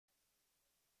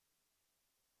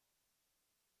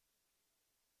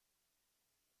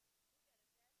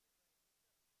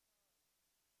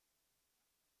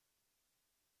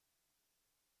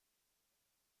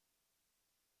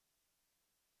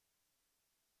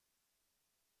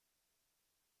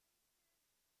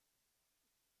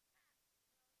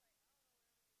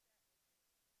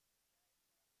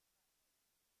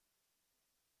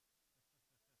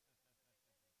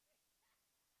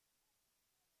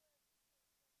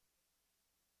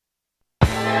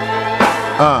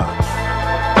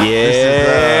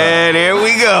Yeah, there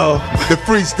we go. The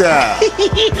freestyle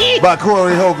by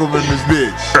Corey Holcomb and this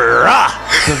bitch.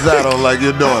 Cause I don't like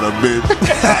your daughter, bitch.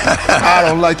 I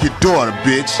don't like your daughter,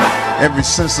 bitch. Ever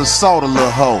since I saw the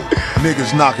little hoe,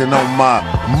 niggas knocking on my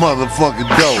motherfucking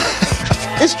door.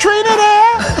 Is Trina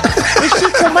there? Is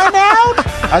she coming out?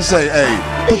 I say, hey,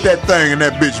 put that thing in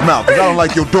that bitch mouth, cause I don't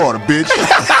like your daughter, bitch.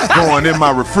 Going in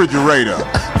my refrigerator.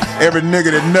 Every nigga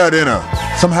that nut in her,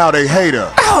 somehow they hate her.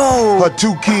 Her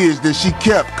 2 kids that she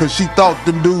kept, cause she thought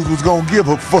them dudes was gonna give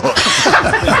her fuck.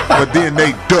 But then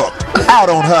they ducked out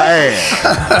on her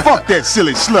ass. Fuck that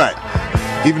silly slut.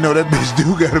 Even though that bitch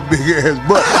do got a big ass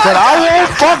butt. But I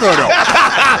won't fuck her though.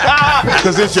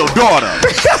 Cause it's your daughter.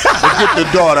 But get the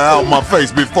daughter out my face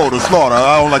before the slaughter.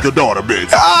 I don't like your daughter, bitch.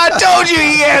 I told you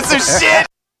he had some shit.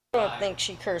 I don't think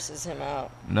she curses him out.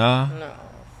 Nah. No.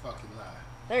 Fucking lie.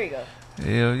 There you go.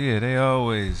 Hell yeah, they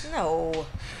always. No.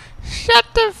 Shut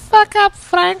the fuck up,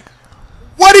 Frank.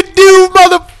 What it do,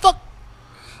 motherfucker?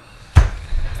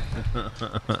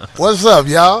 What's up,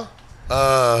 y'all?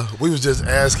 We was just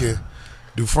asking,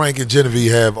 do Frank and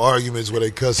Genevieve have arguments where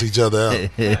they cuss each other out?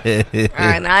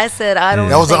 And I said I don't.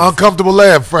 That was an uncomfortable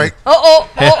laugh, Frank.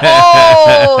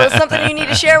 Oh! Something you need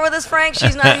to share with us, Frank?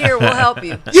 She's not here. We'll help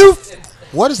you.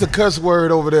 What is the cuss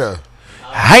word over there?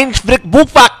 Heinz Frick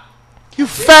Bufak. You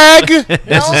fag.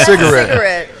 That's a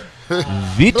cigarette.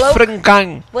 Wit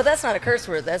Frankan. Well, that's not a curse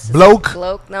word. That's just Bloke?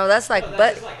 Bloke. No, that's like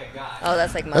butt. Oh,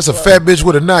 that's like my That's a bloke. fat bitch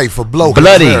with a knife for bloke.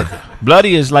 Bloody.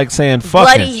 Bloody is like saying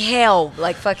fucking. Bloody hell.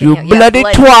 Like fucking You hell. bloody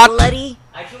twat. Bloody.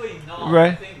 Actually, knob.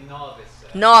 Right. I think knob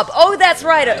is. Knob. Oh, that's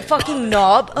right. A fucking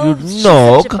knob. Oh, You she's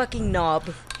nog. such a fucking knob.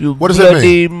 You What does that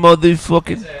bloody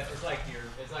motherfucking. It's like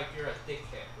you're a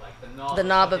dickhead. Like the knob. The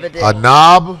knob of a dick. A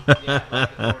knob? Yeah,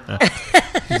 like the word knob.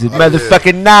 He's a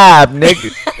motherfucking knob,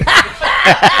 nigga.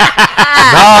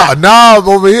 Nah, a knob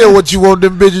over here. What you want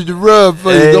them bitches to rub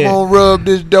for you? Hey. Come on, rub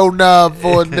this dough knob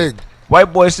for a nigga.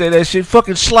 White boy said that shit.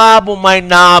 Fucking slob on my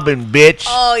knobbing, bitch.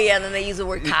 Oh, yeah, and then they use the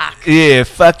word cock. Yeah,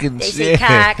 fucking They say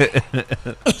yeah.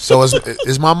 cock. So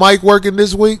is my mic working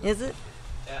this week? Is it?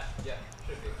 Yeah,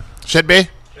 Should be.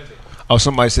 Oh,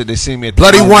 somebody said they see me at the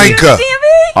Bloody DMV. wanker.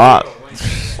 DMV? Uh,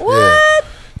 What?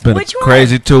 been Which a one?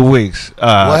 crazy 2 weeks.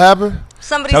 What happened?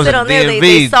 Somebody I was said at on there they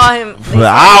DMV saw him. for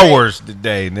hours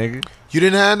today, nigga. You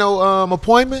didn't have no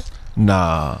appointment?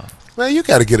 Nah. Man, you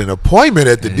got to get an appointment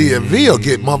at the DMV or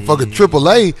get motherfucking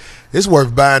AAA. It's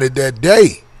worth buying it that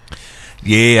day.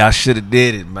 Yeah, I should have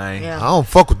did it, man. Yeah. I don't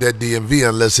fuck with that DMV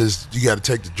unless you got to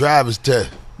take the driver's test.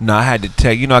 No, I had to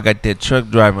take. You know, I got that truck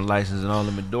driving license and all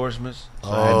them endorsements. So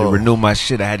I had to renew my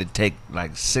shit. I had to take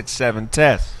like 6-7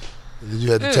 tests. Did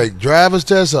you have to take driver's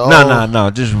tests? Or No,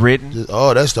 just written.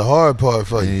 Oh, that's the hard part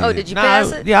for you. Oh, did you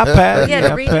pass it? Yeah, I passed. You had Yeah,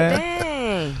 to I read it. passed.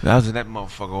 Dang. I was in that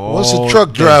motherfucker all What's the truck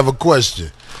day. driver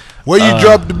question? Where you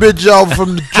drop the bitch off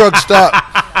from the truck stop?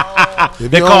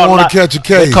 If you don't want to catch a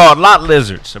case. They called lot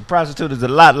lizards. A prostitute is a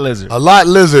lot lizard. A lot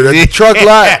lizard at the truck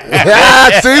lot.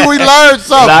 See, we learned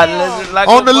something. Lot lizard like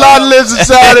On a the lot mother- lizard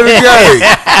side of the game.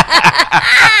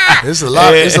 It's a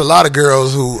lot. It's a lot of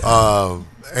girls who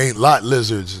ain't lot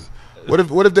lizards. What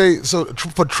if they? So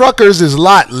for truckers is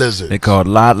lot lizard. They called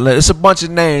lot lizard. It's a bunch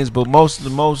of names, but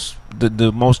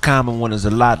the most common one is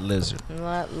a lot lizard.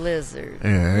 Lot lizard.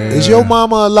 Yeah. Is your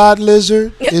mama a lot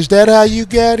lizard? Is that how you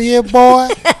got here, boy?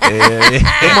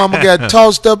 Your mama got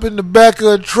tossed up in the back of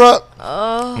a truck.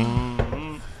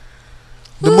 Oh.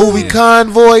 The movie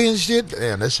Convoy and shit.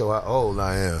 Damn, that's how old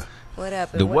I am. What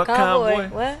happened? The what convoy?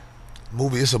 What?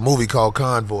 It's a movie called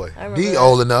Convoy. I remember D that.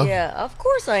 old enough. Yeah, of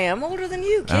course I am. Older than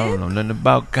you, kid. I don't know nothing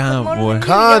about convoy.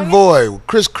 Convoy.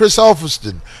 Chris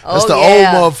Christopherson. That's Oh, the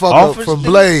yeah. old motherfucker from Offerston?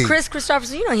 Blade. Chris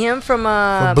Christopherson, you know him from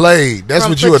From Blade. That's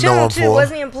from what you would Platoon, know him too. for.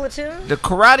 Wasn't he in Platoon? The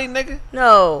karate nigga?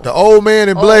 No. The old man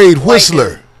in Old Blade, white Whistler.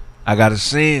 dude. I gotta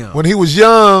see him. When he was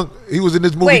young, he was in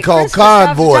this movie Wait, called Chris Christopherson,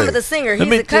 talking Convoy. about the singer. Let He's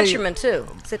me a tell you- countryman too.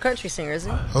 He's a country singer,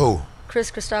 isn't he? Oh,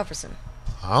 Chris Christopherson.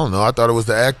 I don't know. I thought it was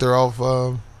the actor off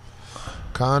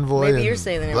Convoy. Maybe and you're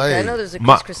saying the name. Blade. I know there's a Chris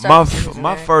My Christopherson. who's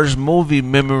my in there. first movie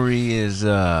memory is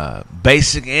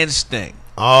Basic Instinct.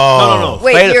 Oh,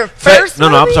 Wait, your first No,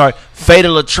 I'm movie? sorry.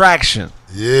 Fatal Attraction.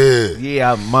 yeah.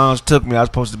 Yeah, moms took me. I was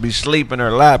supposed to be asleep in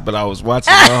her lap, but I was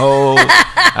watching the whole.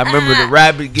 I remember the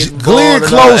rabbit getting Glenn bored.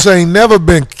 Close ain't never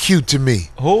been cute to me.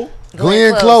 Who?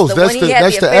 Glenn Close. the That's one he had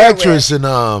that's the affair actress with.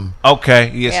 in Okay,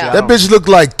 yes. Yeah. I That don't- bitch looked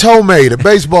like Tomei, the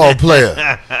baseball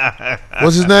player.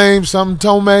 What's his name? Something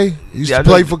Tomei. Used Yeah, to I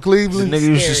play know. for The Cleveland. nigga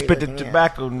used to Scary spit the looking, yeah.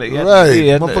 tobacco. Yeah, Right.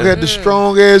 Yeah, Motherfucker had the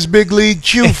strong ass big league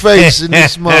Q face in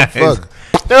this motherfucker.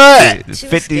 The She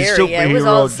was 50s scary. Yeah, it was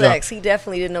all superhero sex. He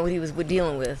definitely didn't know what he was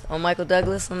dealing with. On Michael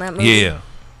Douglas on that movie. Yeah.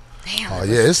 Damn. Oh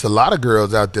yeah, it's a lot of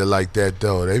girls out there like that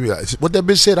though. They be like, what that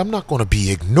bitch said, I'm not gonna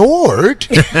be ignored.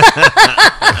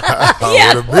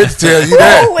 Yeah. When a bitch tell you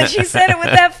that. Ooh, when she said it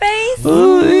with that face.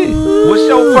 What's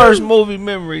your first movie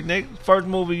memory, Nick? First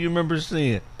movie you remember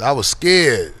seeing? I was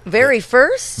scared. Very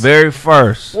first? Very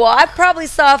first. Well, I probably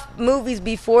saw movies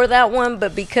before that one,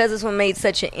 but because this one made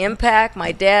such an impact,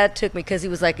 my dad took me, because he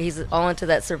was like, he's all into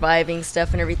that surviving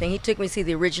stuff and everything. He took me to see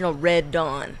the original Red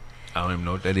Dawn. I don't even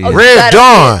know what that is. Oh, you Red gotta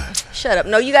Dawn. see it. Shut up.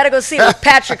 No, you got to go see it with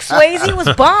Patrick Swayze. It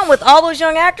was bomb with all those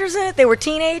young actors in it. They were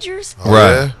teenagers. Oh,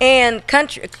 Right. yeah? And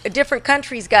different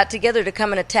countries got together to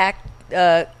come and attack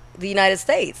the United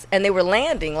States, and they were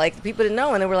landing like people didn't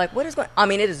know, and they were like, what is going I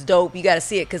mean, it is dope. You got to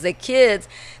see it, because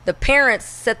the parents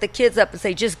set the kids up and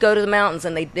say, just go to the mountains,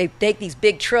 and they take these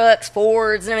big trucks,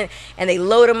 Fords and everything, and they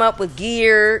load them up with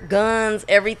gear, guns,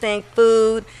 everything,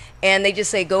 food, and they just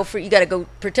say, you got to go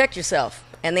protect yourself.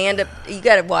 And they end up, you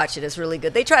got to watch it. It's really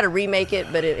good. They try to remake it,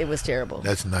 but it was terrible.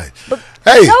 That's nice. But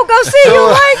Hey. no, go see it.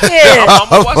 You'll like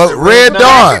it. But Red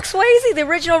Dawn. Patrick Swayze, the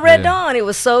original Red Dawn. It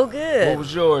was so good. What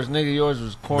was yours, nigga? Yours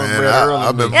was cornbread Man, early. I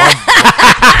remember nigga.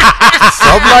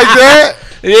 something like that.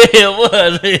 Yeah, it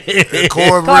was.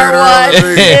 Cornbread Car wash.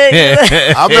 early.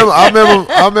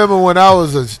 I remember when I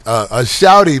was a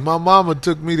shouty. My mama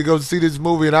took me to go see this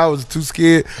movie, and I was too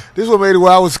scared. This one made it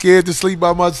where I was scared to sleep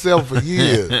by myself for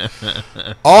years.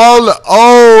 All the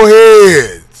old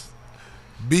heads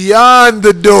beyond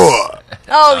the door.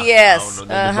 Oh, yes. I don't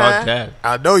know nothing about that.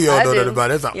 I know you I don't know do. that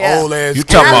about it. That's an Yeah. old ass. You And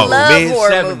talking I about love horror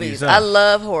mid-70s, movies. huh? I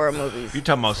love horror movies. You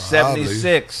talking about Probably.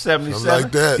 76, 77? Something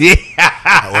like that.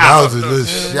 Yeah. When I was a little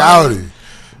shouty.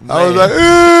 I was like,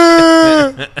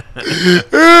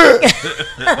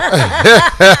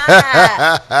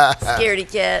 Scaredy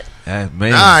cat.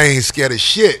 Man. I ain't scared of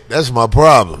shit. That's my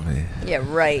problem. Yeah,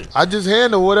 right. I just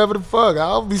handle whatever the fuck. I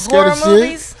don't be scared Horror of shit.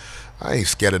 movies. I ain't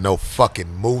scared of no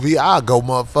fucking movie. I'll go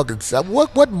motherfucking.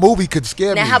 What movie could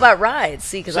scare Now, me? how about rides?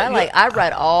 See, because I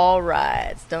ride all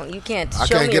rides. You can't I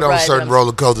show can't me get a on ride certain that I'm-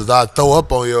 roller coasters. I'll throw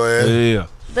up on your ass. Yeah.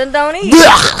 Then don't eat.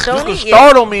 Blech. Don't You eat. can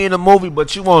startle me in a movie,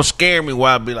 but you won't scare me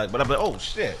while I'll be like, oh,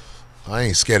 shit. I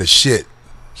ain't scared of shit.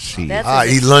 Shit. That's I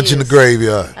his eat lunch in the excuse.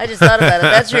 graveyard. I just thought about it.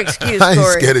 That's your excuse, I ain't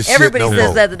Corey. scared of shit Everybody no says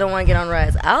more. that don't want to get on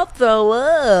rides. I'll throw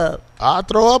up. I'll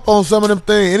throw up on some of them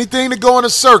things. Anything that go in a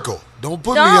circle. Don't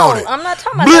put me on it. I'm not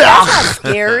talking about that. That's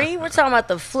not scary. We're talking about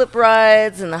the flip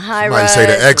rides and the high Somebody rides. say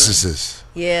The and- Exorcist.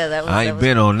 Yeah, that was. I that ain't was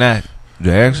been on that.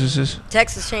 The Exorcist?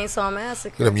 Texas Chainsaw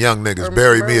Massacre. Them young niggas Or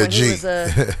bury remember me a when he G.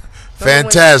 was,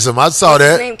 Phantasm. I saw His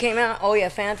that. name came out. Oh yeah,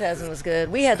 Phantasm was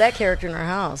good. We had that character in our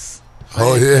house.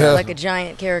 Oh yeah. Like a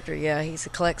giant character. Yeah, he used to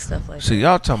collect stuff like that. See,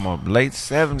 y'all talking about late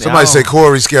 70s. Somebody say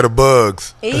Corey scared of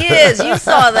bugs. He is. You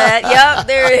saw that. Yep.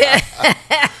 There it is.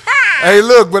 Hey,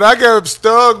 look, but I got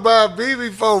stung by a bee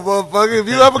before, motherfucker. If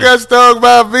you ever got stung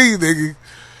by a bee, nigga,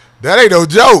 that ain't no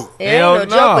joke. It ain't Hell no no.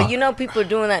 joke, but you know people are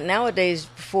doing that nowadays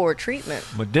for treatment.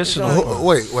 Medicinal. Oh,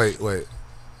 wait.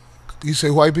 You say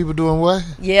white people doing what?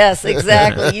 Yes,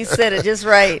 exactly. You said it just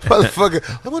right. Motherfucker,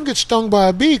 I'm going to get stung by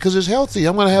a bee because it's healthy.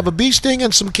 I'm going to have a bee sting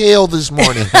and some kale this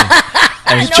morning.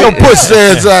 Get your pussy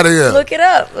ass out of here. Look it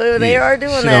up. They are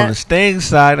doing Shit, on the that. sting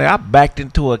side, I backed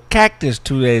into a cactus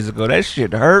 2 days ago. That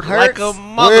shit hurt like Hurts. a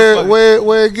motherfucker.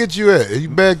 Where it get you at? You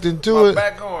backed into My it?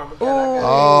 back arm.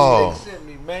 Oh.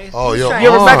 Oh, your trying- You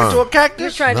ever back arm. into a You're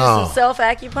cactus? trying to No. do some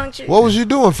self-acupuncture? What was you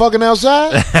doing? Fucking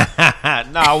outside?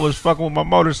 Nah, I was fucking with my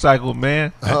motorcycle,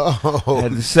 man. I Oh.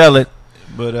 had to sell it.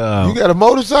 But You got a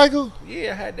motorcycle?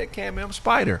 yeah, I had that Can-Am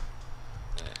Spider.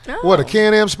 No. What, a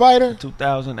Can-Am Spider?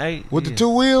 2008. With yeah. the 2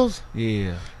 wheels?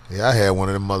 Yeah. Yeah, I had one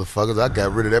of them motherfuckers. I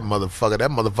got rid of that motherfucker. That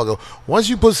motherfucker, once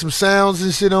you put some sounds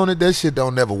and shit on it, that shit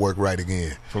don't never work right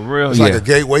again. For real, It's yeah. like a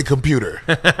gateway computer.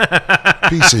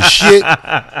 Piece of shit.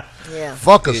 Yeah.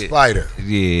 Fuck a spider.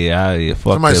 Yeah,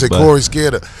 fuck Somebody that, said but- Corey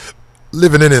scared of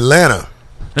living in Atlanta.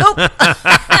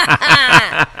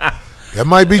 That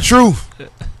might be true.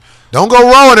 Don't go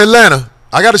raw in Atlanta.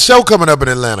 I got a show coming up in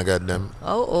Atlanta, goddamn it.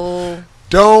 Oh.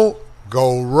 Don't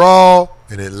go raw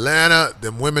in Atlanta.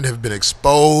 Them women have been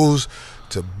exposed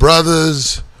to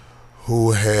brothers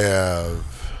who have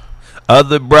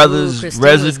Other brothers Christine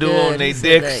was residue good. on their He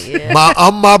said dicks. that, yeah.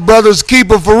 I'm my brother's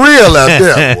keeper for real out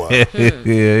there. Boy.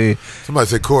 yeah. Somebody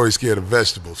said Corey scared of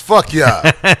vegetables. Fuck y'all.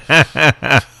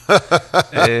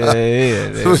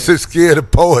 Who said scared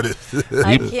of poetry?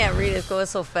 I can't read it. It's going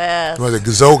so fast. Somebody said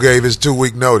Gazoo gave his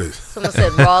 2-week notice. Someone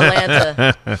said raw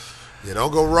Lanta. Yeah,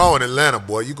 don't go raw in Atlanta,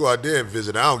 boy. You go out there and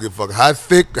visit. I don't give a fuck how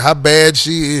thick, how bad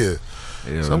she is.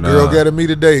 Hell Some nah. girl got at me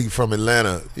today from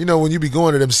Atlanta. You know, when you be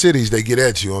going to them cities, they get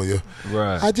at you on you.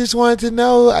 Right. I just wanted to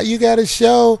know, you got a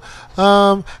show.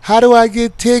 How do I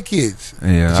get tickets?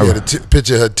 Yeah, She had a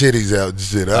picture of her titties out and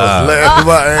shit. I was laughing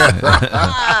my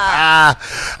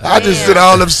ass. I just did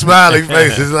all them smiley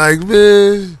faces like,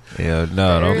 bitch, Hell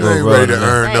no, don't you go ain't ready to running.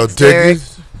 earn no Thanks, Derek.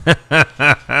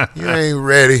 tickets. You ain't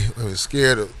ready. I'm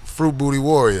scared of fruit booty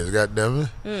warriors, goddammit.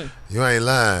 You ain't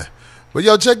lying. But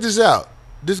yo, check this out.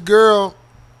 This girl,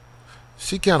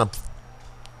 she kind of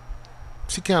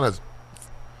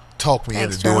talked me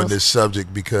Thanks, into doing Charles. this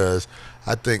subject because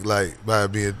I think like by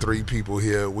being three people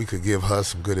here, we could give her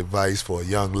some good advice for a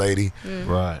young lady,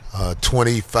 Right.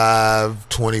 25,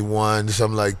 21,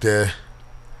 something like that.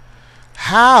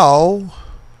 How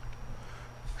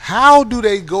do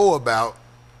they go about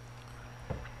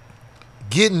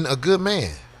getting a good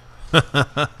man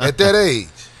at that age?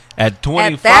 At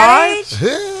 25, At that age?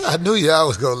 I knew y'all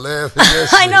was gonna laugh at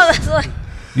that I shit. know that's like.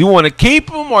 you want to keep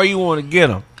them or you want to get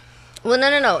them? Well,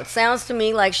 no. It sounds to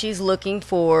me like she's looking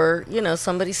for,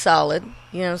 somebody solid.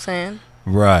 You know what I'm saying?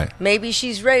 Right. Maybe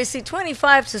she's ready. See,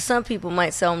 25 to some people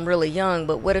might sound really young,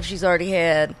 but what if she's already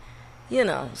had,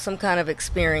 some kind of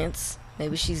experience?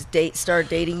 Maybe she's started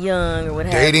dating young or what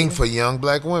have you. Dating for young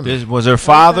black women. Was her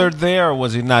father there or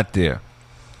was he not there?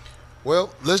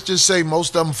 Well, let's just say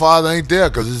most of them father ain't there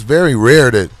because it's very rare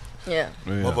that Yeah.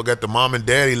 motherfucker got the mom and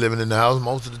daddy living in the house.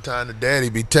 Most of the time, the daddy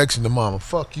be texting the mama,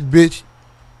 "Fuck you, bitch."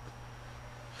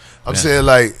 I'm saying,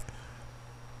 like,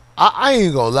 I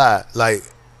ain't gonna lie. Like,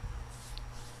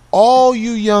 all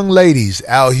you young ladies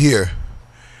out here,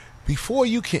 before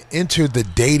you can enter the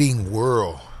dating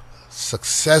world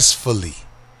successfully,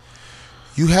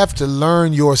 you have to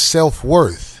learn your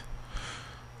self-worth.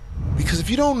 Because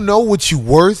if you don't know what you're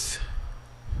worth,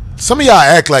 some of y'all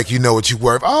act like you know what you're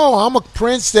worth. Oh, I'm a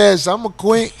princess. I'm a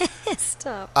queen.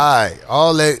 Stop. All right,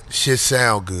 all that shit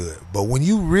sound good. But when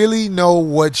you really know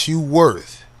what you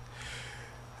worth,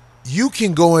 you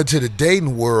can go into the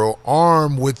dating world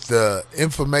armed with the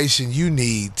information you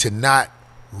need to not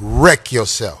wreck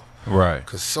yourself. Right.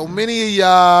 Because so many of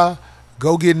y'all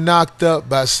go get knocked up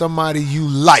by somebody you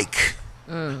like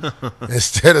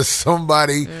instead of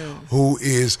somebody who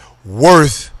is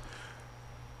worth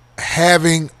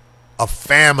having a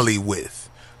family with.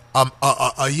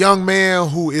 A young man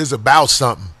who is about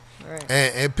something. Right.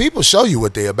 And people show you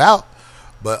what they about.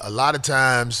 But a lot of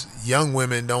times, young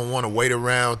women don't want to wait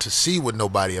around to see what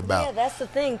nobody about. Yeah, that's the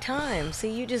thing. Time.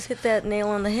 See, you just hit that nail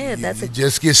on the head. You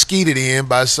just get skeeted in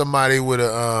by somebody with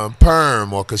a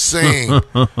perm or can sing or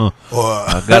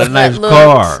I got a nice looks,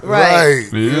 car. Right.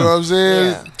 You know what I'm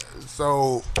saying? Yeah.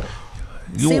 So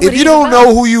See what if he's you don't about.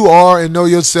 know who you are and know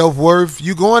your self-worth,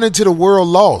 you going into the world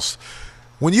lost.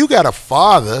 When you got a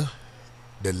father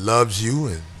that loves you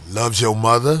and loves your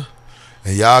mother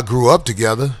and y'all grew up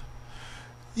together,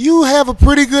 you have a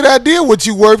pretty good idea what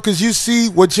you worth because you see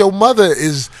what your mother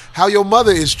is, how your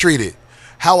mother is treated,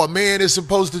 how a man is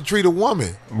supposed to treat a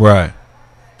woman. Right.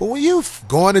 But when you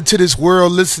going into this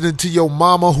world listening to your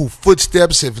mama whose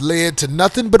footsteps have led to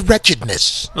nothing but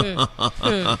wretchedness,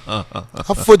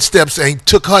 her footsteps ain't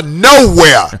took her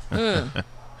nowhere.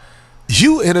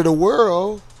 You enter the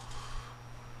world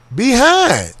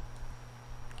behind.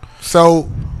 So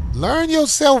learn your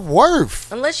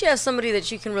self-worth. Unless you have somebody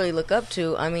that you can really look up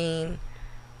to. I mean,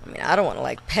 I don't want to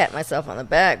like pat myself on the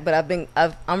back, but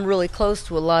I'm really close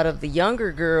to a lot of the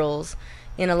younger girls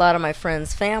in a lot of my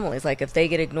friends' families. Like if they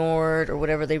get ignored or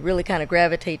whatever, they really kind of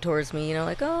gravitate towards me.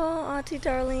 Like, oh, Auntie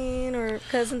Darlene or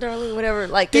Cousin Darlene, whatever.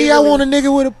 Like, Do they y'all really, want a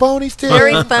nigga with a ponytail?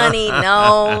 very funny.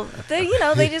 No, they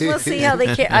just want to see how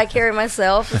I carry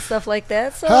myself and stuff like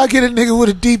that. So How I get a nigga with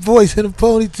a deep voice and a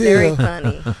very ponytail?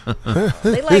 funny.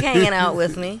 They like hanging out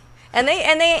with me. And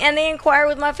they inquire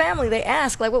with my family. They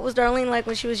ask, like, what was Darlene like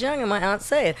when she was young? And my aunt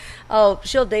said, oh,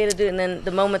 she'll date a dude. And then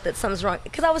the moment that something's wrong,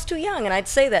 because I was too young, and I'd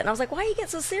say that. And I was like, why you get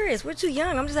so serious? We're too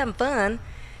young. I'm just having fun.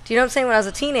 Do you know what I'm saying? When I was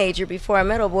a teenager before I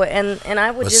met old boy, and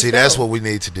I would But just see, go. that's what we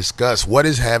need to discuss. What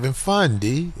is having fun,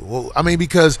 D? Well, I mean,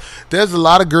 because there's a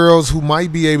lot of girls who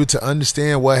might be able to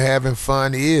understand what having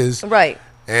fun is. Right.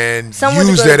 And Someone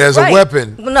to use go that to- as right. a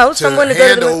weapon No, someone to go to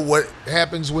the handle what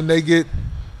happens when they get.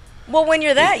 Well, when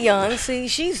you're that young, see,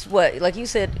 she's what, like you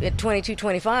said, at 22,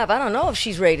 25, I don't know if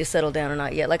she's ready to settle down or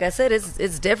not yet. Like I said,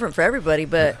 it's different for everybody,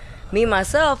 but me,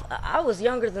 myself, I was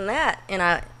younger than that, and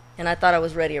I thought I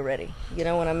was ready already,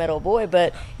 when I met old boy.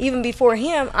 But even before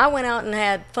him, I went out and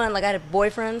had fun. Like, I had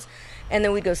boyfriends, and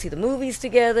then we'd go see the movies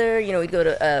together. We'd go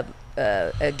to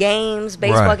games,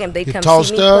 baseball Right. games. They'd Get come tossed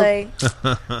see me up? play.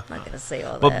 I'm not gonna say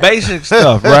all But that. basic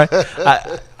stuff, right?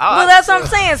 Well, that's what I'm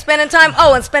saying. Spending time.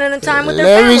 Oh, and spending the time with their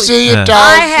Let me families. see you Yeah. toss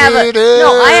I have it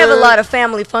I have a up. lot of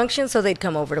family functions, so they'd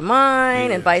come over to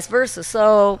mine and vice versa.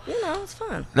 So it's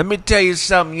fun. Let me tell you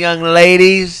something, young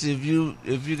ladies. If you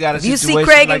got a If you situation see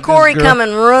Craig like and Corey this girl, come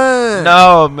and run.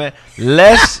 no, man,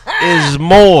 less is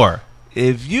more.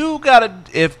 If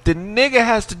the nigga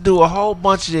has to do a whole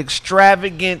bunch of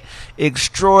extravagant,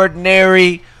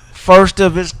 extraordinary, first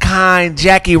of his kind,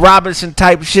 Jackie Robinson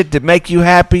type shit to make you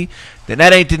happy, then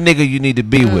that ain't the nigga you need to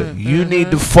be with. You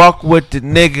need to fuck with the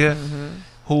nigga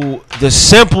who the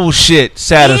simple shit If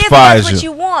satisfies that's what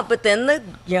you. you want, but then the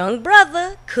young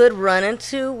brother could run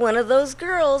into one of those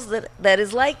girls that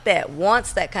is like that,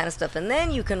 wants that kind of stuff, and then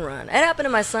you can run. It happened to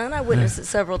my son. I witnessed it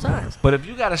several times. But if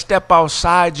you got to step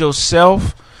outside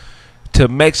yourself to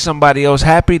make somebody else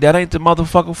happy, that ain't the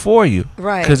motherfucker for you.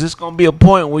 Right. Because it's going to be a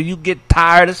point where you get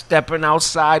tired of stepping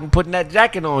outside and putting that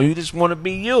jacket on. You just want to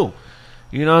be you.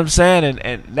 You know what I'm saying?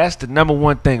 And that's the number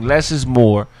one thing. Less is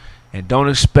more. And don't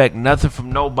expect nothing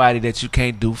from nobody that you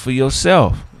can't do for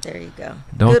yourself. There you go.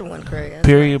 Don't- Good one, Craig. That's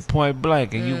Period, nice. point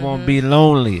blank. And you won't be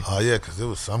lonely. Oh yeah, because there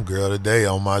was some girl today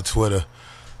on my Twitter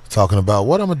talking about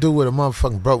what I'm gonna do with a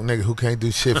motherfucking broke nigga who can't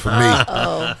do shit for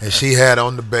me. And she had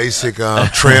on the basic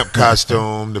tramp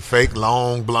costume, the fake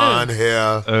long blonde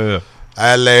hair,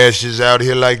 eyelashes out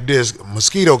here like this.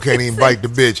 Mosquito can't even bite the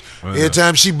bitch. Every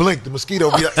time she blinked, the mosquito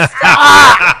be like,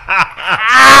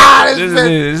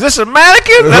 Is this a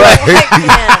mannequin?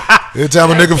 right. Every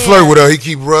time a nigga flirt with her, he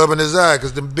keep rubbing his eye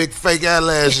because them big fake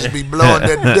eyelashes be blowing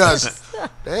that dust.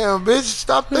 Damn, bitch,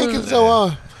 stop thinking so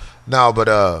hard. No, but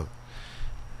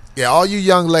yeah, all you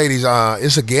young ladies,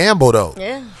 it's a gamble though.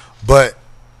 Yeah. But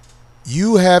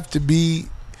you have to be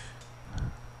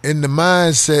in the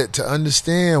mindset to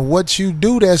understand what you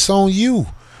do that's on you.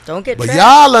 Don't get But trapped.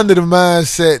 y'all under the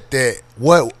mindset that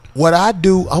what I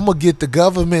do, I'm gonna get the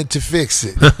government to fix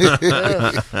it.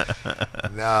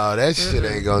 No, that shit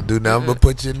ain't gonna do nothing but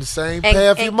put you in the same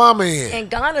path your mama in. And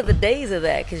gone are the days of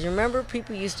that, because you remember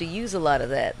people used to use a lot of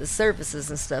that, the services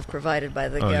and stuff provided by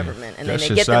the government, and That then they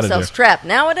shit's get outta themselves there. trapped.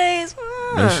 Nowadays,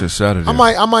 That's just Saturday.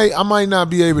 I might not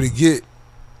be able to get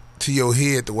to your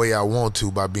head the way I want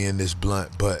to by being this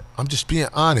blunt, but I'm just being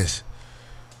honest.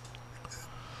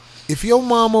 If your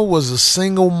mama was a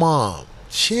single mom,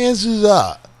 chances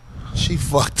are she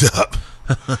fucked up.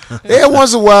 Every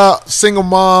once in a while, single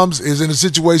moms is in a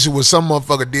situation where some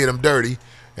motherfucker did them dirty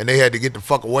and they had to get the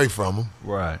fuck away from them.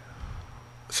 Right.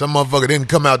 Some motherfucker didn't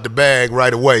come out the bag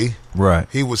right away. Right.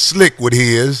 He was slick with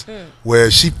his,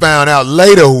 where she found out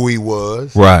later who he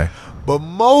was. Right. But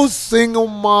most single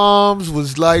moms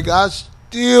was like, I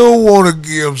still want to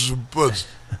give him some pussy.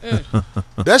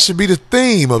 That should be the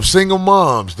theme of single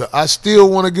moms. I still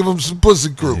want to give him some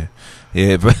pussy crew.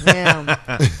 Yeah, but yeah.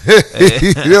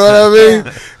 You know what I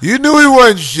mean? You knew he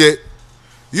wasn't shit.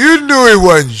 You knew he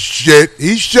wasn't shit.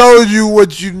 He showed you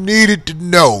what you needed to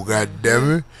know,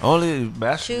 goddammit.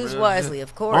 Choose wisely,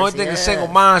 of course. Only thing a yeah. single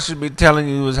mom should be telling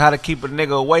you is how to keep a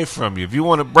nigga away from you. If you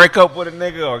want to break up with a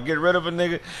nigga or get rid of a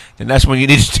nigga, then that's when you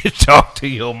need to talk to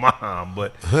your mom.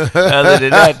 But other than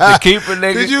that, to keep a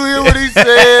nigga. Did you hear what he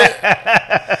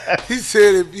said? He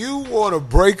said, if you want to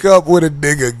break up with a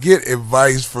nigga, get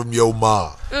advice from your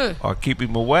mom. Or keep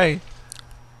him away.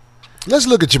 Let's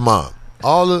look at your mom.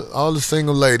 All the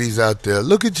single ladies out there,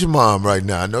 look at your mom right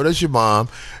now. I know that's your mom,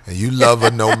 and you love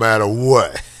her no matter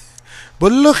what.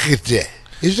 But look at that.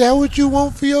 Is that what you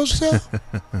want for yourself?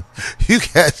 You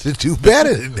got to do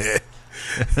better than that.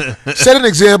 Set an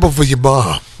example for your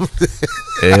mom.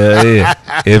 Hell yeah.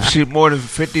 If she more than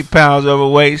 50 pounds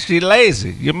overweight, she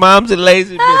lazy. Your mom's a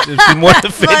lazy bitch. If she more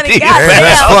than 50 Funny, pounds. Man,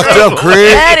 that's goddamn, fucked up,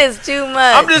 Craig. That is too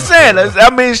much. I'm just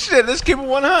saying. Shit, let's keep it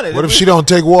 100. What if she don't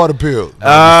take water pills?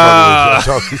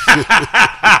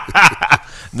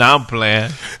 Nah, I'm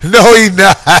playing. No, he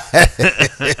not.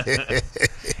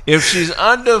 If she's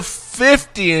under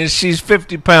 50 and she's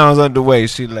 50 pounds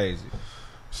underweight, she lazy.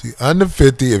 She under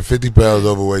 50 and 50 pounds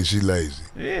overweight, she lazy.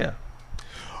 Yeah.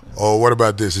 Or what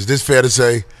about this? Is this fair to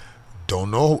say? Don't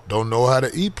know how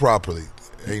to eat properly.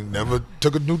 Ain't never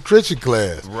took a nutrition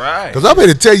class. Right. Because I'm here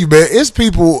to tell you, man, it's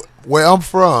people where I'm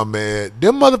from, man.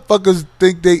 Them motherfuckers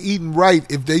think they eating right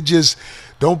if they just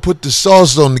don't put the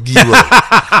sauce on the gyro.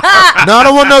 No, I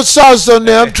don't want no sauce on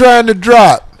there. I'm trying to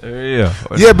drop. Yeah.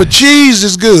 Yeah, but cheese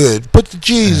is good. Put the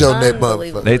cheese on that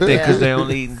Unbelievable. motherfucker. They think because they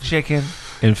only eating chicken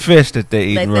and fish that they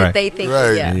eating right. They think,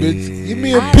 Right. yeah. Bitch, give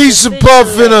me a I piece have of fish puff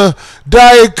fillet. and a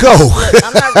Diet Coke. Look,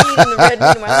 I'm not eating the red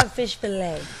meat. I'm a fish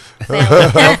fillet.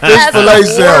 That's fillet the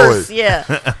sandwich. worst.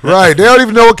 Yeah. Right. They don't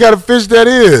even know what kind of fish that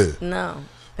is. No.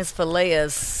 It's filet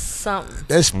of something.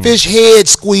 That's fish head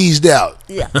squeezed out.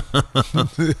 Yeah.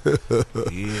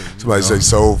 Somebody say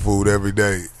soul food every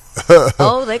day.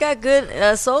 Oh, they got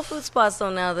good soul food spots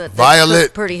on now that Violet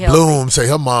cook pretty healthy. Bloom say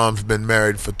her mom's been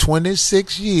married for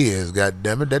 26 years. God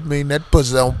damn it. That mean that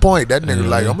pussy's on point. That nigga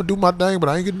like, I'm going to do my thing, but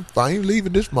I ain't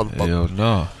leaving this motherfucker. Hell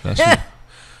no.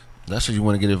 That's what you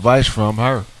want to get advice from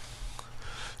her.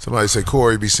 Somebody say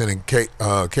Corey be sending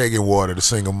Kagan water to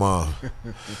single mom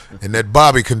in that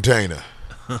Bobby container.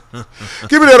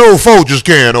 Give me that old Folgers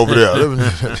can over there.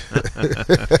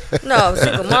 No,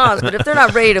 single moms, but if they're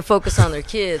not ready to focus on their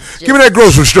kids, just, Give me that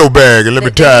grocery store bag and let me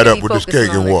they tie it really up with this focusing cake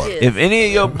on and their water. kids. If any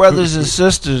of your brothers and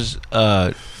sisters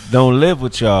don't live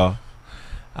with y'all,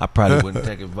 I probably wouldn't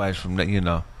take advice from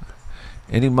that.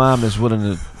 Any mom that's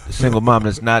single mom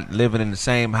that's not living in the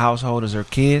same household as her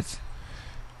kids,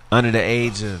 under the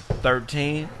age of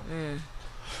 13.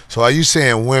 So are you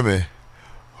saying women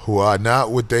who are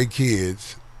not with their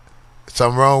kids,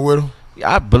 something wrong with them?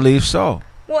 I believe so.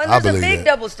 Well, and I there's a believe big that.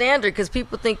 double standard because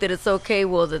people think that it's okay.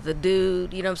 Well, that the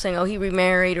dude, you know what I'm saying? Oh, he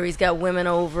remarried or he's got women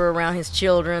over around his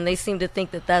children. They seem to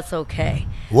think that that's okay.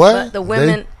 What? But the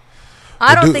women,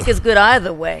 I don't think it's good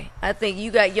either way. I think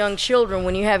you got young children.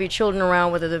 When you have your children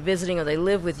around, whether they're visiting or they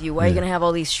live with you, why are you going to have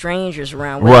all these strangers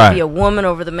around? Whether Right. it be a woman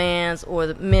over the man's or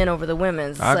the men over the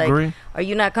women's. It's I agree. Are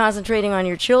you not concentrating on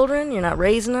your children? You're not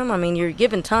raising them? I mean, you're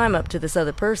giving time up to this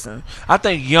other person. I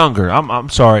think younger. I'm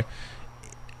sorry.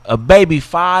 A baby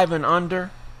 5 and under,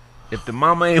 if the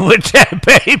mama ain't with that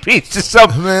baby, it's just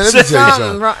something. Man, let me tell you Something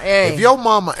something. wrong. Hey. If your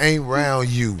mama ain't around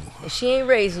you She ain't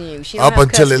raising you. She don't up have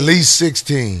until at custody. least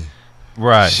 16,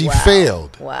 Right. she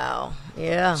failed. Wow.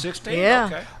 Yeah. 16? Yeah.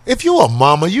 Okay. If you a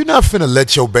mama, you're not finna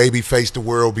let your baby face the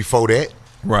world before that.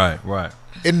 Right.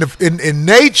 In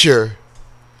nature,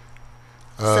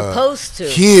 Supposed to.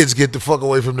 kids get the fuck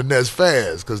away from the nest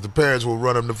fast because the parents will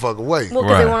run them the fuck away. Well,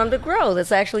 because Right. they want them to grow.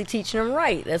 That's actually teaching them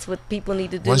right. That's what people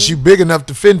need to do. Once you big enough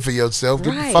to fend for yourself,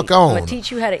 get right. the fuck I'm on. gonna teach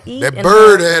you how to eat. That and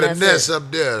bird hunt, had a and nest that's it.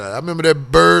 up there. I remember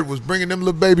that bird was bringing them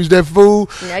little babies that food.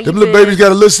 Now you Them little big. babies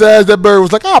got a little size. That bird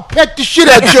was like, I'll peck the shit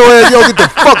out your ass. Yo, get the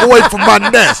fuck away from my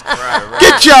nest.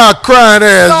 Get y'all crying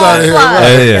ass Go out of here. fly.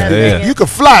 Right? Yeah. You can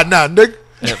fly now, nigga.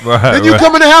 Right. Then you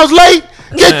come in the house late?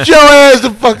 Get your ass the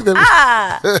fuck.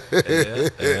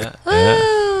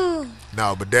 Ooh.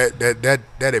 No, but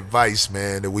that advice,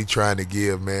 man, that we trying to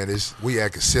give, man, is we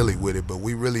acting silly with it, but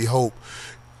we really hope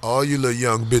all you little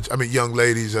young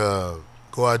ladies, go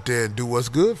out there and do what's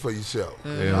good for yourself.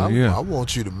 Hell yeah. I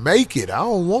want you to make it. I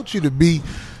don't want you to be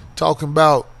talking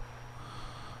about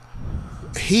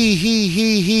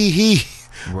he.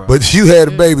 Right. But you had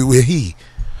a baby with he.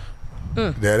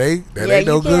 That ain't Yeah,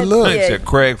 no you good can't- look. yeah. Like said,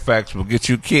 Craig facts will get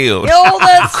you killed. Yo,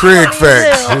 that's Craig funny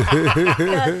facts. as hell. God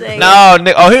dang it. No,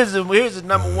 Nick. Oh, here's the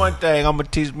number one thing I'm gonna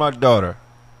teach my daughter.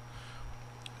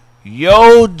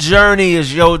 Your journey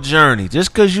is your journey.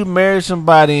 Just because you marry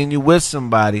somebody and you with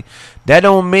somebody, that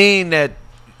don't mean that,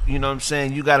 you know what I'm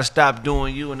saying, you got to stop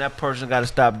doing you and that person got to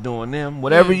stop doing them.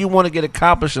 Whatever you want to get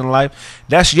accomplished in life,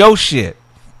 that's your shit.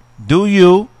 Do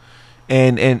you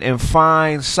and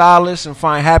find solace and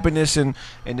find happiness in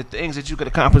the things that you could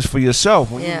accomplish for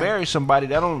yourself. When you marry somebody,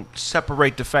 that don't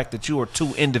separate the fact that you are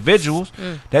two individuals.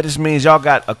 That just means y'all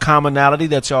got a commonality,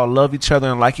 that y'all love each other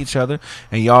and like each other,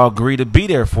 and y'all agree to be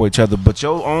there for each other. But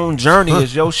your own journey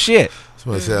is your shit.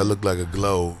 Somebody said I look like a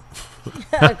globe.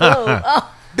 Oh,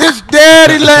 This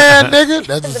daddy land, nigga.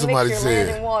 That's what the somebody mixture of land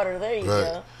and said. water. There you Right.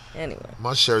 go. Anyway.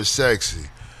 My shirt's sexy.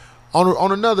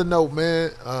 On another note,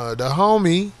 man, the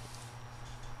homie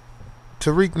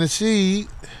Tariq Nasheed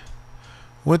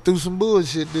went through some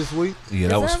bullshit this week. Yeah, Is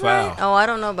that was foul. right? Oh, I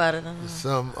don't know about it. I don't know.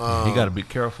 Some You got to be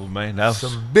careful, man. That was,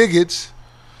 some bigots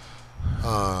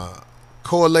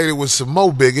correlated with some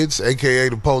more bigots, aka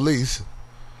the police,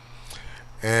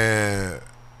 and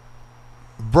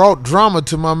brought drama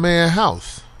to my man's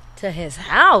house. To his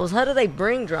house? How do they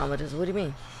bring drama to this? What do you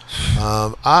mean?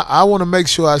 I want to make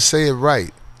sure I say it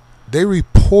right. They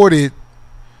reported,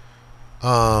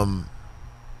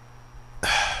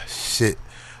 shit.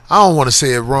 I don't want to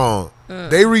say it wrong.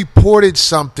 They reported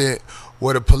something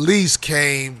where the police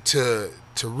came to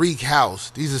Tariq house.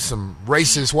 These are some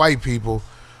racist white people.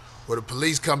 Where the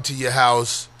police come to your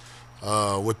house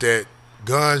with that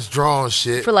guns drawn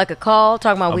shit. For like a call?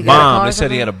 Talking about we a got a bomb. car They or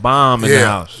said he had a something? bomb in the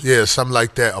house. Yeah, something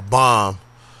like that. A bomb.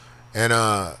 And,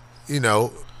 a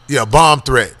bomb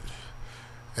threat.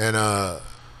 And,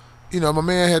 my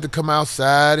man had to come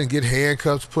outside and get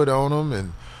handcuffs put on him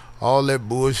and all that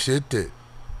bullshit that,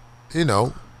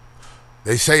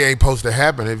 they say ain't supposed to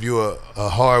happen if you're a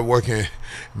hard-working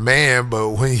man, but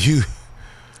when you...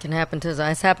 Can happen to us.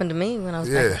 It's happened to me when I was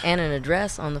back and an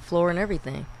address on the floor and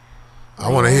everything. I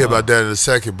want to hear about that in a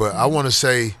second, but I want to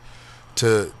say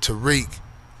to Reek,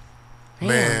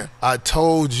 man, I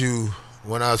told you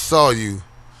when I saw you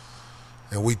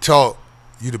and we talked,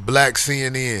 you the black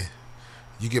CNN.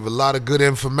 You give a lot of good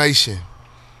information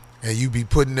and you be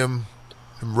putting them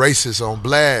racists on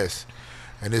blast.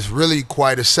 And it's really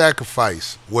quite a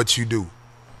sacrifice what you do.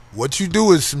 What you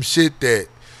do is some shit that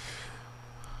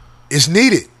is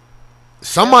needed.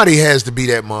 Somebody has to be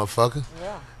that motherfucker.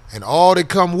 Yeah. And all that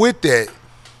come with that,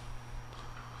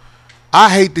 I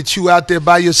hate that you out there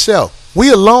by yourself.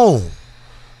 We alone.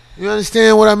 You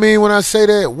understand what I mean when I say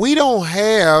that? We don't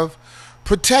have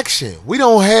protection. We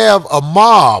don't have a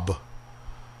mob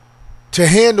to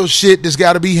handle shit that's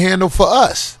got to be handled for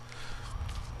us.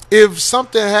 If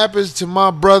something happens to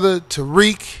my brother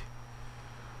Tariq,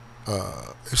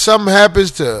 if something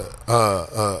happens to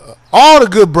all the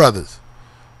good brothers,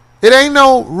 it ain't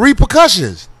no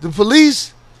repercussions. The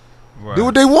police do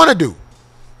what they want to do.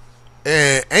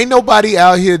 And ain't nobody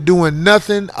out here doing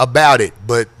nothing about it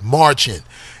but marching.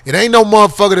 It ain't no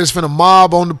motherfucker that's finna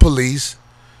mob on the police,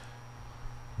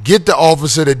 get the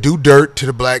officer that do dirt to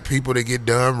the black people that get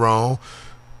done wrong,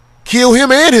 kill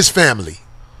him and his family.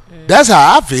 That's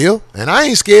how I feel, and I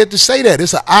ain't scared to say that.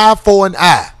 It's an eye for an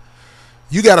eye.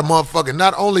 You got to motherfucking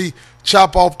not only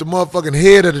chop off the motherfucking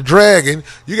head of the dragon,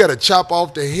 you got to chop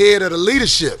off the head of the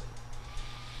leadership.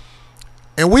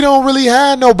 And we don't really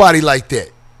have nobody like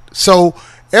that. So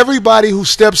everybody who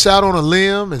steps out on a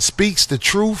limb and speaks the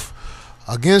truth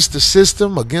against the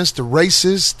system, against the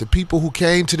racists, the people who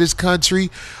came to this country,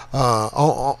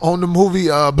 on the movie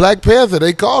Black Panther,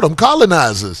 they called them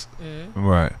colonizers.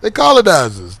 Right. They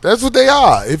colonizers. That's what they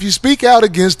are. If you speak out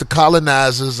against the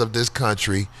colonizers of this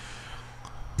country,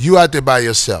 you out there by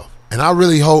yourself. And I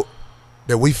really hope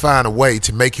that we find a way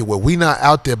to make it where we not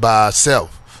out there by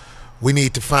ourselves. We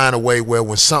need to find a way where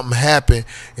when something happen,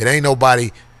 it ain't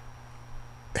nobody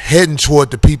heading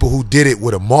toward the people who did it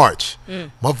with a march.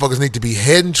 Motherfuckers need to be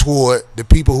heading toward the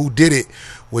people who did it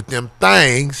with them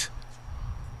things.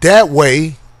 That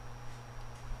way,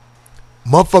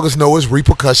 motherfuckers know it's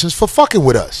repercussions for fucking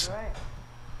with us. Right.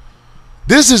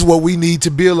 This is what we need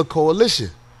to build a coalition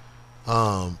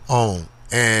on.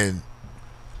 And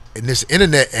in this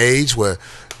internet age where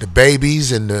the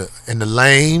babies and the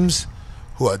lames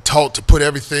who are taught to put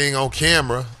everything on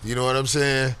camera, you know what I'm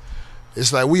saying?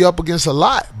 It's like we up against a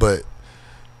lot. But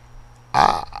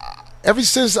ever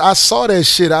since I saw that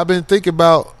shit, I've been thinking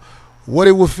about what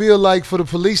it would feel like for the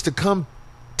police to come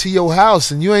to your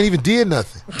house and you ain't even did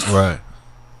nothing. Right.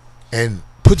 And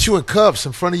put you in cuffs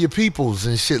in front of your peoples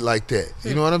and shit like that.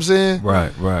 You know what I'm saying?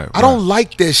 Right. I don't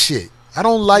like that shit. I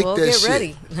don't like that get shit.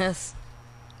 Ready. Yes.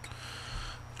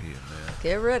 Yeah, man.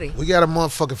 Get ready. We gotta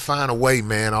motherfucking find a way,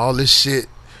 man. All this shit,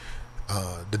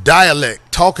 the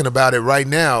dialect, talking about it right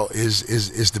now is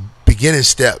the beginning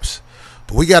steps.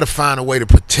 But we gotta find a way to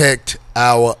protect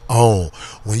our own.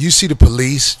 When you see the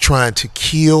police trying to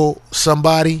kill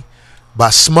somebody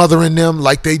by smothering them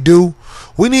like they do,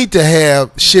 we need to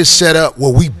have shit set up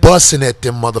where we busting at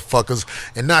them motherfuckers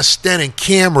and not standing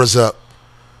cameras up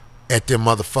at them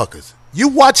motherfuckers. You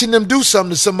watching them do something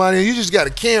to somebody and you just got a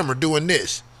camera doing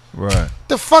this. Right.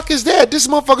 The fuck is that? This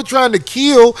motherfucker trying to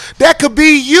kill, that could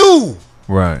be you.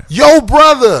 Right. Your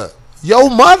brother, your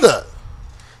mother.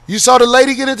 You saw the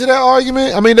lady get into that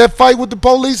argument? I mean, that fight with the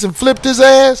police and flipped his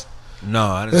ass? No,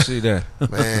 I didn't see that.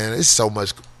 Man, it's so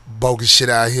much bogus shit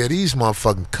out here. These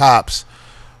motherfucking cops,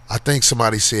 I think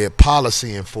somebody said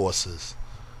policy enforcers.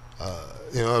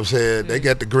 You know what I'm saying? They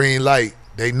got the green light.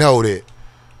 They know that,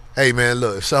 hey, man,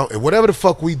 look, if whatever the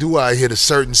fuck we do out here to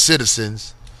certain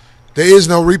citizens, there is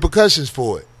no repercussions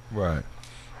for it. Right.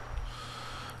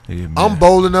 Yeah, I'm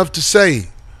bold enough to say,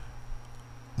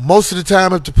 most of the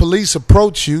time if the police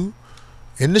approach you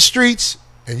in the streets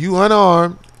and you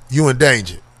unarmed, you in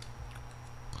danger.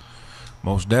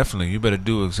 Most definitely. You better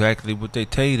do exactly what they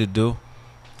tell you to do.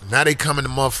 Now they come into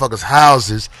motherfuckers'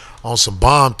 houses on some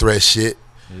bomb threat shit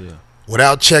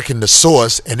without checking the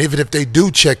source. And even if they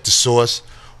do check the source,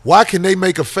 why can they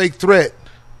make a fake threat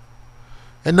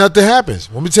and nothing happens?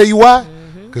 Let me tell you why.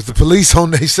 Because the police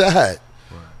on their side.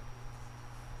 Right.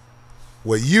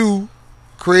 Where you,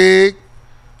 Craig,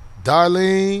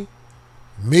 Darlene,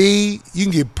 me, you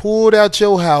can get pulled out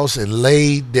your house and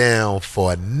laid down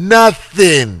for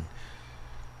nothing.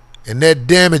 And that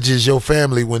damages your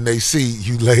family when they see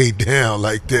you laid down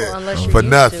like that for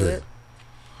nothing.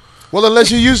 Well, unless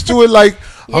you're used to it, like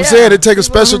I'm saying it take a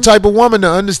special type of woman to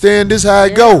understand this how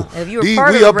it go. If you were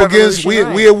part of the up against we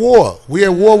at war. We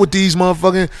at war with these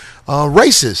motherfucking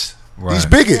racists, these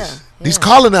bigots, these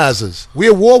colonizers. We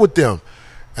at war with them.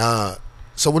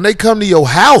 So when they come to your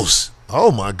house,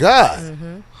 oh my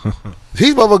God.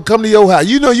 These motherfuckers come to your house.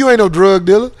 You know you ain't no drug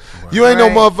dealer. You ain't no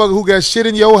motherfucker who got shit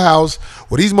in your house.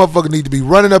 Well, these motherfuckers need to be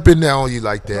running up and down on you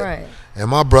like that. Right. And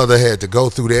my brother had to go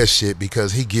through that shit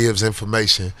because he gives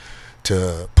information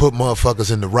to put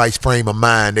motherfuckers in the right frame of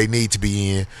mind they need to be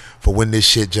in for when this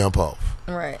shit jump off.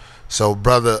 Right. So,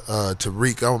 brother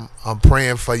Tariq, I'm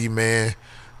praying for you, man.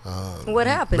 What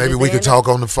happened? Maybe Did we they could end talk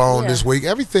up- on the phone this week.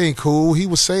 Everything cool. He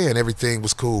was saying everything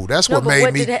was cool. That's No, what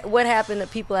but made me. what happened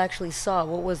that people actually saw?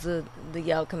 What was the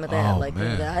outcome of that? Oh, like,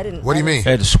 man. I didn't. What do you I didn't- mean?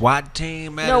 Had the SWAT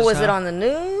team. At No, his was it house? on the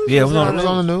news? Yeah, it was on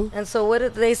the news. And so, what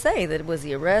did they say? That was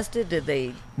he arrested? Did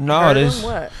they? No, hurt this. him?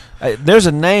 What? There's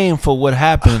a name for what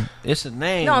happened. It's a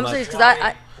name. No, I'm like serious because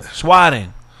I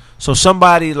swatting. So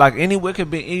somebody like it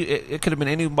could be it could have been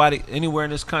anybody anywhere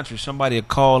in this country. Somebody would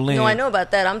call in. no, I know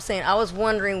about that. I'm saying I was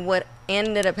wondering what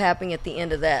ended up happening at the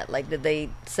end of that. Like, did they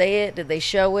say it? Did they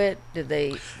show it? Did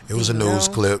they? It was a news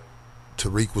clip.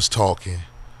 Tariq was talking.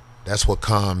 That's what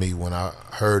calmed me when I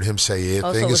heard him say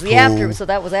everything is cool. So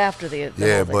that was after the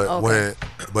Yeah, whole thing.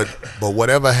 but Okay. but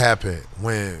whatever happened,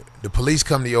 when the police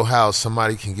come to your house,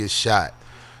 somebody can get shot.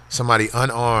 Somebody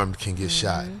unarmed can get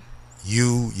shot.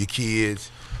 You, your kids,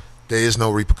 there is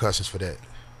no repercussions for that.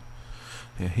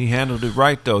 Yeah, he handled it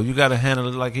right though. You got to handle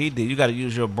it like he did. You got to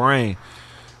use your brain.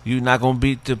 You're not gonna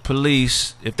beat the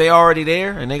police if they already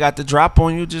there and they got the drop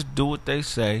on you. Just do what they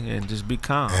say and just be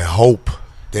calm. And hope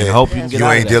that And hope you can get you out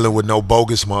of ain't that. dealing with no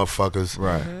bogus motherfuckers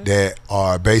Right. that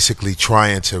are basically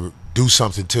trying to do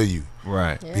something to you.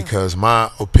 Right. Yeah. Because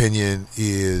my opinion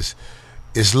is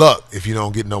it's luck if you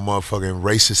don't get no motherfucking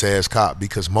racist ass cop.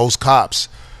 Because most cops,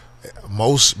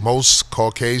 most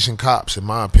Caucasian cops, in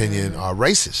my opinion, are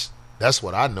racist. That's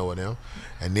what I know of them.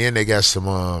 And then they got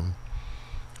some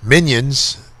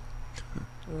minions,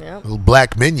 Yep. little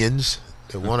black minions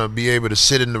that want to be able to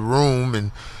sit in the room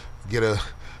and get a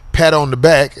pat on the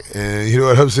back, and you know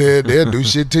what I'm saying? They'll do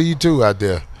shit to you too out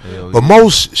there. Hell But yeah.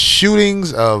 most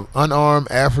shootings of unarmed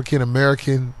African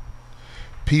American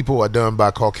people are done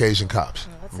by Caucasian cops.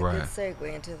 That's a Right. good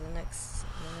segue into the next.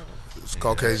 It's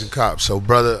Caucasian cops. So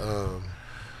brother,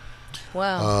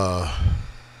 Wow.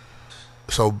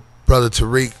 so brother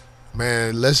Tariq,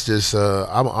 man, let's just.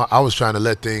 I was trying to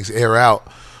let things air out,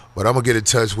 but I'm gonna get in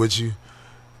touch with you.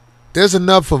 There's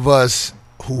enough of us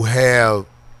who have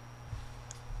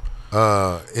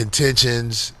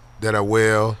intentions that are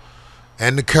well,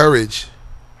 and the courage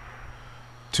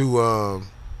to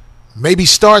maybe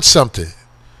start something.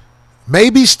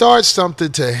 Maybe start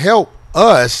something to help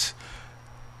us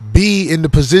be in the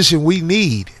position we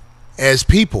need as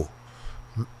people.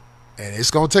 And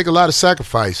it's going to take a lot of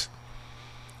sacrifice.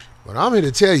 But I'm here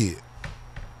to tell you,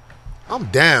 I'm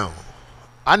down.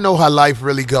 I know how life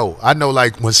really go. I know,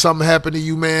 like, when something happened to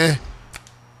you, man,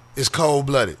 it's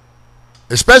cold-blooded.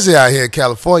 Especially out here in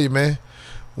California, man.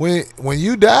 When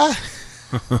you die,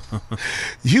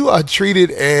 you are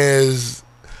treated as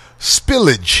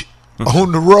spillage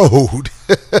on the road.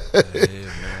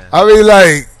 I mean,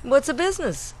 like, Well, it's a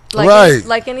business. Right.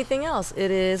 Like anything else,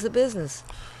 it is a business.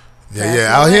 yeah.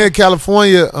 Out here in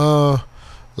California,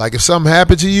 like if something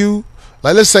happened to you,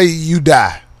 like let's say you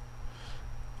die.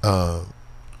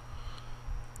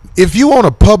 If you on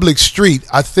a public street,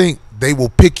 I think they will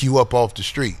pick you up off the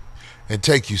street and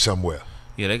take you somewhere.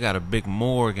 Yeah, they got a big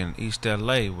morgue in East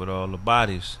LA with all the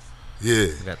bodies. Yeah.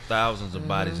 They got thousands of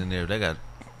bodies in there. They got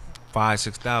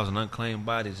 5,000-6,000 unclaimed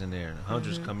bodies in there, and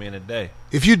 100s come in a day.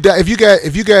 If you die,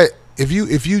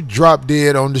 if you drop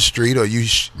dead on the street or you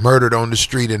murdered on the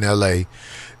street in LA,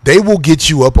 they will get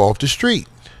you up off the street.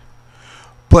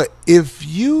 But if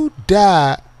you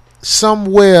die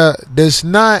somewhere that's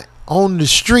not on the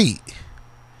street,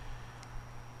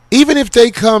 even if they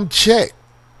come check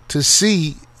to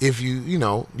see if you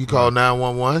call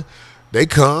 911, they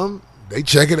come, they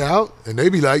check it out, and they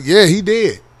be like, yeah, he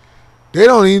dead. They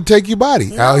don't even take your body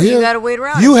No, out here. you gotta wait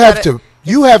around. You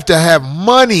You have to have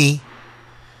money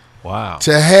Wow.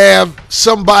 to have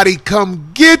somebody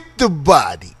come get the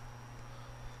body.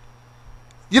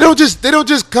 They don't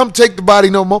just come take the body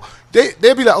no more.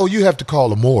 They'll be like, oh, you have to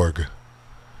call a morgue.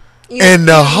 And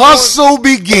the hustle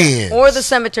begins. Or the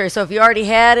cemetery. So if you already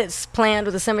had it planned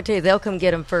with the cemetery, they'll come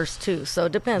get them first too. So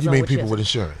it depends You on mean what people you with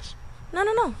insurance?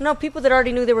 No. People that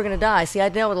already knew they were going to die. See, I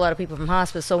dealt with a lot of people from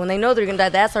hospice. So when they know they're going to die,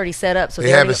 that's already set up. So They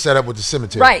they have already it set up with the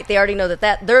cemetery. right. They already know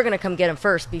that they're going to come get them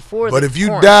first before. But the if you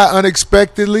coroner. die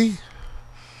unexpectedly,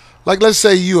 Like, let's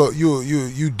say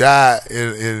you die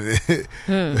in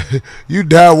you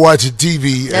die watching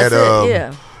TV That's it,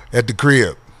 yeah. at the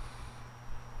crib.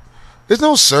 There's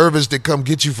no service that come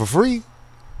get you for free.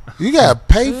 You gotta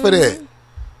pay for that.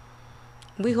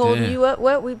 We holding you up.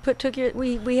 What we took your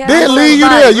we had. They'll leave you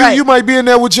body, there. right. You might be in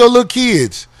there with your little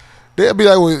kids. They'll be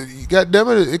like, "Well, goddamn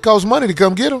it, costs money to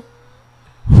come get them."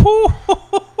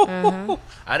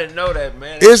 I didn't know that,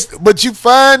 man. But you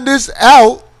find this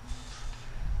out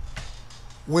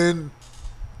when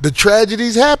the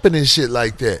tragedies happen and shit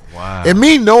like that. Wow. And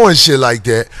me knowing shit like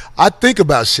that, I think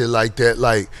about shit like that.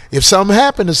 Like, if something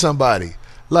happened to somebody,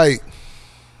 like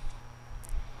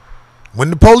when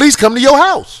the police come to your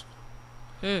house,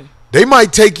 they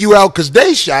might take you out because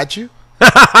they shot you.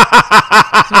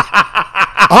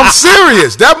 I'm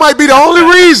serious. That might be the only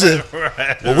reason.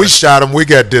 Well, we shot him. We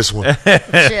got this one.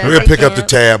 Yeah, We'll they pick up the can't.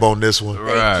 tab on this one.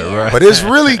 Right. But it's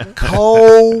really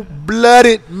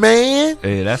cold-blooded, man.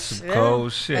 Hey, that's some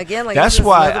cold shit. Again, like that's this is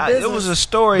why another it was a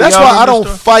story. That's Y'all why I remember don't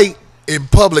the story? fight in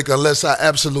public unless I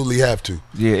absolutely have to.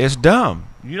 Yeah, it's dumb.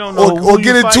 You don't know Or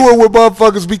get into it with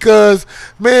motherfuckers because,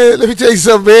 man, let me tell you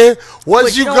something, man. Once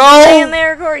But you don't go, stand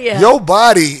there, Corey, yeah. your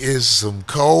body is some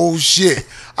cold shit.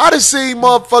 I done seen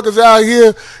motherfuckers out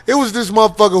here. It was this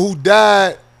motherfucker who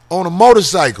died on a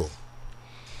motorcycle.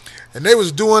 And they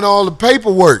was doing all the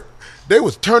paperwork. They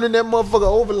was turning that motherfucker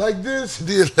over like this and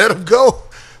then let him go.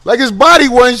 Like his body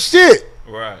wasn't shit.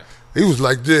 Right. He was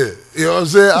like this. You know what I'm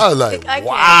saying? I was like, I can't.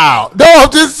 wow. No, I'm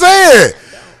just saying.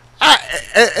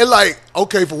 And like,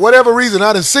 okay, for whatever reason,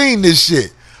 I done seen this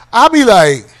shit. I be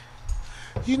like,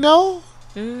 you know,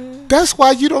 that's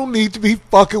why you don't need to be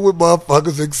fucking with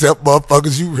motherfuckers except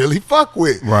motherfuckers you really fuck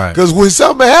with. Right. Because when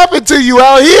something happened to you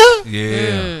out here,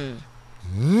 Yeah.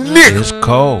 nigga, It's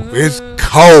cold. it's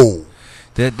cold.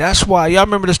 That's why y'all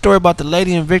remember the story about the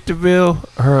lady in Victorville.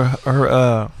 Her.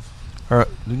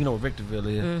 You know what Victorville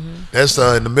is? That's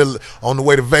in the middle, on the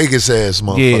way to Vegas ass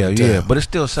motherfucker. Yeah. town. But it's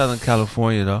still Southern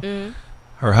California though.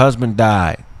 Her husband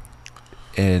died,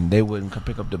 and they wouldn't come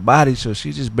pick up the body, so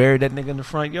she just buried that nigga in the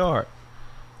front yard.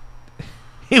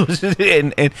 He was, and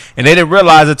they didn't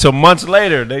realize it till months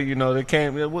later. They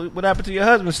came. What happened to your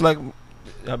husband? It's like,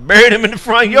 I buried him in the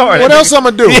front yard. What else I'm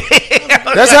gonna do?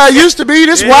 That's how it used to be.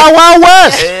 This Wild Wild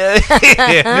West. You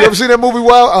ever seen that movie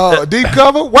Deep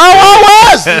Cover? Wild Wild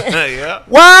West. Yeah.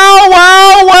 Wild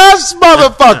Wild West,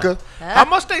 motherfucker. How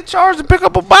much they charge to pick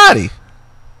up a body?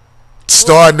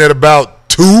 Starting at about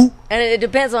 2. And it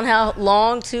depends on how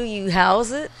long too you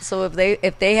house it. So if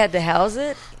they had to house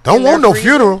it, Don't in want their no freezer-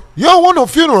 funeral. You don't want no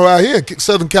funeral out here in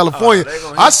Southern California. they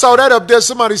gonna I saw that up there.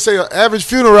 Somebody say an average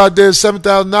funeral out there is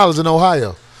 $7,000 in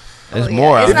Ohio. There's Yeah,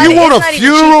 more out it's there. If you not- want it's a not even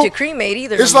cheap funeral, to cremate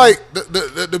either. It's no more. like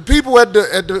the people at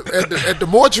the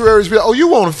mortuaries be like, oh, you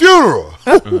want a funeral?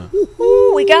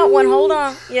 Ooh, we got one. Hold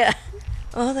on. Yeah.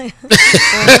 Oh, You know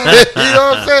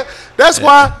what I'm saying? That's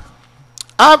why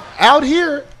I'm out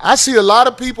here. I see a lot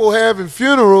of people having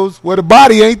funerals where the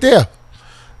body ain't there.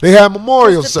 They have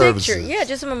memorial just a services. picture. Yeah,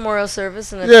 just a memorial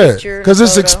service and a Yeah, picture. and because a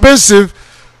it's photo. expensive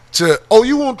to. Oh,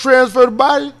 you want to transfer the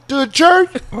body to the church?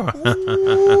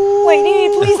 Wait, you need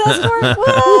a police escort?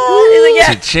 What? He's like,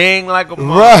 yeah. Cha-ching like a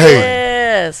mother. Right.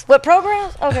 Yes. What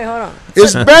programs? Okay, hold on.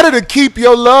 It's better to keep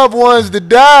your loved ones that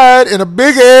died in a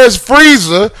big ass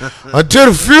freezer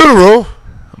until the funeral.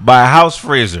 By a house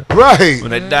freezer. Right. When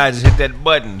they die, just hit that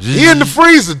button. He in the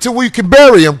freezer till we can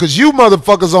bury him because you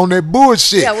motherfuckers on that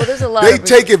bullshit. Yeah, well, there's a lot They of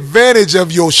take advantage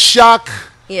of your shock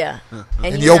Yeah.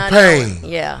 And you your not pain. knowing.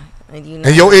 Yeah. And you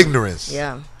and your ignorance.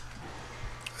 Yeah.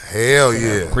 Hell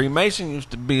yeah. Cremation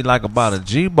used to be like about a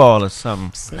G-ball or something.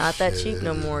 It's not that cheap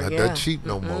no more. Not yeah. that cheap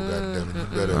no more, goddamn it.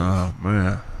 You better, Oh,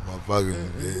 man.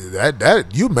 motherfucker, that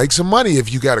you make some money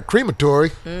if you got a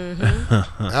crematory.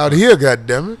 Out here,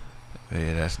 goddamn it.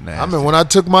 Yeah, that's nasty. I mean, when I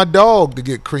took my dog to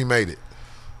get cremated,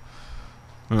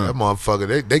 that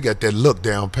motherfucker, they got that look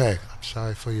down pat. I'm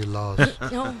sorry for your loss.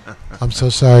 No. I'm so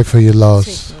sorry for your loss.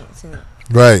 It's not-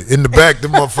 Right. In the back, the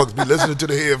motherfuckers be listening to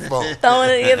the headphones.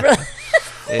 Throwing it in, bro.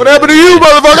 What happened to you,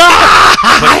 motherfucker?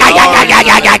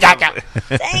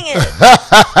 Dang it.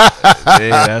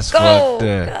 Yeah, that's Go. fucked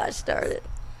up. Gosh, darn it.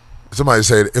 Somebody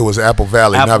said it was Apple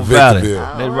Valley, Apple not Valley.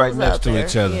 Victorville. They Oh, right it's next out to there.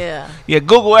 each other. Yeah. Yeah,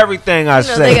 Google everything I know,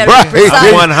 say. they gotta be Right. precise.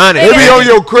 I'm 100. They be gotta- on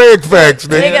your Craig facts,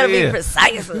 They nigga. gotta Yeah. be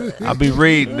precise. I'll be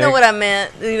reading. You know nigga. what I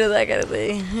meant. You know, that kind of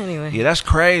thing. Anyway. Yeah, that's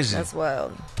crazy. That's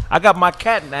wild. I got my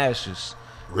cat in ashes.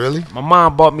 Really? My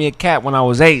mom bought me a cat when I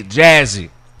was 8, Jazzy.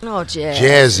 Oh, Jazz.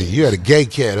 Jazzy. You had a gay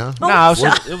cat, huh? Nah,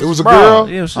 It was a bro. girl?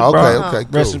 Yeah, it was a Okay, bro. okay,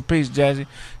 Rest cool. in peace, Jazzy.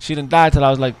 She done died till I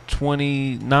was like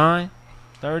 29,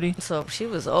 30. So she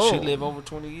was old. She lived over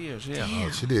 20 years. Yeah. Oh,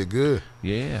 she did good.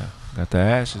 Yeah. Got the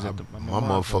ashes at the My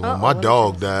motherfucker, when my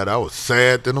dog died, I was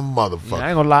sad than a motherfucker. I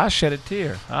ain't gonna lie, I shed a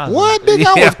tear. What, nigga?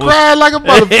 I was crying like a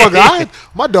motherfucker.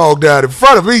 My dog died in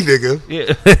front of me, nigga. Yeah.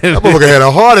 That motherfucker had a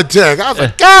heart attack. I was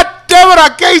like, God damn it, I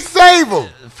can't save him.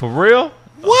 For real?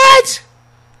 What?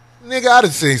 Nigga, I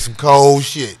done seen some cold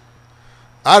shit.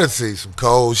 I done seen some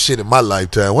cold shit in my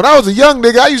lifetime. When I was a young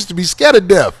nigga, I used to be scared of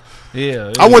death.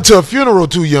 Yeah. I went to a funeral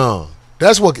too young.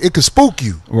 That's what, it could spook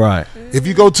you. Right. If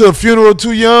you go to a funeral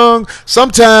too young,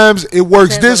 sometimes it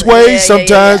works this way,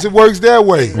 sometimes it works that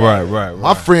way. Right.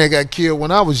 My friend got killed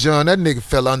when I was young. That nigga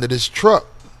fell under this truck.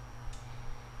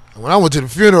 And when I went to the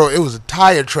funeral, it was a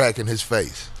tire track in his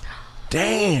face.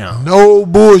 Damn. No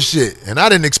bullshit. And I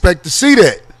didn't expect to see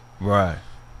that. Right.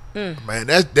 Man,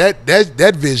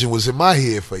 that vision was in my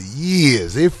head for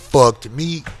years. It fucked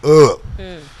me up.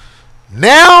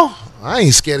 Now, I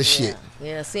ain't scared of shit.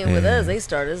 Yeah, seeing with us, they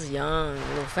started as young,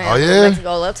 little family. Oh, yeah?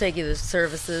 Mexico, they'll take you to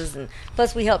services, and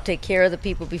plus we help take care of the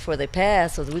people before they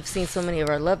pass. So we've seen so many of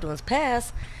our loved ones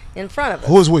pass in front of us.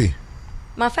 Who is we?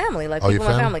 My family, like your people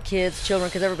in my family? family, kids, children,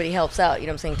 because everybody helps out. You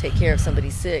know what I'm saying? Take care of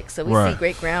somebody sick. So we see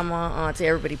great grandma, auntie,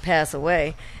 everybody pass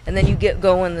away, and then you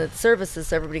go in the services.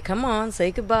 So everybody come on,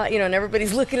 say goodbye. You know, and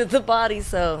everybody's looking at the body.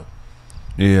 So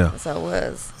Yeah. that's how it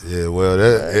was. Yeah,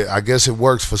 well, I guess it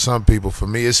works for some people. For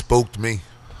me, it spooked me.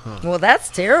 Well, that's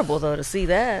terrible though to see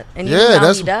that. And you Yeah, know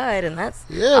that's- he died, and that's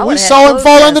Yeah, we saw him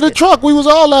fall under the truck. We was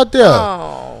all out there.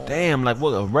 Oh, Damn, like what,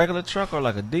 a regular truck or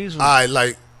like a diesel? All right,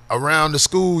 like around the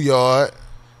schoolyard,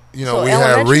 you know, so we had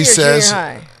elementary or recess. junior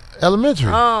high?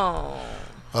 Elementary.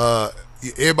 Oh,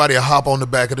 Everybody will hop on the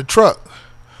back of the truck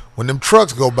when them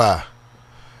trucks go by.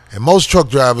 And most truck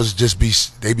drivers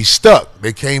they be stuck.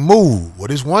 They can't move. Well,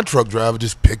 this one truck driver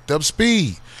just picked up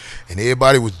speed. And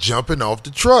everybody was jumping off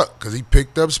the truck because he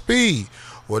picked up speed.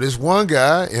 Well, this one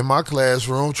guy in my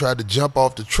classroom tried to jump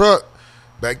off the truck.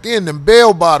 Back then, them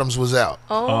bell bottoms was out.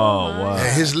 oh, wow.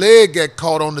 And his leg got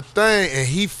caught on the thing, and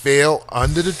he fell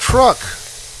under the truck.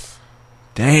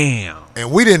 Damn.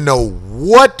 And we didn't know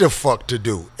what the fuck to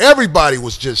do. Everybody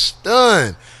was just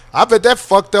stunned. I bet that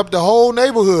fucked up the whole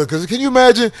neighborhood. Because can you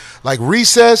imagine, like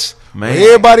recess, Man.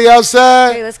 everybody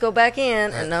outside? Okay, let's go back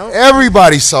in. And no,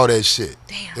 Everybody saw that shit.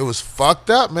 Damn. It was fucked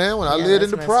up, man, when I Yeah, lived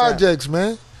in the that's messed up. projects,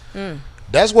 man.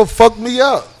 That's what fucked me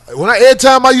up. Every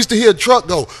time I used to hear a truck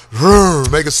go,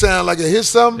 make a sound like it hit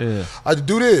something, Yeah. I'd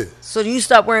do this. so do you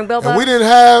stop wearing bell And bottoms? we didn't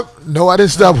have, no, I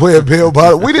didn't stop wearing bell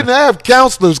bottoms. We didn't have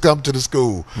counselors come to the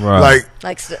school. Right.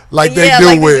 Like they yeah, do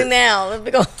like with- they do now.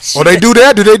 Let's go. Oh, they do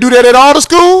that? Do they do that at all the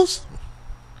schools?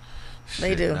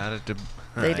 They do. Not at the,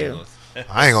 They do.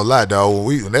 I ain't gonna lie, dog.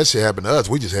 When that shit happened to us,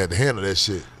 we just had to handle that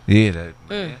shit. Yeah, that,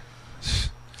 man.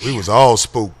 We was all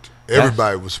spooked.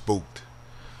 Everybody was spooked.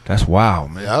 That's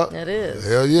wild, man. Yeah. That is.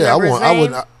 Hell yeah.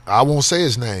 Remember I won't say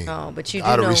his name. Oh, but you do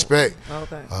Out of know. respect.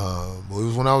 Okay. It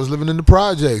was when I was living in the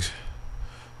projects.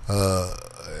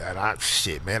 And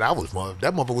shit, man, that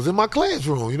motherfucker was in my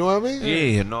classroom. You know what I mean?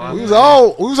 Yeah, no. We was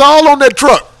all on that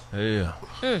truck. Yeah.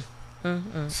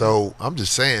 So I'm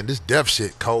just saying, this death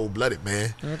shit, cold blooded,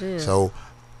 man. It is. So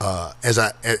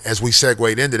as we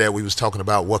segued into that, we was talking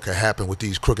about what could happen with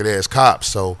these crooked ass cops.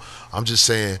 So I'm just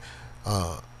saying,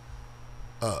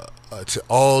 to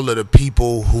all of the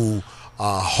people who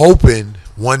are hoping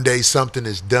one day something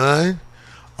is done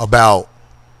about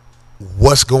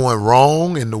what's going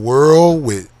wrong in the world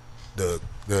with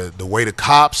the way the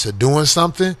cops are doing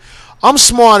something, I'm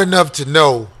smart enough to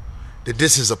know that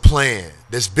this is a plan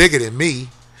that's bigger than me.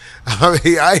 I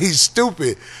mean, I ain't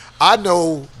stupid. I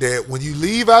know that when you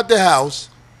leave out the house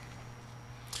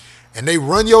and they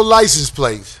run your license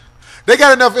plates, they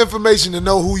got enough information to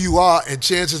know who you are, and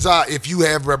chances are, if you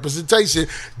have representation,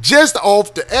 just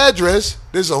off the address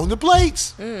that's on the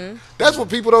plates. That's what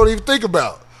people don't even think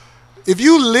about. If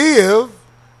you live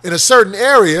in a certain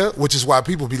area, which is why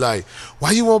people be like,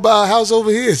 why you won't buy a house over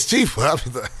here? It's cheaper. I be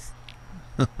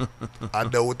like, I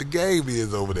know what the game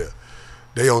is over there.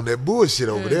 They on that bullshit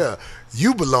over there.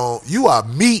 You are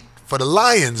meat for the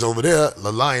lions over there.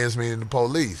 The lions meaning the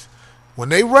police. When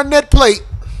they run that plate,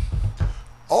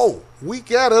 oh, we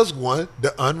got us one,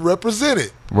 the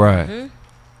unrepresented. Right.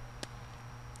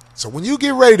 So when you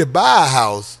get ready to buy a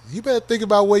house, you better think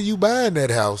about where you buying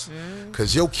that house,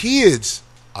 because your kids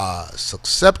are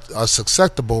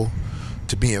susceptible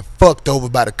to being fucked over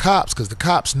by the cops, because the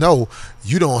cops know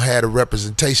you don't have the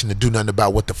representation to do nothing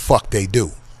about what the fuck they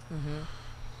do.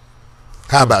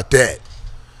 How about that?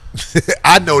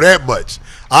 I know that much.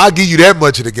 I'll give you that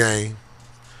much of the game.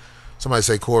 Somebody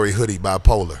say Corey Hoodie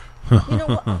bipolar. You know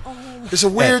what? Oh, It's a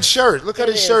weird shirt. Look how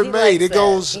this shirt He made. likes It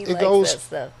goes. that. He It likes goes. that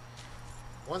stuff.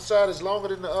 One side is longer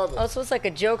than the other. Oh, so it's like a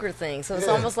Joker thing. So it's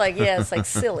Yeah. almost like, it's like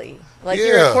silly. Like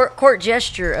Yeah. your court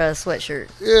gesture sweatshirt.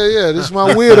 Yeah, this is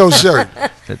my weirdo shirt.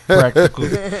 That's practical.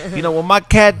 You know, when my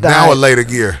cat died, Now a later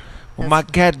gear. when my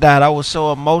cat died, I was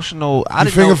so emotional. I You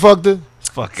didn't finger know. fucked her?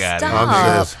 Fuck out Stop.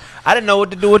 of here. I didn't know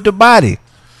what to do with the body.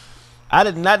 I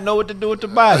did not know what to do with the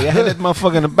body. I had that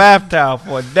motherfucker in the bath towel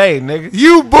for a day, nigga.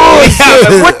 You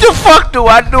bullshit. What the fuck do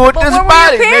I do with But this where were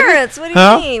body, your nigga? parents? What do you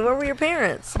Huh? mean? Where were your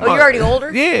parents? Oh, you're already older?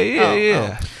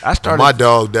 Yeah. I When started. my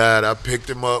dog died, I picked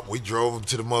him up. We drove him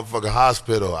to the motherfucking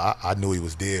hospital. I knew he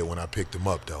was dead when I picked him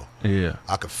up, though. Yeah.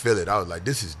 I could feel it. I was like,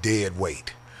 this is dead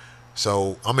weight.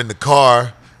 So I'm in the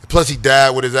car. Plus, he died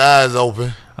with his eyes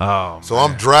open. Oh, So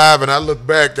I'm driving. I look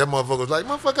back. That motherfucker was like,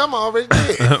 motherfucker, I'm already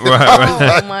dead.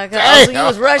 Oh, my God. Oh, so you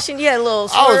was rushing? You had a little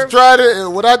I swerve? was trying to,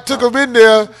 and when I took him in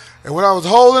there, and when I was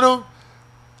holding him,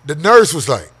 the nurse was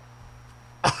like,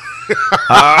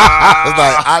 I was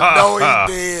like, I know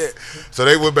he's dead. So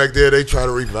they went back there. They tried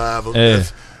to revive him. Yeah.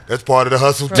 That's part of the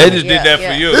hustle, too. They just Yeah, did that yeah.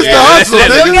 for you. It's the hustle, they nigga.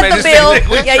 just You'll made get the this bill.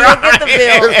 thing- Yeah, you'll get the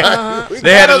bill. Uh-huh. We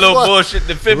They had a got us little one. bullshit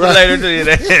defibrillator to you.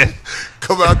 There.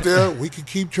 Come out there. We can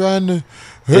keep trying to.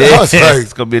 I Yeah, was like,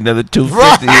 it's gonna be another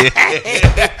 250.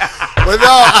 but no,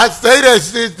 I say that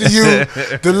shit to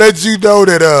you to let you know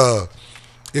that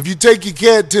if you take your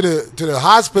cat to the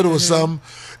hospital or something,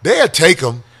 they'll take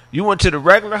them. You went to the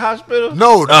regular hospital?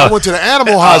 No, I went to the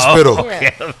animal hospital.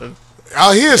 Yeah.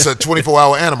 Out here, it's a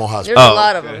 24-hour animal hospital. There's a Oh,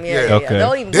 lot of them. Yeah, yeah. yeah. Okay.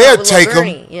 They'll even They'll come with take little 'em.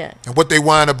 Ernie. Yeah. And what they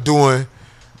wind up doing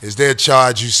is they'll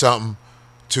charge you something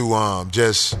to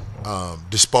just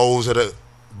dispose of the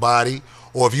body,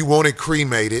 or if you want it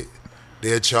cremated,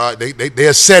 they'll charge.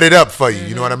 They'll set it up for you.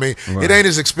 You know what I mean? Right. It ain't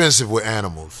as expensive with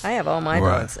animals. I have all my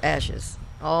Right. dogs' ashes.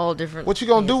 All different. What you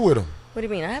gonna do with them? What do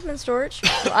you mean? I have them in storage.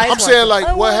 I'm saying,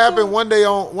 like, what happened one day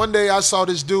I saw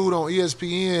this dude on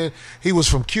ESPN. He was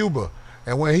from Cuba,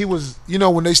 and when he was,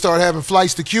 when they started having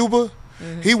flights to Cuba,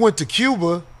 he went to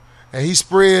Cuba, and he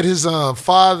spread his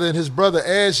father and his brother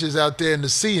ashes out there in the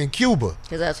sea in Cuba.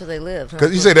 Because that's where they live.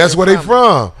 Because he said that's where they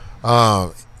from.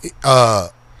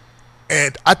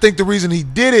 And I think the reason he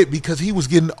did it because he was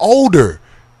getting older.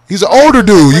 He's an older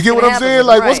dude. You What's get what gonna I'm saying? happen?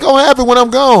 Like, what's Right. gonna happen when I'm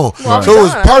gone? Well, I'm So it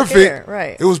was done. I don't perfect. care.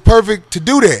 Right. It was perfect to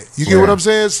do that. You get Right. what I'm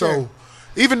saying? So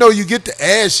even though you get the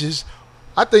ashes,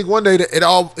 I think one day that it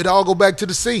all go back to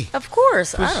the sea. Of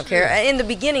course, I don't care. In the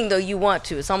beginning, though, you want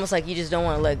to. It's almost like you just don't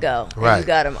want to let go. And Right. you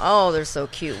got them. Oh, they're so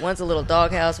cute. One's a little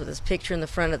doghouse with his picture in the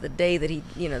front of the day that he,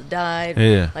 died.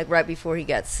 Yeah. Like right before he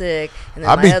got sick. And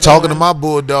then I my be other talking to one- my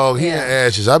bulldog. He in Yeah.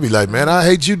 ashes. I be like, man, I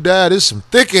hate you died. There's some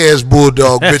thick ass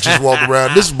bulldog bitches walking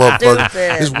around this motherfucker.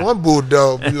 Stupid. This one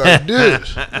bulldog be like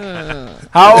this.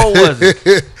 How old was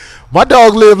it? My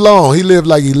dog lived long. He lived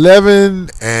like 11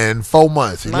 and 4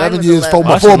 months. Mine 11 was years, 4 11.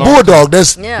 months. That's For a a long bulldog,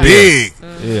 that's Yeah. big.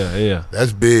 Yeah.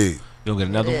 That's big. You don't get It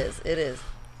another one? is. It is.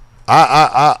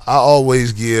 I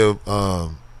always give my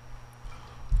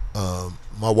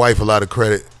wife a lot of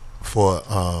credit for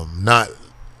not.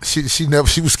 She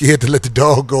was scared to let the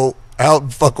dog go out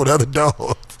and fuck with other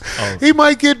dogs. He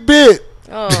might get bit.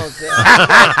 Oh, God. You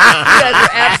guys are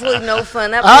absolutely no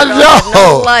fun. That I poor dog had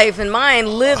no know. life. And mine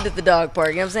lived at the dog park.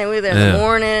 You know what I'm saying? We were there in Yeah. the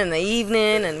morning and the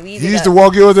evening. And we You used to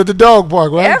walk yours at the dog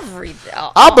park, right? every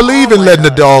dog. I believe in my letting the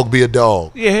God. dog be a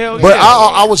dog. Yeah, hell But yeah.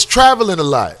 I was traveling a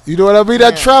lot. You know what I mean? I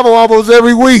Yeah. travel almost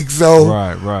every week, so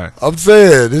Right. I'm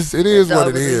saying it is Dog what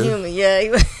it was a is. human. Yeah, he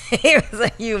was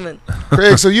a human.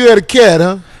 Craig, so you had a cat,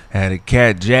 huh? Had a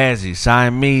cat, Jazzy,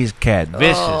 Siamese cat,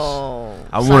 vicious. Oh,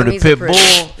 I wanted a Siamese are pit pretty.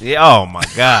 bull. Yeah. Oh my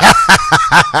God.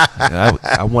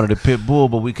 I wanted a pit bull,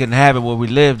 but we couldn't have it where we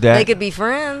lived at. They could be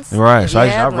friends. Right, If so you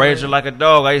I had raised her one. like a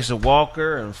dog. I used to walk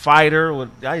her and fight her.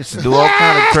 I used to do all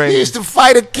kind of He crazy. used to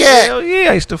fight a cat. Hell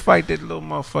yeah, I used to fight that little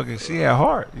motherfucker. She had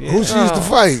heart. Yeah. Who she used to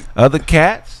fight? Other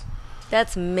cats.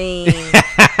 That's mean.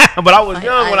 But I was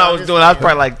young I when know, I was just- doing. I was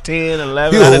probably like 10,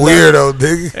 11. You I a didn't know. weirdo, I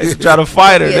used nigga. to try to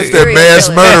fight her. Be a Nigga. that serial mass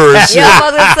killer. murderer and shit. Yeah, I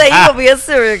was gonna say you gonna be a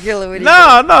serial killer with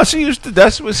No, she used to.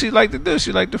 That's what she liked to do.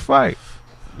 She liked to fight.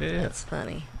 Yeah. That's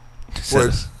funny.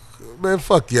 What? Man,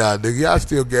 fuck y'all, nigga. Y'all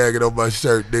still gagging on my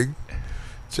shirt, nigga.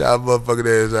 Y'all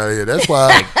motherfucking ass out of here. That's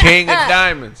why King of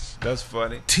Diamonds. That's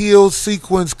funny. teal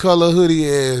sequence color hoodie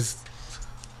ass.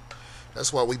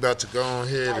 That's why we about to go on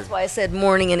here That's and why I said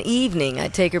morning and evening. I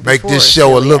take her make before. this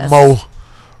show a silly little ass. more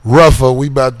rougher. We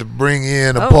about to bring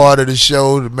in a Oh. part of the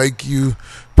show to make you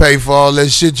pay for all that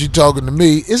shit you talking to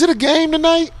me. Is it a game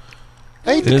tonight?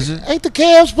 Is it? Ain't the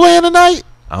Cavs playing tonight?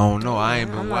 I don't know. I ain't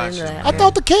been I'm not watching. into that. I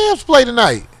thought the Cavs play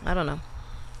tonight. I don't know.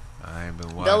 I ain't been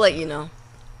watching. They'll let you know.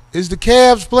 Is the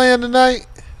Cavs playing tonight?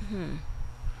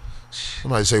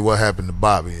 Somebody say what happened to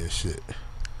Bobby and shit.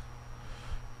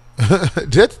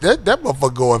 that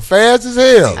motherfucker going fast as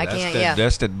hell. I can't.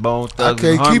 That's that Bone I Thugs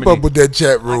can't keep up with that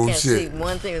chat I room can't see shit.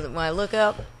 one thing. When I look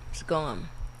up, it's gone.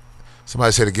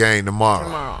 Somebody said a game tomorrow.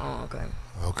 Tomorrow. Oh, okay.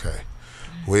 Okay.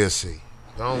 We'll see.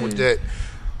 Go on with that.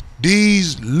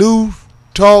 These loose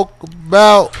talk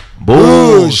about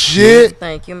bullshit.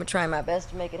 Thank you. I'm gonna try my best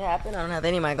to make it happen. I don't have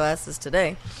any of my glasses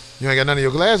today. You ain't got none of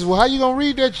your glasses. Well, how you gonna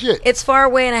read that shit? It's far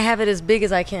away, and I have it as big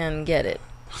as I can get it.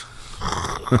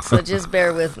 So just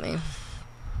bear with me.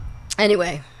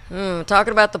 Anyway,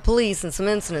 talking about the police and some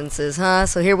incidences, huh?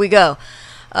 So here we go.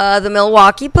 The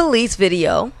Milwaukee police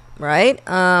video, right?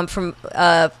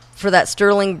 For that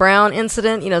Sterling Brown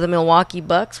incident, the Milwaukee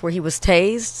Bucks where he was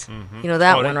tased. You know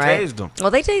that one, right? Tased him. Well,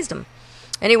 they tased him.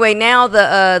 Anyway, now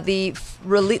the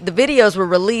videos were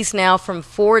released now from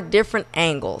 4 different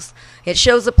angles. It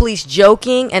shows the police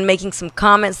joking and making some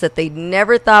comments that they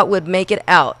never thought would make it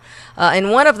out. In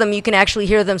one of them, you can actually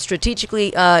hear them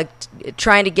strategically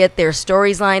trying to get their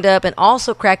stories lined up and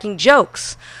also cracking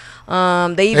jokes.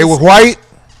 They were white?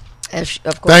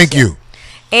 Of course. Thank you.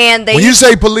 And when you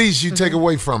say police, you take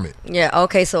away from it. Yeah,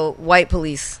 okay, so white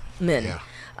policemen.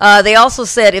 Yeah. They also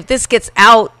said if this gets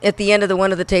out at the end of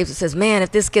one of the tapes, it says, man,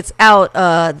 if this gets out,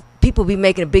 people will be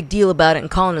making a big deal about it and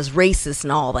calling us racist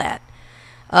and all that.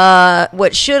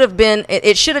 What should have been,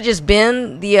 it should have just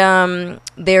been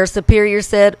their superior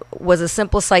said was a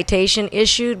simple citation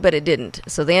issued, but it didn't.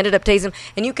 So they ended up tasing him.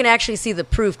 And you can actually see the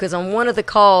proof because on one of the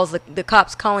calls, the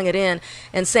cops calling it in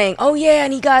and saying, oh yeah,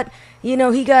 and he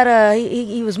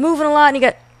was moving a lot and he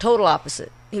got total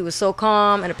opposite. He was so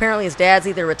calm, and apparently his dad's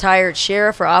either retired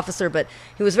sheriff or officer, but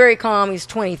he was very calm. He's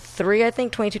 23, I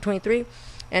think, 22, 23,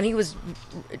 and he was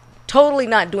totally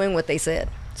not doing what they said.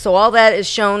 So all that is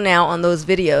shown now on those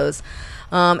videos,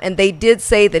 and they did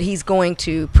say that he's going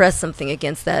to press something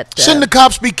against that. Shouldn't the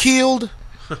cops be killed?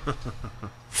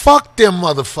 Fuck them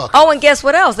motherfuckers. Oh, and guess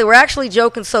what else? They were actually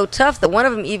joking so tough that one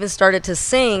of them even started to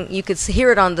sing. You could hear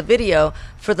it on the video,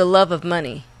 "For the Love of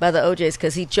Money" by the OJs,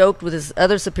 because he joked with his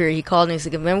other superior. He called and he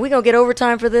said, "Man, we gonna get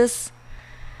overtime for this?"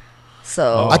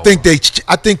 So I think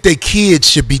they kids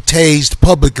should be tased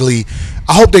publicly.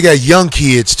 I hope they got young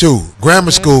kids too,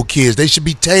 grammar school kids. They should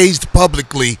be tased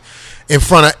publicly in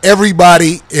front of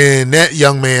everybody in that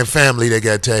young man family that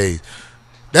got tased.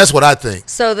 That's what I think.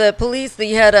 So the police, the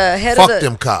head Fuck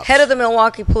them cops. Head of the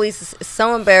Milwaukee police is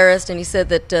so embarrassed, and he said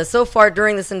that so far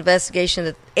during this investigation,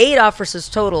 that 8 officers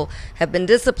total have been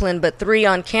disciplined, but 3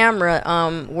 on camera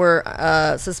were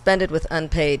suspended with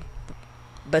unpaid.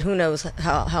 But who knows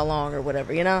how long or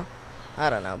whatever, I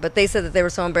don't know. But they said that they were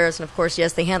so embarrassed, and of course,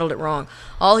 yes, they handled it wrong.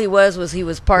 All he was he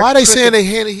was part. Why are they saying they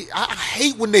handled it? I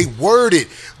hate when they word it.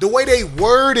 The way they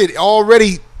word it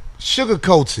already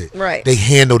sugarcoats it. Right. They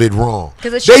handled it wrong.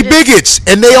 They bigots,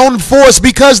 and they on force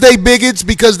because they bigots,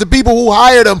 because the people who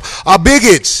hired them are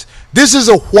bigots. This is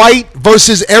a white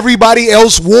versus everybody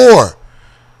else war.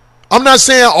 I'm not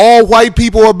saying all white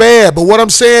people are bad, but what I'm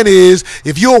saying is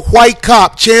if you're a white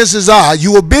cop, chances are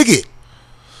you a bigot.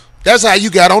 That's how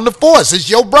you got on the force. It's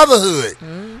your brotherhood.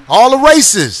 All the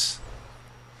races.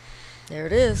 There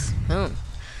it is.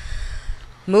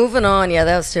 Moving on, yeah,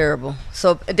 that was terrible.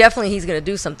 So definitely he's going to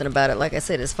do something about it. Like I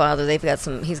said, his father,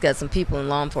 he's got some people in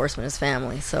law enforcement, his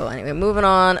family. So anyway, moving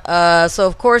on. So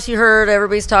of course you heard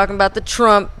everybody's talking about the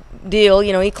Trump deal.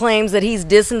 He claims that he's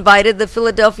disinvited the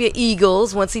Philadelphia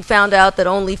Eagles once he found out that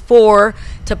only 4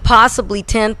 to possibly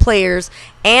 10 players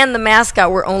and the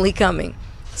mascot were only coming.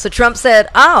 So Trump said,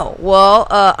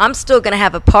 I'm still going to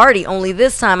have a party, only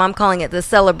this time I'm calling it the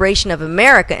Celebration of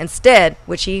America instead,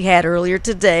 which he had earlier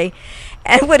today.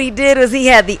 And what he did was he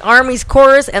had the Army's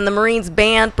chorus and the Marines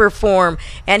band perform.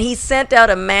 And he sent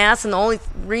out a mass, and the only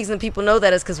reason people know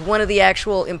that is because one of the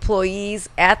actual employees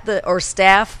or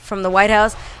staff from the White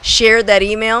House shared that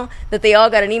email, that they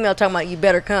all got an email talking about you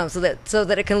better come, so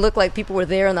that it can look like people were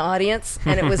there in the audience.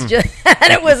 And it was just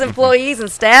and it was employees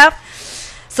and staff.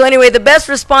 So anyway, the best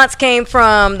response came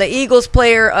from the Eagles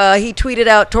player. He tweeted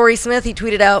out, Torrey Smith,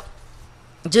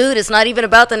 dude, it's not even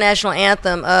about the national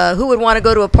anthem. Who would want to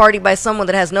go to a party by someone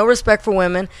that has no respect for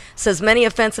women, says many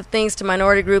offensive things to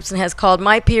minority groups, and has called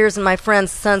my peers and my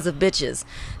friends sons of bitches?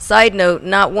 Side note,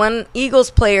 not one Eagles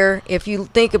player, if you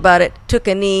think about it, took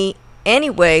a knee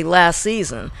anyway last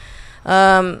season.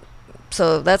 So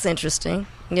that's interesting,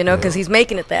 because he's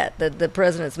making it that. The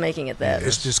president's making it that.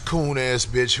 It's this coon-ass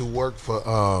bitch who worked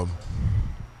for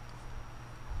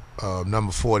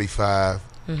number 45.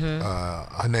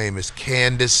 Her name is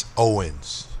Candace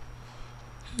Owens.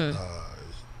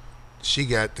 She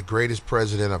got the greatest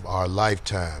president of our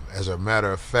lifetime, as a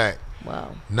matter of fact.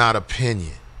 Wow. Not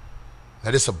opinion.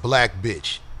 Now, this is a black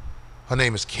bitch. Her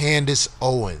name is Candace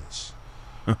Owens.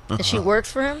 And she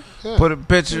works for him? Put a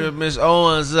picture of Miss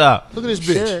Owens up. Look at this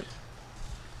You bitch. should.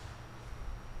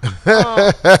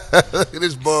 Oh, Look at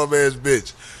this bum ass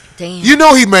bitch. damn. You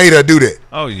know he made her do that.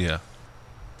 Oh yeah.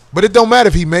 But it don't matter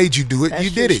if he made you do it. That's you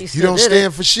true. did She it. You still don't did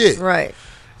stand it. for shit. Right.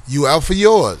 You out for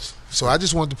yours. So I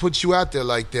just wanted to put you out there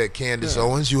like that, Candace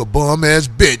Owens. You a bum ass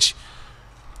bitch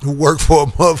who worked for a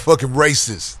motherfucking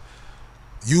racist.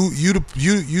 You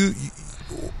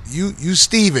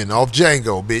Steven off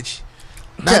Django, bitch.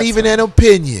 Not That's even an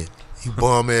opinion. You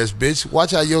bum ass bitch.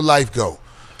 Watch how your life go.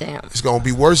 Damn. It's gonna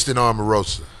be worse than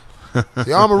Omarosa.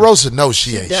 The Omarosa knows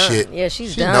she ain't Done. shit. Yeah,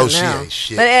 she's she done knows now. she ain't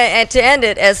shit. But and to end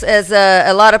it, as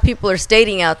a lot of people are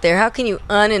stating out there, how can you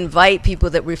uninvite people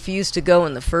that refuse to go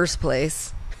in the first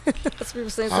place? That's what people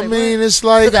saying. I mean, it's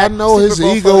like, For that I know his Super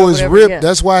Bowl ego photo, is whatever, ripped. yeah.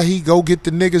 That's why he go get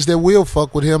the niggas that will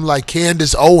fuck with him, like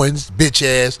Candace Owens, bitch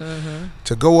ass,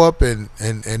 to go up and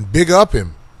big up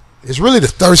him. It's really the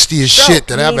thirstiest Stroke. shit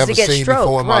that He I've needs ever to get seen stroked,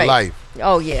 before in my right. life.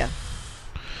 Oh yeah.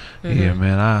 Yeah,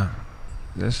 man.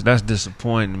 That's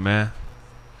disappointing, man.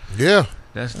 Yeah.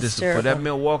 That's That's disappointing. That terrible.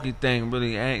 Milwaukee thing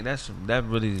really ain't. That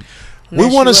really. We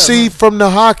Mess want to you up, see huh? from the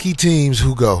hockey teams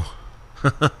who go.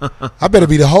 I better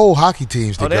be the whole hockey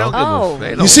teams Oh, that they don't go. give Oh. a. They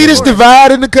You don't You see give this a-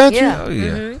 divide in the country? Yeah. Oh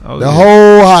yeah. Oh, The yeah.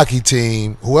 whole hockey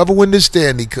team, whoever win this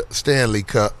Stanley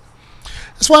Cup.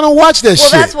 That's why I don't watch that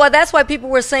Well, shit. that's why people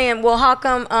were saying, well, how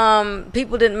come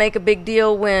people didn't make a big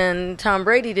deal when Tom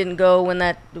Brady didn't go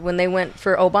when they went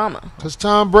for Obama? Because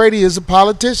Tom Brady is a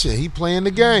politician. He playing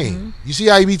the game. You see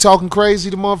how he be talking crazy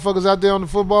to motherfuckers out there on the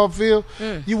football field?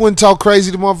 You wouldn't talk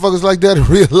crazy to motherfuckers like that in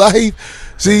real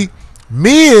life. See,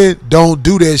 men don't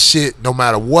do that shit no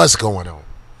matter what's going on.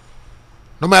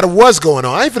 No matter what's going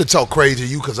on. I ain't finna talk crazy to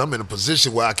you because I'm in a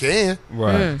position where I can.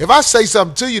 Right. If I say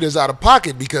something to you that's out of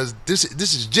pocket because this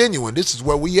is genuine, this is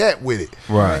where we at with it.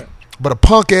 Right. But a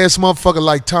punk ass motherfucker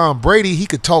like Tom Brady, he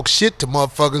could talk shit to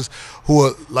motherfuckers who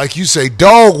are, like you say,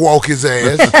 dog walk his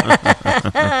ass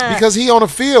because he on a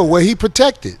field where he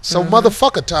protected. So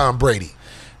motherfucker Tom Brady.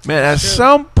 Man, at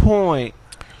some point,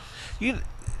 you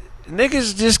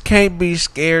niggas just can't be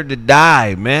scared to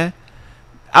die, man.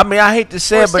 I mean, I hate to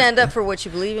say Or it, but stand up for what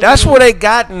you believe in. that's where they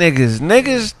got niggas.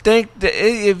 Niggas think that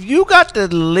if you got to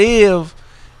live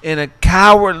in a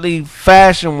cowardly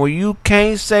fashion where you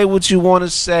can't say what you want to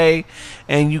say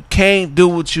and you can't do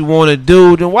what you want to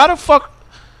do, then why the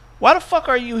fuck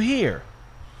are you here?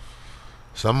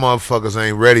 Some motherfuckers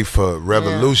ain't ready for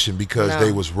revolution because No.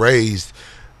 they was raised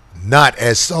not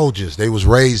as soldiers. They was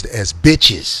raised as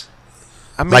bitches.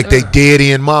 I mean, Like they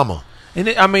daddy and mama. And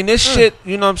I mean, this shit,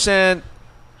 you know what I'm saying?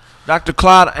 Dr.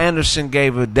 Claude Anderson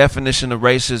gave a definition of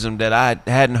racism that I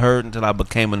hadn't heard until I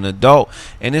became an adult.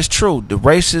 And it's true. The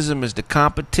racism is the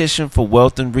competition for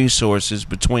wealth and resources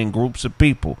between groups of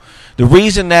people. The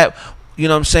reason that, you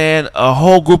know what I'm saying, a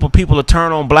whole group of people will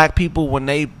turn on black people when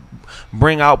they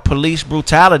bring out police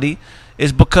brutality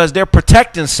is because they're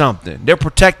protecting something. They're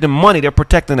protecting money. They're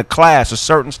protecting a class, a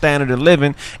certain standard of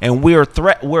living, and we're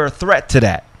a threat to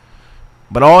that.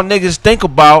 But all niggas think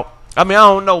about, I mean, I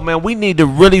don't know, man. We need to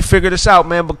really figure this out,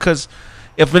 man, because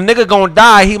if a nigga gonna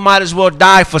die, he might as well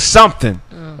die for something.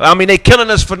 I mean, they killing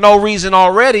us for no reason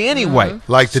already anyway.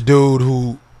 Like the dude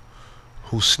who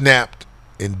snapped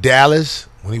in Dallas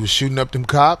when he was shooting up them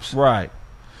cops. Right.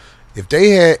 If they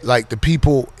had like the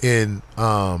people in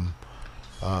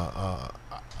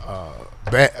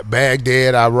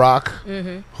Baghdad, Iraq,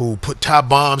 who put top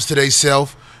bombs to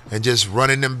themselves and just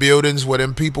running them buildings where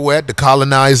them people at, the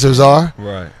colonizers are,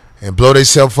 Right. and blow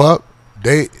themselves up,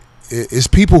 it's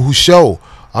people who show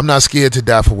I'm not scared to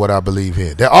die for what I believe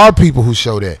in. There are people who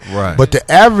show that. Right. But the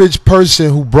average person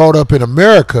who brought up in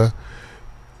America,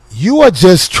 you are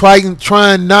just trying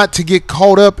not to get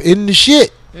caught up in the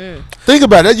shit. Think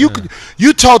about it.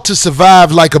 You taught to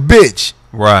survive like a bitch.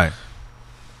 Right.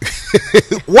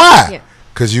 Why? Yeah.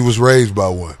 Because you was raised by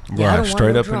one. Yeah, I Right. don't want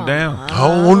Straight no up and drama. down. I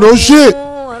don't want no shit.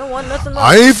 I don't want nothing.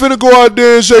 I ain't finna go out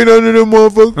there and say nothing to them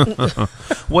motherfuckers.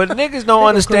 What niggas don't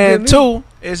understand too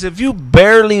is if you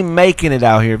barely making it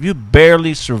out here, if you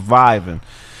barely surviving,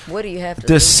 What do you have to the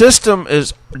do? system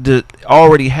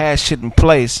already has shit in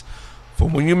place for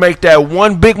when you make that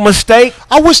one big mistake.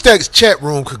 I wish that chat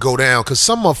room could go down because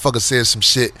some motherfucker said some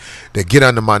shit that get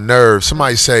under my nerves.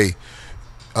 Somebody say,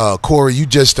 Corey, you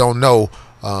just don't know.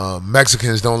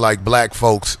 Mexicans don't like black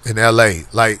folks in L.A.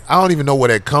 Like, I don't even know where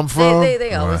that come from.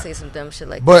 They always say some dumb shit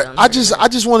like that. But on I there.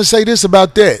 just want to say this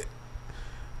about that.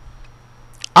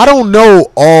 I don't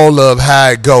know all of how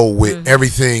it go with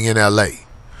everything in L.A.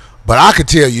 But I could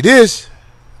tell you this.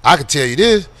 I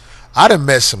done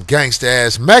met some gangsta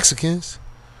ass Mexicans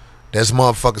that's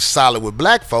motherfuckers solid with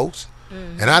black folks.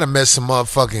 And I done met some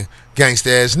motherfucking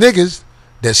gangsta-ass niggas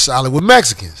that's solid with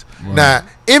Mexicans. Right. Now,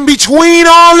 in between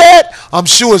all that, I'm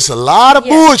sure it's a lot of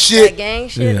bullshit. That gang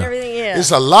shit and everything,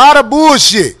 It's a lot of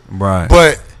bullshit. Right.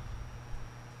 But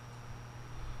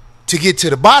to get to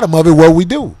the bottom of it, what we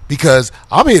do. Because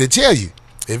I'm here to tell you,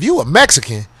 if you a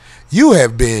Mexican, you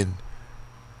have been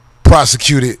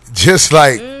prosecuted just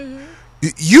like,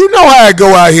 you know how it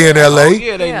go out here in L.A. Oh,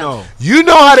 yeah, they know. You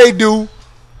know how they do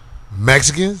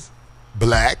Mexicans,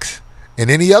 blacks, and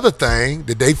any other thing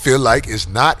that they feel like is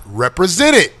not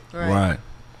represented. Right.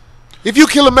 If you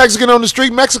kill a Mexican on the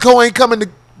street, Mexico ain't coming to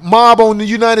mob on the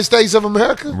United States of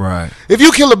America. Right. If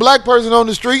you kill a black person on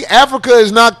the street, Africa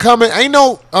is not coming. Ain't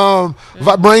no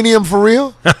vibranium for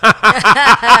real.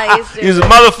 He's a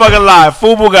motherfucking lie.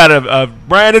 Fubu got a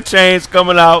brand of chains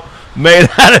coming out made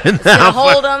out of It's gonna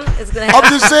hold them. It's gonna I'm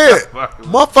just saying,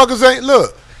 motherfuckers ain't,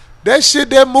 look, that shit,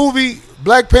 that movie,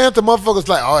 Black Panther, motherfuckers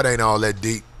like, oh, it ain't all that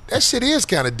deep. That shit is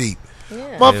kind of deep.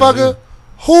 Yeah. Motherfucker,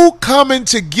 who coming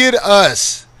to get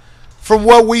us from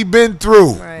what we've been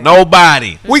through? Right.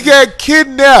 Nobody. We got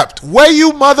kidnapped. Where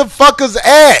you motherfuckers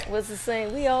at? What's the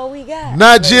saying? We all we got.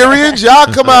 Nigerians,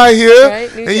 y'all come out here Right,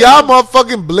 and y'all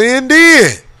motherfucking blend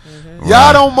in.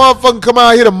 Y'all don't motherfucking come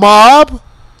out here to mob.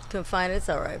 Couldn't find it. It's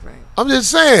all right, Frank. I'm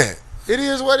just saying, it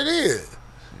is what it is.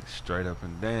 Straight up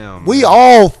and down. We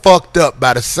all fucked up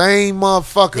by the same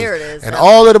motherfuckers. There it is. And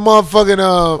all of the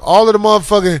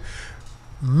motherfucking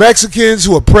Mexicans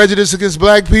who are prejudiced against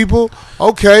black people,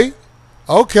 okay,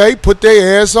 put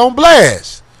their ass on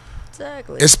blast.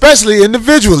 Exactly. Especially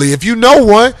individually. If you know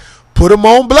one, put them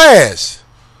on blast.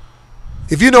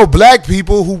 If you know black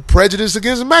people who prejudice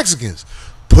against Mexicans,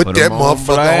 put that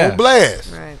motherfucker on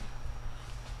blast. Right.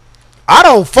 I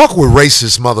don't fuck with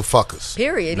racist motherfuckers.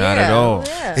 Period. Not at all.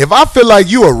 Yeah. If I feel like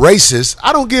you a racist,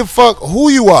 I don't give a fuck who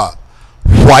you are.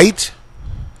 White,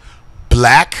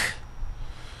 black,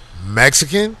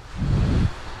 Mexican,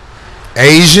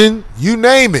 Asian, you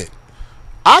name it.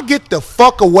 I get the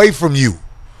fuck away from you.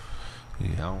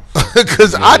 Yeah.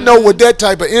 Because I know what that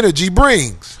type of energy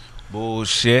brings.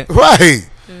 Bullshit. Right.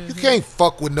 You can't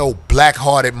fuck with no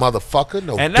black-hearted motherfucker.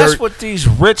 No And dirt. that's what these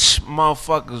rich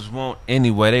motherfuckers want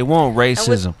anyway. They want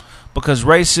racism because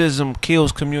racism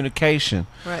kills communication.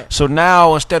 Right. So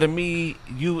now instead of me,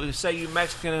 you say you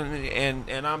Mexican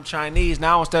and I'm Chinese.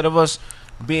 Now instead of us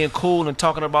being cool and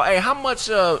talking about, hey, how much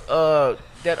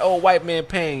that old white man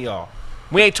paying y'all?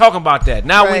 We ain't talking about that.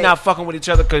 Now we not fucking with each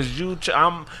other because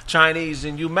I'm Chinese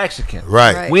and you Mexican.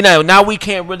 Right. We know now we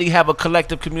can't really have a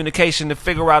collective communication to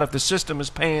figure out if the system is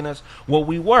paying us what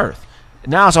we worth.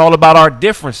 Now it's all about our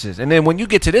differences. And then when you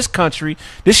get to this country,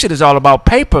 this shit is all about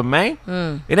paper, man.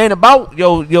 It ain't about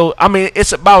I mean,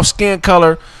 it's about skin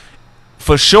color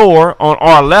for sure on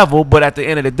our level, but at the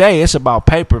end of the day, it's about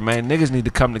paper, man. Niggas need to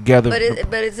come together.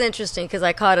 But it's interesting because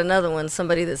I caught another one.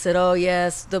 Somebody that said, "Oh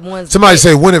yes, the ones." Somebody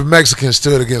say, when have Mexicans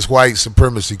stood against white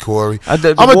supremacy, Corey? I'm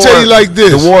The going to tell you like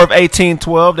this. The War of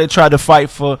 1812, they tried to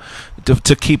fight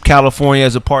to keep California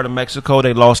as a part of Mexico.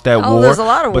 They lost that war. There's a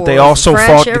lot of but wars. they also French,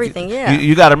 fought. everything, yeah.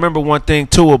 You got to remember one thing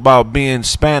too about being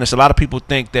Spanish. A lot of people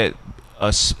think that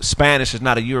Spanish is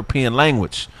not a European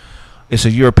language. It's a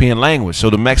European language. So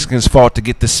the Mexicans fought to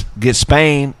get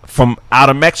Spain from out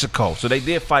of Mexico. So they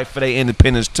did fight for their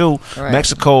independence too. Right.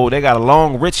 Mexico, they got a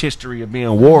long, rich history of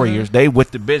being warriors. They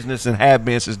with the business and have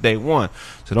been since day one.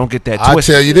 So don't get that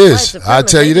twisted. I'll tell you this. I'll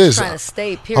tell you this. Trying to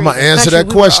stay, I'm going to answer that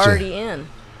question.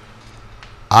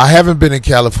 I haven't been in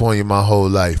California my whole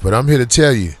life, but I'm here to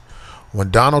tell you, when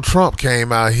Donald Trump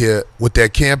came out here with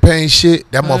that campaign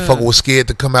shit, that motherfucker was scared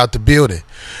to come out the building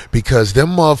because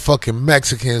them motherfucking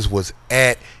Mexicans was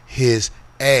at his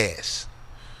ass.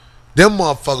 Them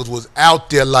motherfuckers was out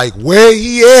there like, where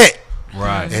he at?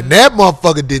 Right. And that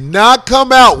motherfucker did not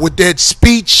come out with that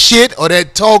speech shit or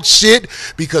that talk shit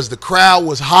because the crowd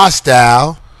was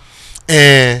hostile.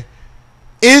 And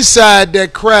inside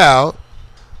that crowd,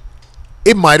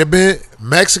 it might have been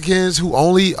Mexicans who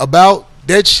only about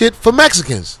that shit for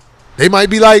Mexicans. They might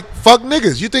be like, fuck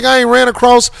niggas. You think I ain't ran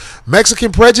across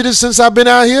Mexican prejudice since I've been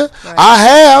out here? Right. I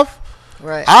have.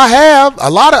 Right. I have a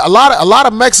lot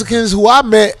of Mexicans who I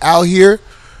met out here,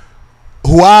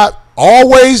 who I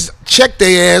always check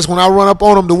their ass when I run up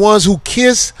on them. The ones who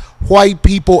kiss white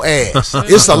people ass.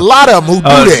 It's a lot of them who do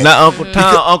that. Not Uncle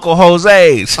Tom, Uncle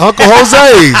Jose's. Uncle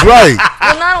Jose's, right?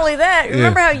 Well, not only that.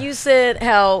 Remember how you said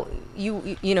how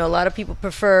you know a lot of people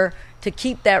prefer to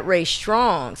keep that race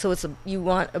strong. So you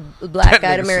want a black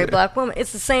guy to marry a black woman.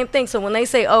 It's the same thing. So when they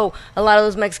say, oh, a lot of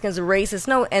those Mexicans are racist,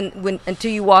 no, and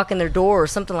until you walk in their door or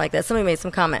something like that, somebody made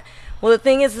some comment. Well, the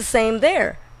thing is the same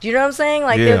there. Do you know what I'm saying?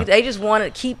 Like Yeah. they just want to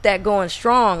keep that going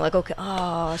strong. Like, okay,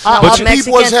 oh, she's But Mexican.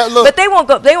 people look, But they won't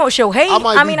go. They won't show hate. I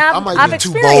might I've be too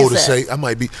experienced bold to that. say. I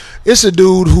might be. It's a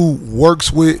dude who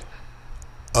works with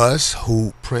us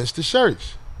who prints the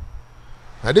shirts.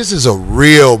 Now this is a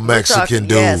real Mexican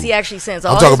dude. Yes, he actually sends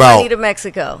all I'm talking his about money to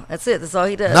Mexico. That's it. That's all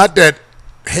he does. not that.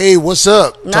 Hey, what's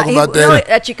up? Talking about that. No,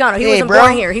 at Chicano. He Hey, wasn't bro.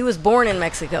 born here. He was born in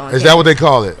Mexico. Is that what they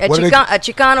call it? A What do they-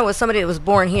 Chicano was somebody that was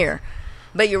born here.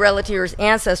 But your relatives,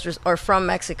 ancestors are from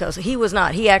Mexico. So he was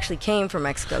not. He actually came from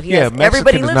Mexico. Mexican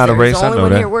Everybody is lives not a there. race, He's the I only know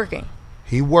one that. here working.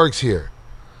 He works here.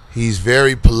 He's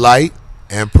very polite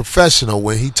and professional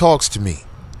when he talks to me.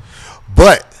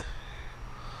 But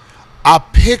I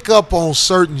pick up on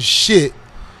certain shit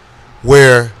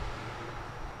where,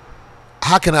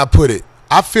 how can I put it?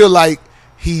 I feel like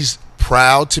he's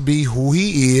proud to be who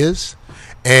he is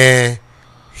and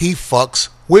he fucks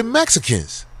with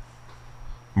Mexicans.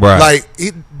 Right. Like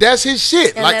that's his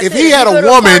shit. And Like that's if it. he If had you go a to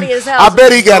a party woman, at his I house,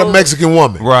 bet he it's got a gold. Mexican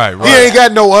woman. Right, He right. ain't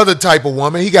got no other type of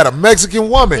woman. He got a Mexican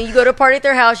When woman. you go to a party at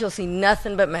their house, you'll see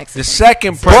nothing but the Mexicans.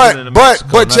 second president of Mexico,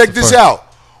 But not check the this first.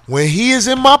 out. When he is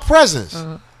in my presence,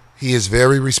 Uh-huh. he is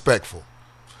very respectful.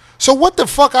 So what the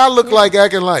fuck I look like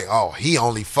acting like, oh, he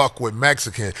only fuck with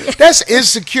Mexican. That's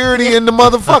insecurity in the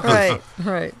motherfuckers.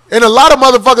 Right. And a lot of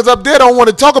motherfuckers up there don't want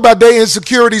to talk about their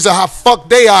insecurities or how fucked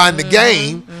they are in the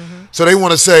game. So they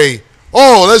want to say,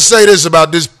 oh, let's say this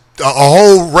about this a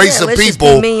whole race Yeah, of let's just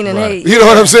people. be mean and hate. You know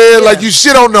what I'm saying? Yeah. Like you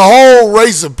shit on the whole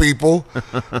race of people.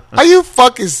 Are you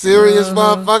fucking serious, Mm-hmm.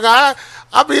 motherfucker?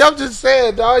 I mean, I'm just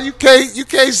saying, dog. You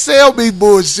can't sell me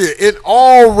bullshit in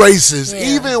all races,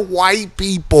 Yeah. even white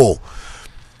people.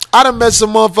 I done met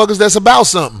some motherfuckers that's about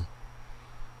something.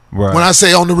 Right. When I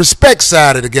say on the respect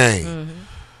side of the game, Mm-hmm.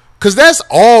 because that's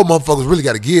all motherfuckers really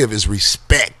got to give is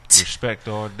respect. Respect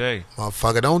all day.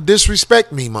 Motherfucker, don't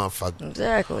disrespect me, motherfucker.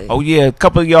 Exactly. Oh yeah, a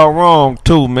couple of y'all wrong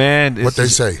too, man. What they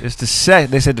say? It's the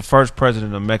They said the first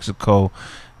president of Mexico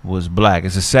was black.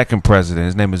 It's the second president.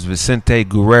 His name is Vicente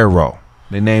Guerrero.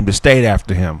 They named the state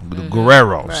after him,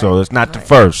 Guerrero. Right. So it's not the Right.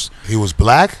 first. He was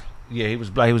black. Yeah, he was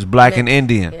black. He was black and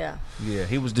Indian. Yeah. Yeah,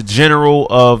 he was the general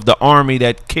of the army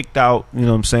that kicked out. You know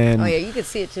what I'm saying? Oh yeah, you can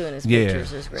see it too in his Yeah.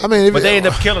 pictures. It's great. I mean, But they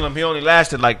ended up killing him. He only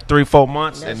lasted like 3-4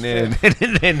 months, That's and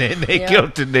then they Yeah.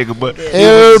 killed the nigga. But did. he was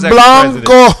El the second president.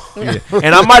 Blanco. Yeah.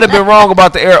 And I might have been wrong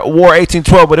about the era, War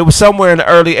 1812, but it was somewhere in the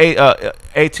early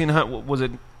 1800. Was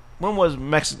it? When was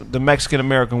the Mexican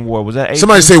American War? Was that?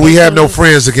 Somebody say we have no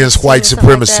friends against white Something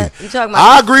like supremacy. that. You talking about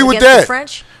I agree with against the that.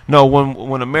 French? No,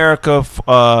 when America,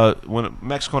 when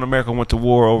Mexico and America went to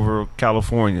war over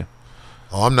California.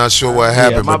 Oh, I'm not sure what Yeah,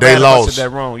 happened, my but they bad if I lost. said that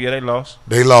wrong. Yeah, they lost.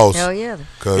 They lost. Hell yeah.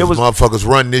 Because It was- motherfuckers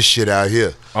run this shit out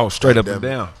here. Oh, straight up and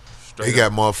Damn it. down. They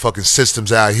got motherfucking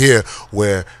systems out here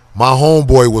where my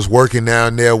homeboy was working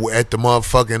down there at the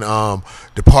motherfucking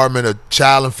Department of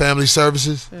Child and Family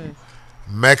Services.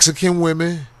 Mexican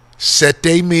women set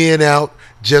they men out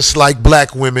just like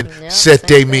black women Yeah, set same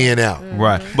they thing. men out.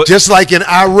 Right, but Just like in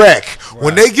Iraq.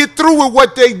 When they get through with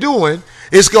what they doing,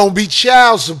 it's going to be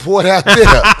child support out there.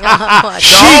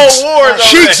 Sheiks, whole war is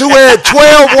sheiks who had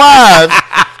 12 wives,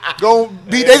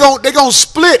 they gonna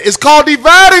split. It's called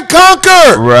divide and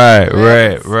conquer.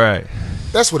 right.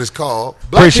 That's what it's called.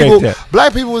 Appreciate that.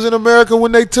 Black people was in America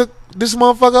when they took this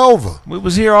motherfucker over. We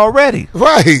was here already.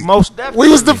 Right. Most We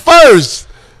was the definitely. first.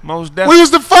 Most We definitely.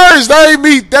 was the first.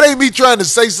 That ain't me trying to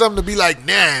say something to be like,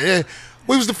 nah.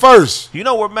 We was the first. You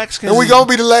know where Mexicans? And we gonna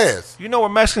be the last. You know where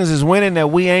Mexicans is winning that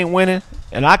we ain't winning,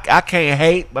 and I can't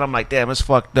hate, but I'm like, damn, it's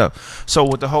fucked up. So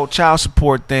with the whole child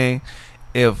support thing,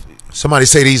 if Somebody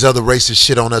say these other races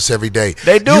shit on us every day.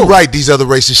 They do. You right, these other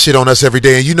races shit on us every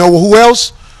day. And you know who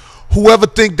else? Whoever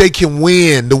think they can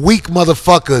win, the weak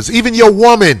motherfuckers. Even your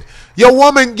woman. Your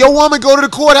woman go to the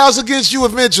courthouse against you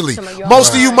eventually.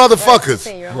 Most of you motherfuckers.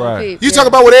 Right. You talk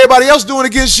about what everybody else doing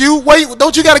against you. Wait,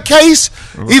 don't you got a case?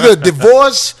 Either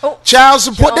divorce, Oh, child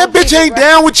support. your That own bitch people, ain't right?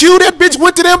 down with you. That bitch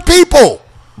went to them people.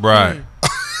 right,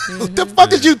 What the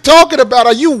fuck is you talking about?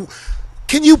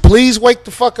 Can you please wake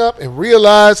the fuck up and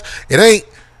realize it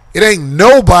ain't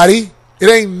nobody. It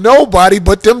ain't nobody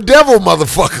but them devil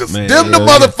motherfuckers. Man, them the yeah.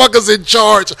 motherfuckers in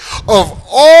charge of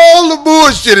all the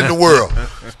bullshit in the world.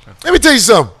 Let me tell you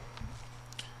something.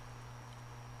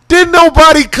 Didn't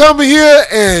nobody come here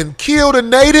and kill the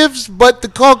natives but the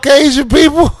Caucasian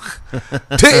people?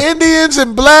 The Indians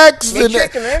and blacks They and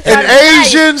tricked them. They're trying to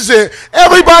Asians and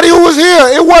everybody who was here.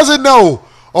 It wasn't no,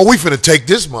 oh, we finna take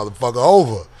this motherfucker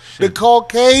over. The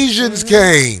Caucasians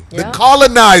came. The Yeah.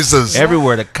 colonizers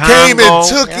everywhere the Congo. came and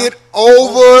took Yeah. it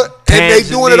over, and they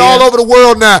doing it Tanzania. all over the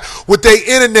world now with their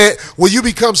internet, where you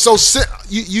become so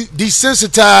you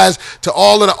desensitized to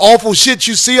all of the awful shit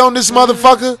you see on this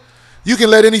motherfucker. You can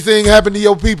let anything happen to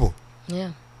your people.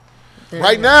 Yeah.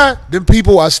 Right now, them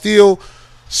people are still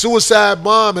suicide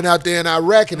bombing out there in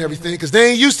Iraq and everything because they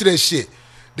ain't used to that shit.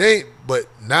 But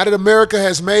now that America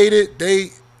has made it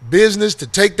they business to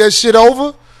take that shit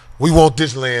over, we want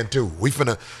this land too. We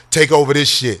finna take over this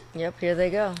shit. Yep, here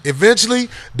they go. Eventually,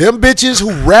 them bitches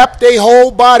who wrap their whole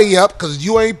body up because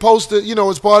you ain't supposed to,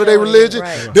 it's part of their religion.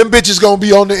 Right. Them bitches gonna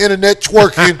be on the internet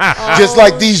twerking just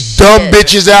like these dumb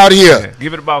bitches out here.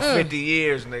 Give it about 50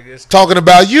 years, niggas. Talking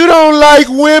about you don't like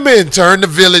women, turn the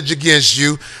village against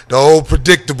you. The old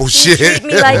predictable shit. Treat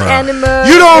me like animals.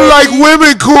 You don't like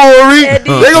women, Corey. Eddie.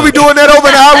 They gonna be doing that over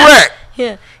in Iraq.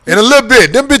 Yeah. In a little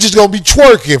bit, them bitches gonna be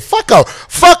twerking.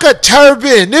 Fuck a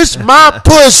turban. This my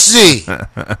pussy.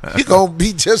 You gonna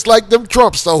be just like them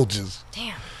Trump soldiers.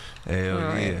 Damn.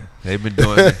 Hell yeah. They've been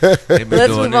doing it. They've been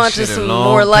Let's doing move on this to shit a some long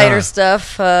more lighter time.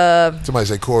 stuff. Somebody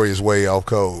say Corey is way off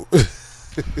code.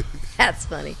 That's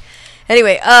funny.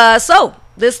 Anyway, so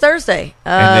this Thursday,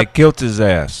 And they killed his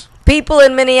ass. people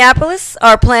in Minneapolis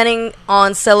are planning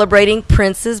on celebrating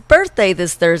Prince's birthday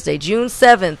this Thursday, June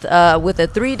 7th, with a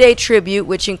 3-day tribute,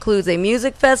 which includes a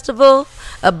music festival,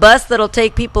 a bus that'll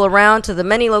take people around to the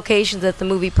many locations that the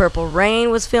movie Purple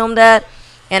Rain was filmed at,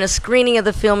 and a screening of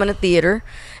the film in a theater.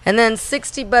 And then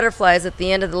 60 butterflies at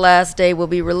the end of the last day will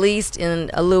be released in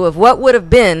lieu of what would have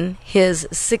been his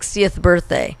 60th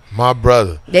birthday. My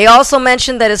brother. They also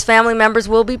mentioned that his family members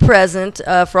will be present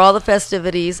for all the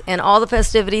festivities. And all the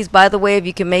festivities, by the way, if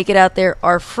you can make it out there,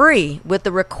 are free, with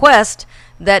the request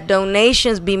that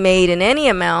donations be made in any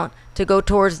amount to go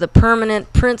towards the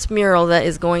permanent Prince mural that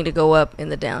is going to go up in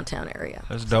the downtown area.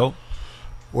 That's dope.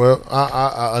 Well,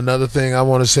 another thing I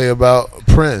want to say about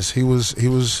Prince, he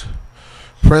was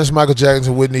Prince, Michael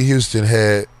Jackson, Whitney Houston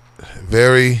had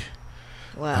very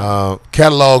Wow.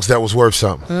 catalogs that was worth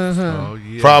something. Oh,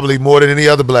 yeah. Probably more than any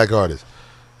other black artist.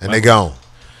 And they gone.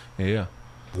 Yeah.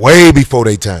 Way before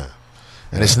their time.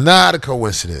 And it's not a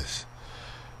coincidence.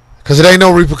 Because it ain't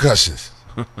no repercussions.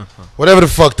 Whatever the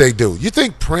fuck they do. You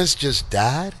think Prince just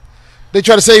died? They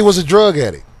try to say he was a drug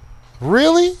addict.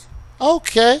 Really?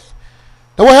 Okay.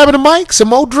 Now what happened to Mike? Some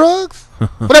more drugs?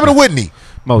 What happened to Whitney?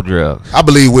 More drugs. I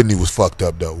believe Whitney was fucked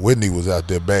up though. Whitney was out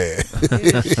there bad.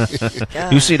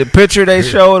 You see the picture they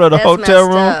showed of the That's hotel messed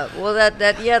room? up. Well,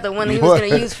 the one that he was going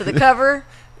to use for the cover,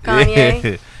 Kanye.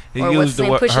 Yeah. He Or what's used his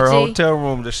name, Pusha her T? hotel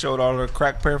room to show all her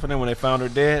crack paraphernalia when they found her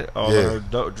dead. All Yeah. of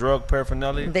her drug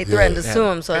paraphernalia. They threatened to Had sue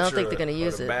a him, so I don't think picture they're going to of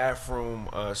use the it. bathroom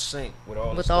sink with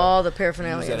all With the all stuff. the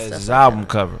paraphernalia He and used that stuff. as his like album that.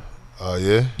 cover. Oh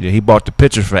yeah? Yeah, he bought the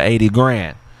pictures for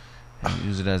 $80,000. He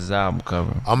used it as his album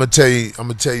cover. I'm gonna tell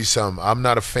you something. I'm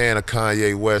not a fan of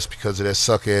Kanye West because of that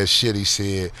suck ass shit he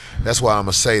said. That's why I'm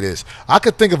gonna say this. I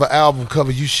could think of an album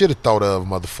cover you should have thought of,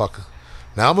 motherfucker.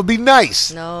 Now I'm gonna be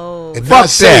nice No. and Fuck not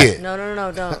say that. it.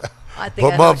 No, don't. I think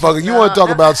But I know what motherfucker, you want to no, talk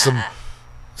no, about some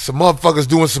motherfuckers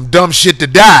doing some dumb shit to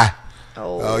die?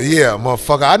 Oh yeah,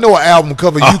 motherfucker. I know an album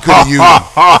cover you could have used.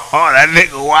 That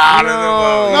nigga wild.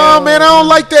 No, man, I don't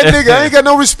like that nigga. I ain't got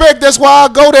no respect. That's why I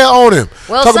go there on him.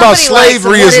 Well, Talk about somebody likes him.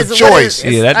 slavery What as a is- what choice.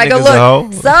 is- Yeah, that I go, nigga's a hoe.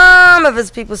 look, some of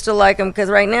his people still like him because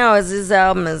right now his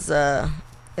album is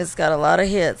it's got a lot of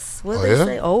hits. What Oh, did they yeah?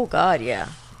 say? Oh God, yeah.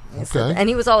 He said Okay. that. And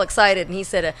he was all excited, and he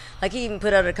said like he even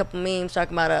put out a couple memes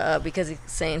talking about because he's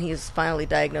saying he was finally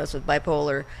diagnosed with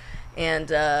bipolar. And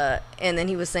then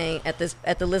he was saying at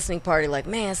the listening party, like,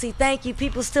 man, see, thank you,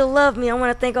 people still love me. I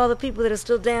want to thank all the people that are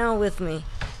still down with me.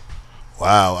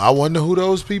 Wow, I wonder who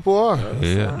those people are.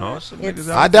 Yeah, no, some It's- niggas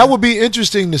out That would be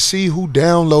interesting to see who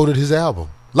downloaded his album.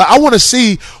 Like, I want to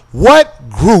see what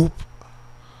group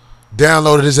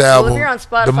downloaded his album Well, if you're on the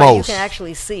Spotify, you most. can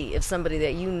actually see if somebody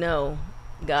that you know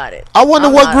got it. I wonder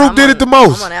what group did it the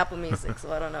most. I'm on Apple Music,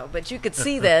 so I don't know. But you could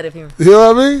see that if you. You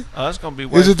know what I mean? Oh, it's gonna be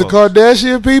white Is it the folks.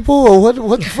 Kardashian people or what?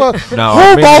 What the fuck? No,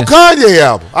 Who bought Armenians. Kanye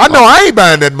album? I know I ain't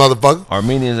buying that motherfucker.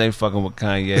 Armenians ain't fucking with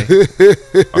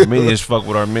Kanye. Armenians fuck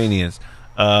with Armenians.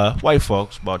 White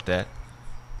folks bought that.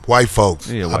 White folks.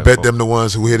 Yeah, I white bet folks. them the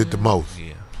ones who hit it the most.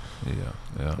 Yeah.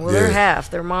 Well, they're Yeah. half.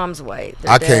 Their mom's white.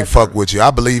 Their I can't dad's fuck with you. I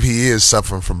believe he is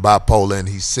suffering from bipolar and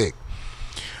he's sick.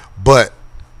 But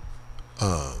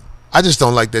I just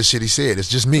don't like that shit he said. It's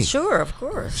just me. Sure, of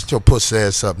course. Shut your puss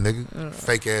ass up, nigga.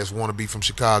 Fake ass wannabe from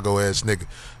Chicago ass nigga.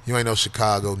 You ain't no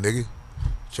Chicago nigga.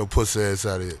 Shut your puss ass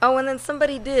out of here. Oh, and then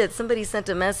somebody sent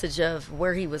a message of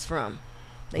where he was from.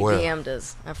 They Where? DM'd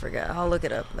us. I forgot. I'll look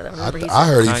it up. But I remember he I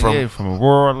said heard he Kanye from a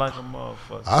world like a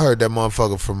motherfucker. I heard that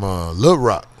motherfucker from Little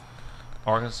Rock.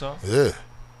 Arkansas. Yeah.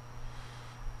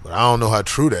 But I don't know how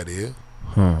true that is.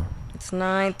 It's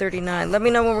 9:39. Let me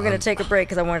know when we're going to take a break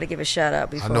because I wanted to give a shout out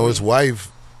before. I know his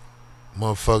wife,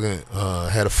 motherfucking,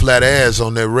 had a flat ass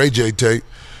on that Ray J tape.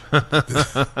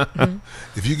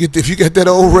 If you get that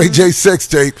old Ray J sex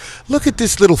tape, look at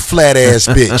this little flat ass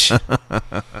bitch.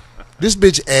 This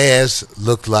bitch ass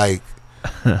looked like,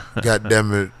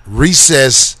 goddamn it,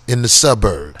 Recess in the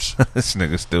suburbs. This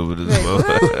nigga stupid as well.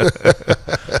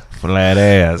 Flat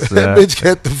ass. That bitch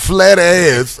got the flat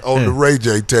ass on the Ray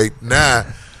J tape. Nah,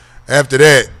 after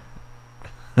that,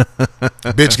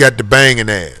 bitch got the banging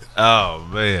ass. Oh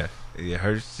man, yeah,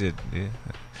 her shit.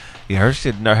 Yeah, her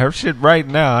shit. No, her shit right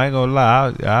now. I ain't gonna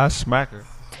lie. I'll smack her.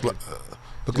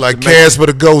 Look like Casper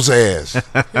the ghost ass.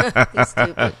 He's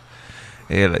stupid.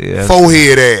 Yeah.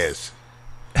 Forehead ass.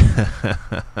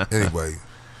 Anyway,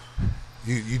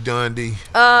 you done, D?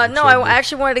 No, I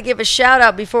actually wanted to give a shout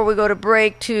out before we go to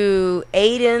break to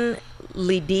Aiden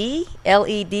Ledee,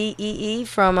 Ledee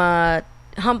from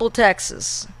Humble,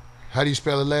 Texas. How do you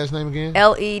spell the last name again?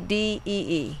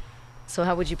 Ledee. So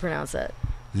how would you pronounce that?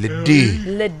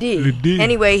 Ledee.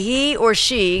 Anyway, he or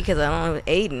she, because I don't know,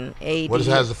 Aiden. A-D, What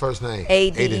has the first name?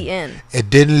 A-D-E-N.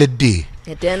 Eden Ledee.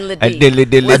 Aiden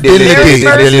Ledee. Very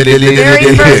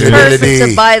Very first person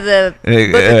to buy the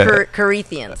Book of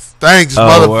Corinthians. Thanks, Oh,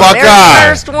 motherfucker. Very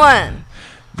first one.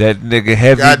 That nigga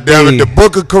heavy. God damn it, D. the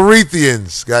Book of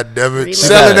Corinthians. God damn it, Read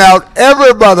selling it. out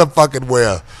every motherfucking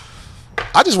where.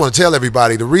 I just want to tell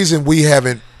everybody the reason we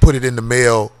haven't put it in the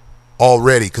mail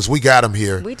already, because we got them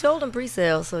here. We told him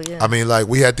pre-sale, so yeah. I mean, like,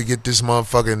 we had to get this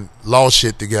motherfucking law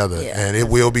shit together, Yeah, and it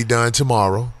will be done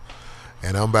tomorrow.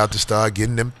 And I'm about to start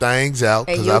getting them things out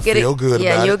because I feel good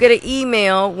yeah, about you'll it. get an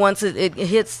email once it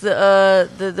hits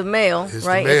the mail, Hits the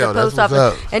right? mail, At the post that's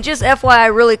office. what's up. And just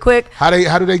FYI, really quick, How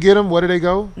do they get them? Where do they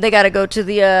go? they got to go to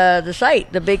the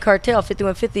site, the Big Cartel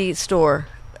 5150 store.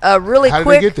 Really How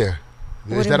quick. do they get there?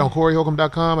 What Is do that you on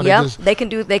CoreyHolcomb.com? Or Yeah, they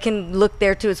they can look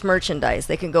there too. It's merchandise.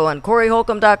 They can go on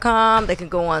CoreyHolcomb.com. They can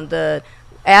go on the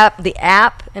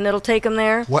app, and it'll take them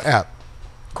there. what app?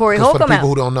 Corey Just for the Holcomb people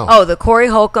app. who don't know. Oh, the Corey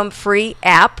Holcomb free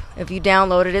app. If you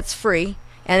download it, it's free,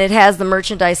 and it has the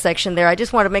merchandise section there. I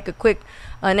just want to make a quick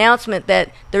announcement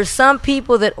that there's some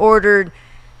people that ordered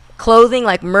clothing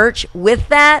like merch with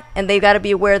that, and they've got to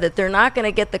be aware that they're not going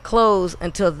to get the clothes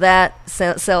until that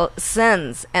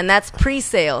sends, and that's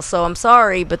pre-sale. So I'm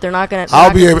sorry, but they're not going to.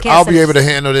 I'll be able to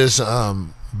handle this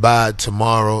by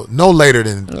tomorrow, no later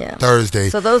than Yeah. Thursday.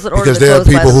 So those that order because the there are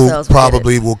clothes by people who themselves will get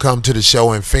probably will come to the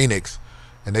show in Phoenix.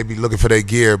 And they be looking for their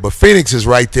gear, but Phoenix is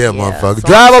right there, Yeah, motherfucker. so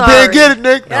Drive I'm up here and sorry. get it,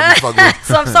 Nick. No, I'm fucking with you.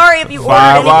 So I'm sorry if you ordered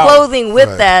 5 any hours. clothing with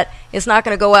Right. that. It's not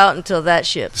going to go out until that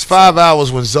ships. It's 5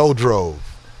 hours when Zoe drove.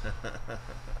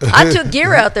 I took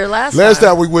gear out there last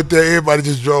Time we went there, everybody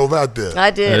just drove out there.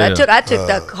 I did. Yeah. I took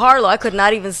the car. I could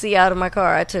not even see out of my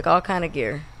car. I took all kind of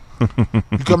gear.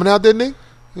 You coming out there, Nick?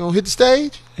 You gonna hit the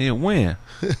stage? Yeah, when?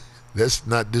 That's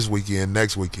not this weekend.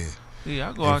 Next weekend Yeah,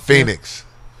 I go in out Phoenix.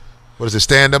 What is it?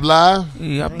 Stand up live? there.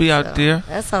 Yeah, I'll be out there.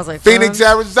 That sounds like Phoenix,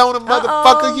 fun. Arizona, motherfucker.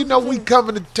 Uh-oh. You know we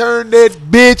coming to turn that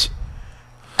bitch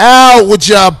out with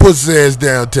y'all pussy ass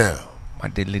downtown. My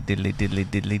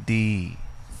diddly dee.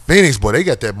 Phoenix, boy, they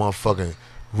got that motherfucking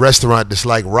restaurant that's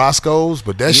like Roscoe's,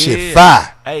 but that shit Yeah.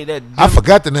 fire. Hey, I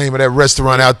forgot the name of that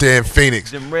restaurant out there in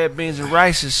Phoenix. Them red beans and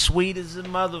rice is sweet as a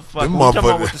motherfucker. Them We talking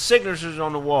about motherfuckers- with the signatures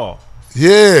on the wall.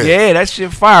 Yeah. Yeah, that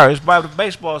shit fire. It's by the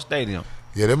baseball stadium.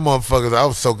 Yeah, them motherfuckers, I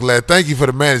was so glad. Thank you for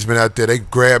the management out there. They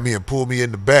grabbed me and pulled me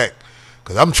in the back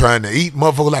because I'm trying to eat.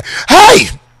 Motherfucker like, hey,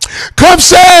 come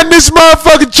sign this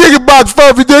motherfucking chicken box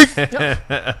for me, dick.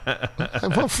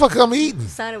 Motherfucker, I'm eating.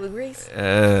 Sign it with Reese.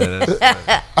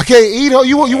 I can't eat.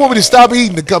 You want me to stop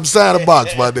eating to come sign a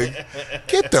box, my nigga?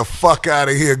 Get the fuck out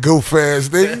of here, goof ass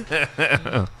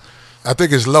nigga. I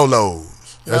think it's Lolo's.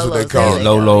 That's what they Lolo's, call there it. they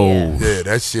go, Lolo. yeah. Yeah,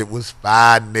 that shit was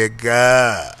fire,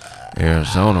 nigga.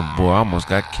 Arizona, boy, I almost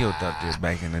got killed out there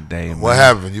back in the day. Man. What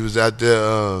happened? You was out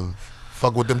there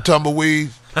fuck with them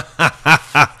tumbleweeds?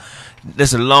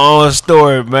 That's a long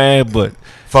story, man, but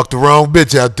Fuck the wrong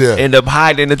bitch out there. end up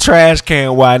hiding in the trash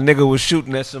can while a nigga was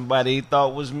shooting at somebody he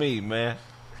thought was me, man.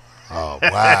 Oh,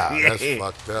 wow. That's Yeah.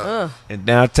 fucked up. In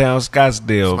downtown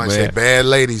Scottsdale, Somebody say man. bad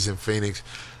ladies in Phoenix.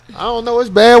 I don't know. It's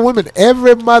bad women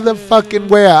every motherfucking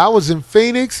where. I was in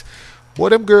Phoenix. Boy,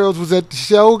 them girls was at the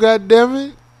show,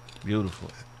 goddammit. Beautiful.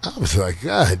 I was like,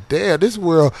 God damn, this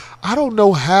world, I don't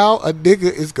know how a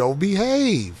nigga is going to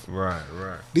behave. Right.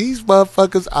 These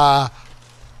motherfuckers are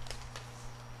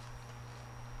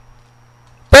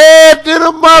bad to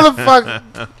the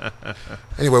motherfucker.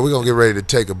 Anyway, we're going to get ready to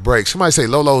take a break. Somebody say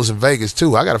Lolo's in Vegas,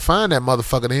 too. I got to find that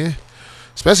motherfucker then.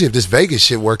 Especially if this Vegas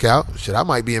shit work out. Shit, I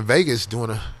might be in Vegas doing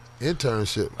a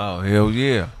Internship. Oh, hell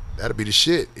yeah. That'll be the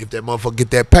shit. If that motherfucker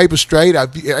get that paper straight.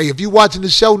 If you watching the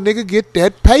show, nigga, get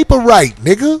that paper right,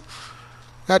 nigga.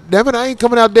 God damn it, I ain't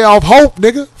coming out there off hope,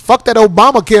 nigga. Fuck that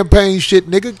Obama campaign shit,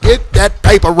 nigga. Get that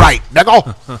paper right,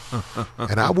 nigga.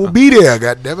 And I will be there,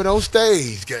 god damn it, on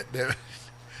stage, god damn it.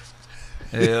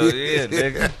 Hell yeah,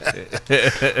 nigga.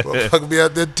 Motherfucker be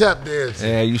out there tap dancing.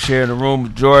 Yeah, you sharing the room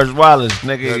with George Wallace,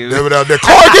 nigga. God damn it out there.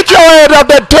 Corey, get your ass out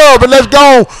that tub and let's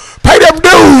go pay them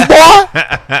dues, boy.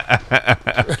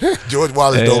 George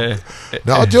Wallace don't.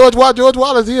 No, George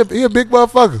Wallace, he a big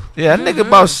motherfucker. Yeah, that nigga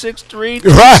about 6'3",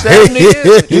 Right.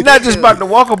 270. You're not just about to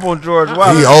walk up on George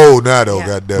Wallace. He old now though, Yeah.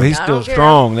 goddamn. But it. he's still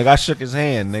strong, nigga. I shook his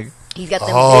hand, nigga. He's got them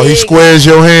Oh, he big- squares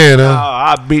your hand, Oh,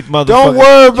 huh? I beat motherfucker. Don't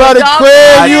worry about it, dog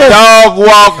Craig. I You dog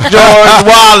walk George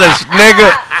Wallace, nigga.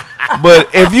 But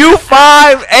if you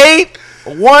 5'8",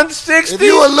 160, if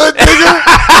you a little nigga,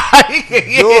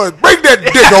 George, bring that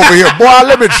dick over here, boy.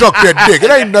 Let me suck that dick.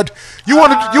 It ain't nothing. You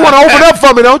want to open up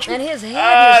for me, don't you? And his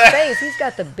head, his face, he's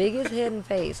got the biggest head and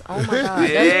face. Oh my god!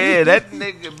 yeah, that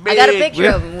nigga big. I got a picture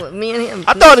man. of him with me and him.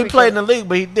 I thought he played in the league,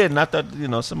 but he didn't. I thought,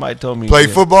 somebody told me. Play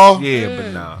yeah. football? Yeah,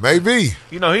 but no. Maybe.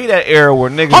 He that era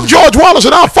where niggas. I'm George Wallace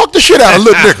and I'll fuck the shit out of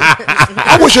little nigga.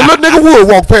 I wish a little nigga would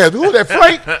walk past me. Who's that,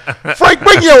 Frank? Frank,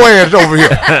 bring your ass over here.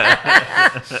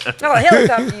 Oh,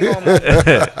 helicopter you on me.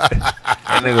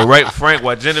 That nigga rape Frank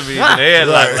while Genevieve in the head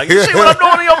like, you see what I'm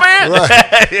doing to your man?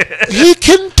 He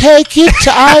can take it.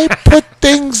 I put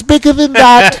things bigger than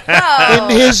that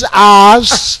in his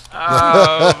ass.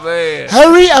 Oh man.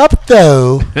 Hurry up,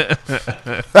 though.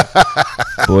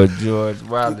 Boy, George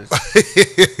Wallace.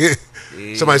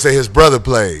 Somebody say his brother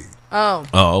played. Oh,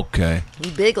 Oh, okay. he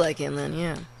big like him then,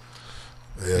 yeah.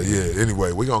 Yeah.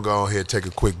 Anyway, we're going to go ahead and take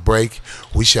a quick break.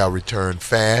 We shall return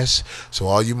fast. So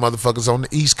all you motherfuckers on the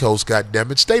East Coast,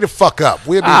 goddammit, stay the fuck up.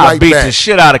 We'll be I right beat back. the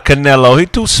shit out of Canelo. He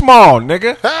too small,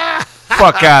 nigga.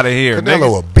 Fuck out of here, Canelo nigga.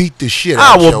 will beat the shit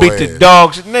I out of will your beat ass. the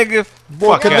dogs, nigga.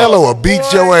 Boy, Fuck Canelo out. will beat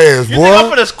your ass, You think I'm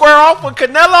boy. finna square off with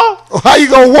Canelo? How you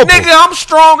gonna whoop him? Nigga, I'm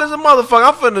strong as a motherfucker.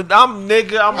 I'm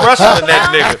wrestling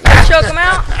that nigga. Choke him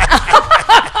out.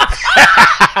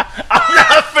 I'm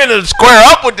not finna square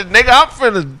up with the nigga. I'm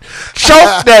finna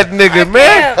choke that nigga,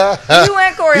 man. Damn. You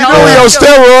and Corey. You know he on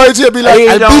steroids, he'll be like, He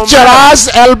I don't beat your matter. ass,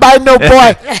 albino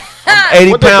boy.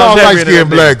 80 What they call pounds light heavier than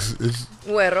skinned that blacks? It's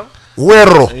Güero.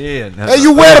 güero. nigga. Yeah. Hey,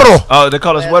 you güero. Oh, they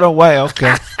call us Widow Way.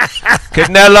 Okay.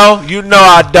 Canelo, you know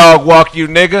I dog walk you,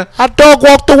 nigga. I dog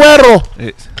walk the güero.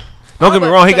 Don't get me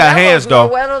wrong, he got hands though.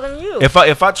 Wetter than you. If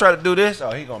I try to do this,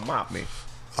 he gonna mop me.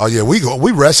 Oh yeah, we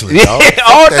wrestling, Yeah, dog.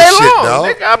 all Fuck day that shit, long, dog.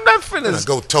 nigga. I'm not Gonna finna.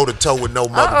 go toe to toe with no Uh-oh,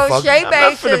 motherfucker. Shay I'm Bay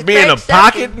not says finna be in a take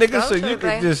pocket, second. nigga. Don't So you Shay Bay.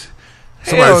 can just.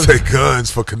 Somebody Hell, say guns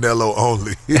for Canelo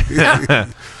only.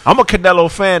 I'm a Canelo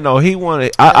fan though. He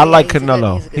wanted. I like he's a good-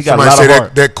 Canelo. he's a good He got a Somebody lot say of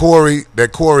heart.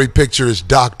 that Corey picture is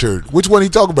doctored. Which one he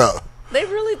talk about? They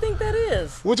really think that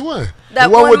is. Which one? That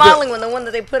The one with the- modeling one, the one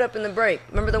that they put up in the break.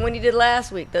 Remember the one you did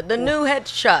last week? The new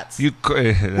headshots. You. Which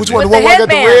one? With The one the where I got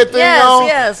the headband. red thing Yes, on?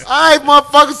 yes. All right,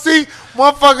 motherfucker. See,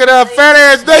 motherfucker, that fat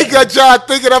ass they got y'all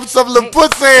thinking I'm some little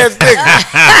pussy ass nigga.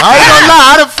 I ain't gonna lie,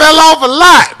 I done fell off a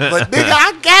lot. But nigga,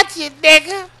 I got you,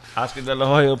 nigga. Oscar De La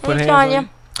Hoya put Hey, hands on Tanya. you.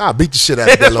 I'll beat the shit out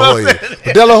of De La Hoya.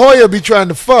 But De La Hoya be trying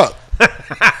to fuck.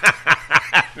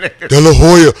 De La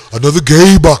Hoya, another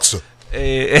gay boxer.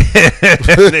 Hey,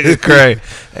 nigga, crazy.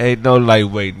 Ain't no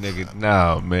lightweight, nigga.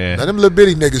 No, man. Now them little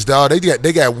bitty niggas, dog,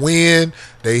 they got wind,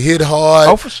 they hit hard.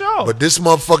 Oh, for sure. But this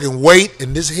motherfucking weight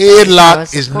and this headlock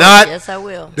Yes, is of course. not. Yes, I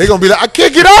will. They gonna be like, I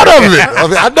can't get out of it.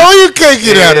 I know you can't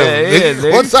get out of it. Yeah, nigga.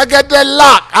 nigga. Once I got that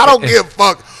lock, I don't give a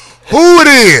fuck who it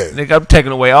is. Nigga, I'm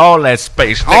taking away all that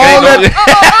space. Nigga, All ain't,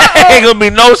 gonna, ain't gonna be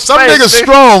no space. Some niggas nigga.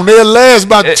 strong. They'll last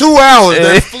about 2 hours.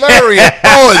 They're flurry and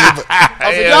throwing you.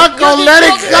 I said, y'all gonna let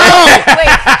it go. Wait,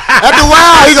 After a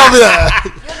while, he gonna be like,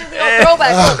 you'll do the old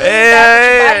throwback.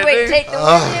 Yeah, Body weight, take them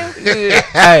with you.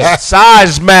 Hey,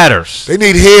 size matters. they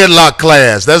need headlock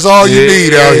class. That's all you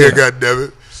need out Yeah. here,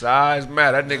 goddammit. Size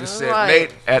matter. That nigga said right.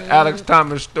 Nate at Alex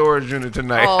Thomas storage unit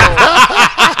tonight. Oh,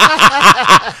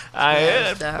 I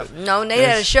am. no, Nate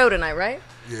had a show tonight, right?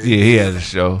 Yeah, he has a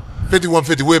show.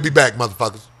 5150, we'll be back,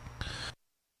 motherfuckers.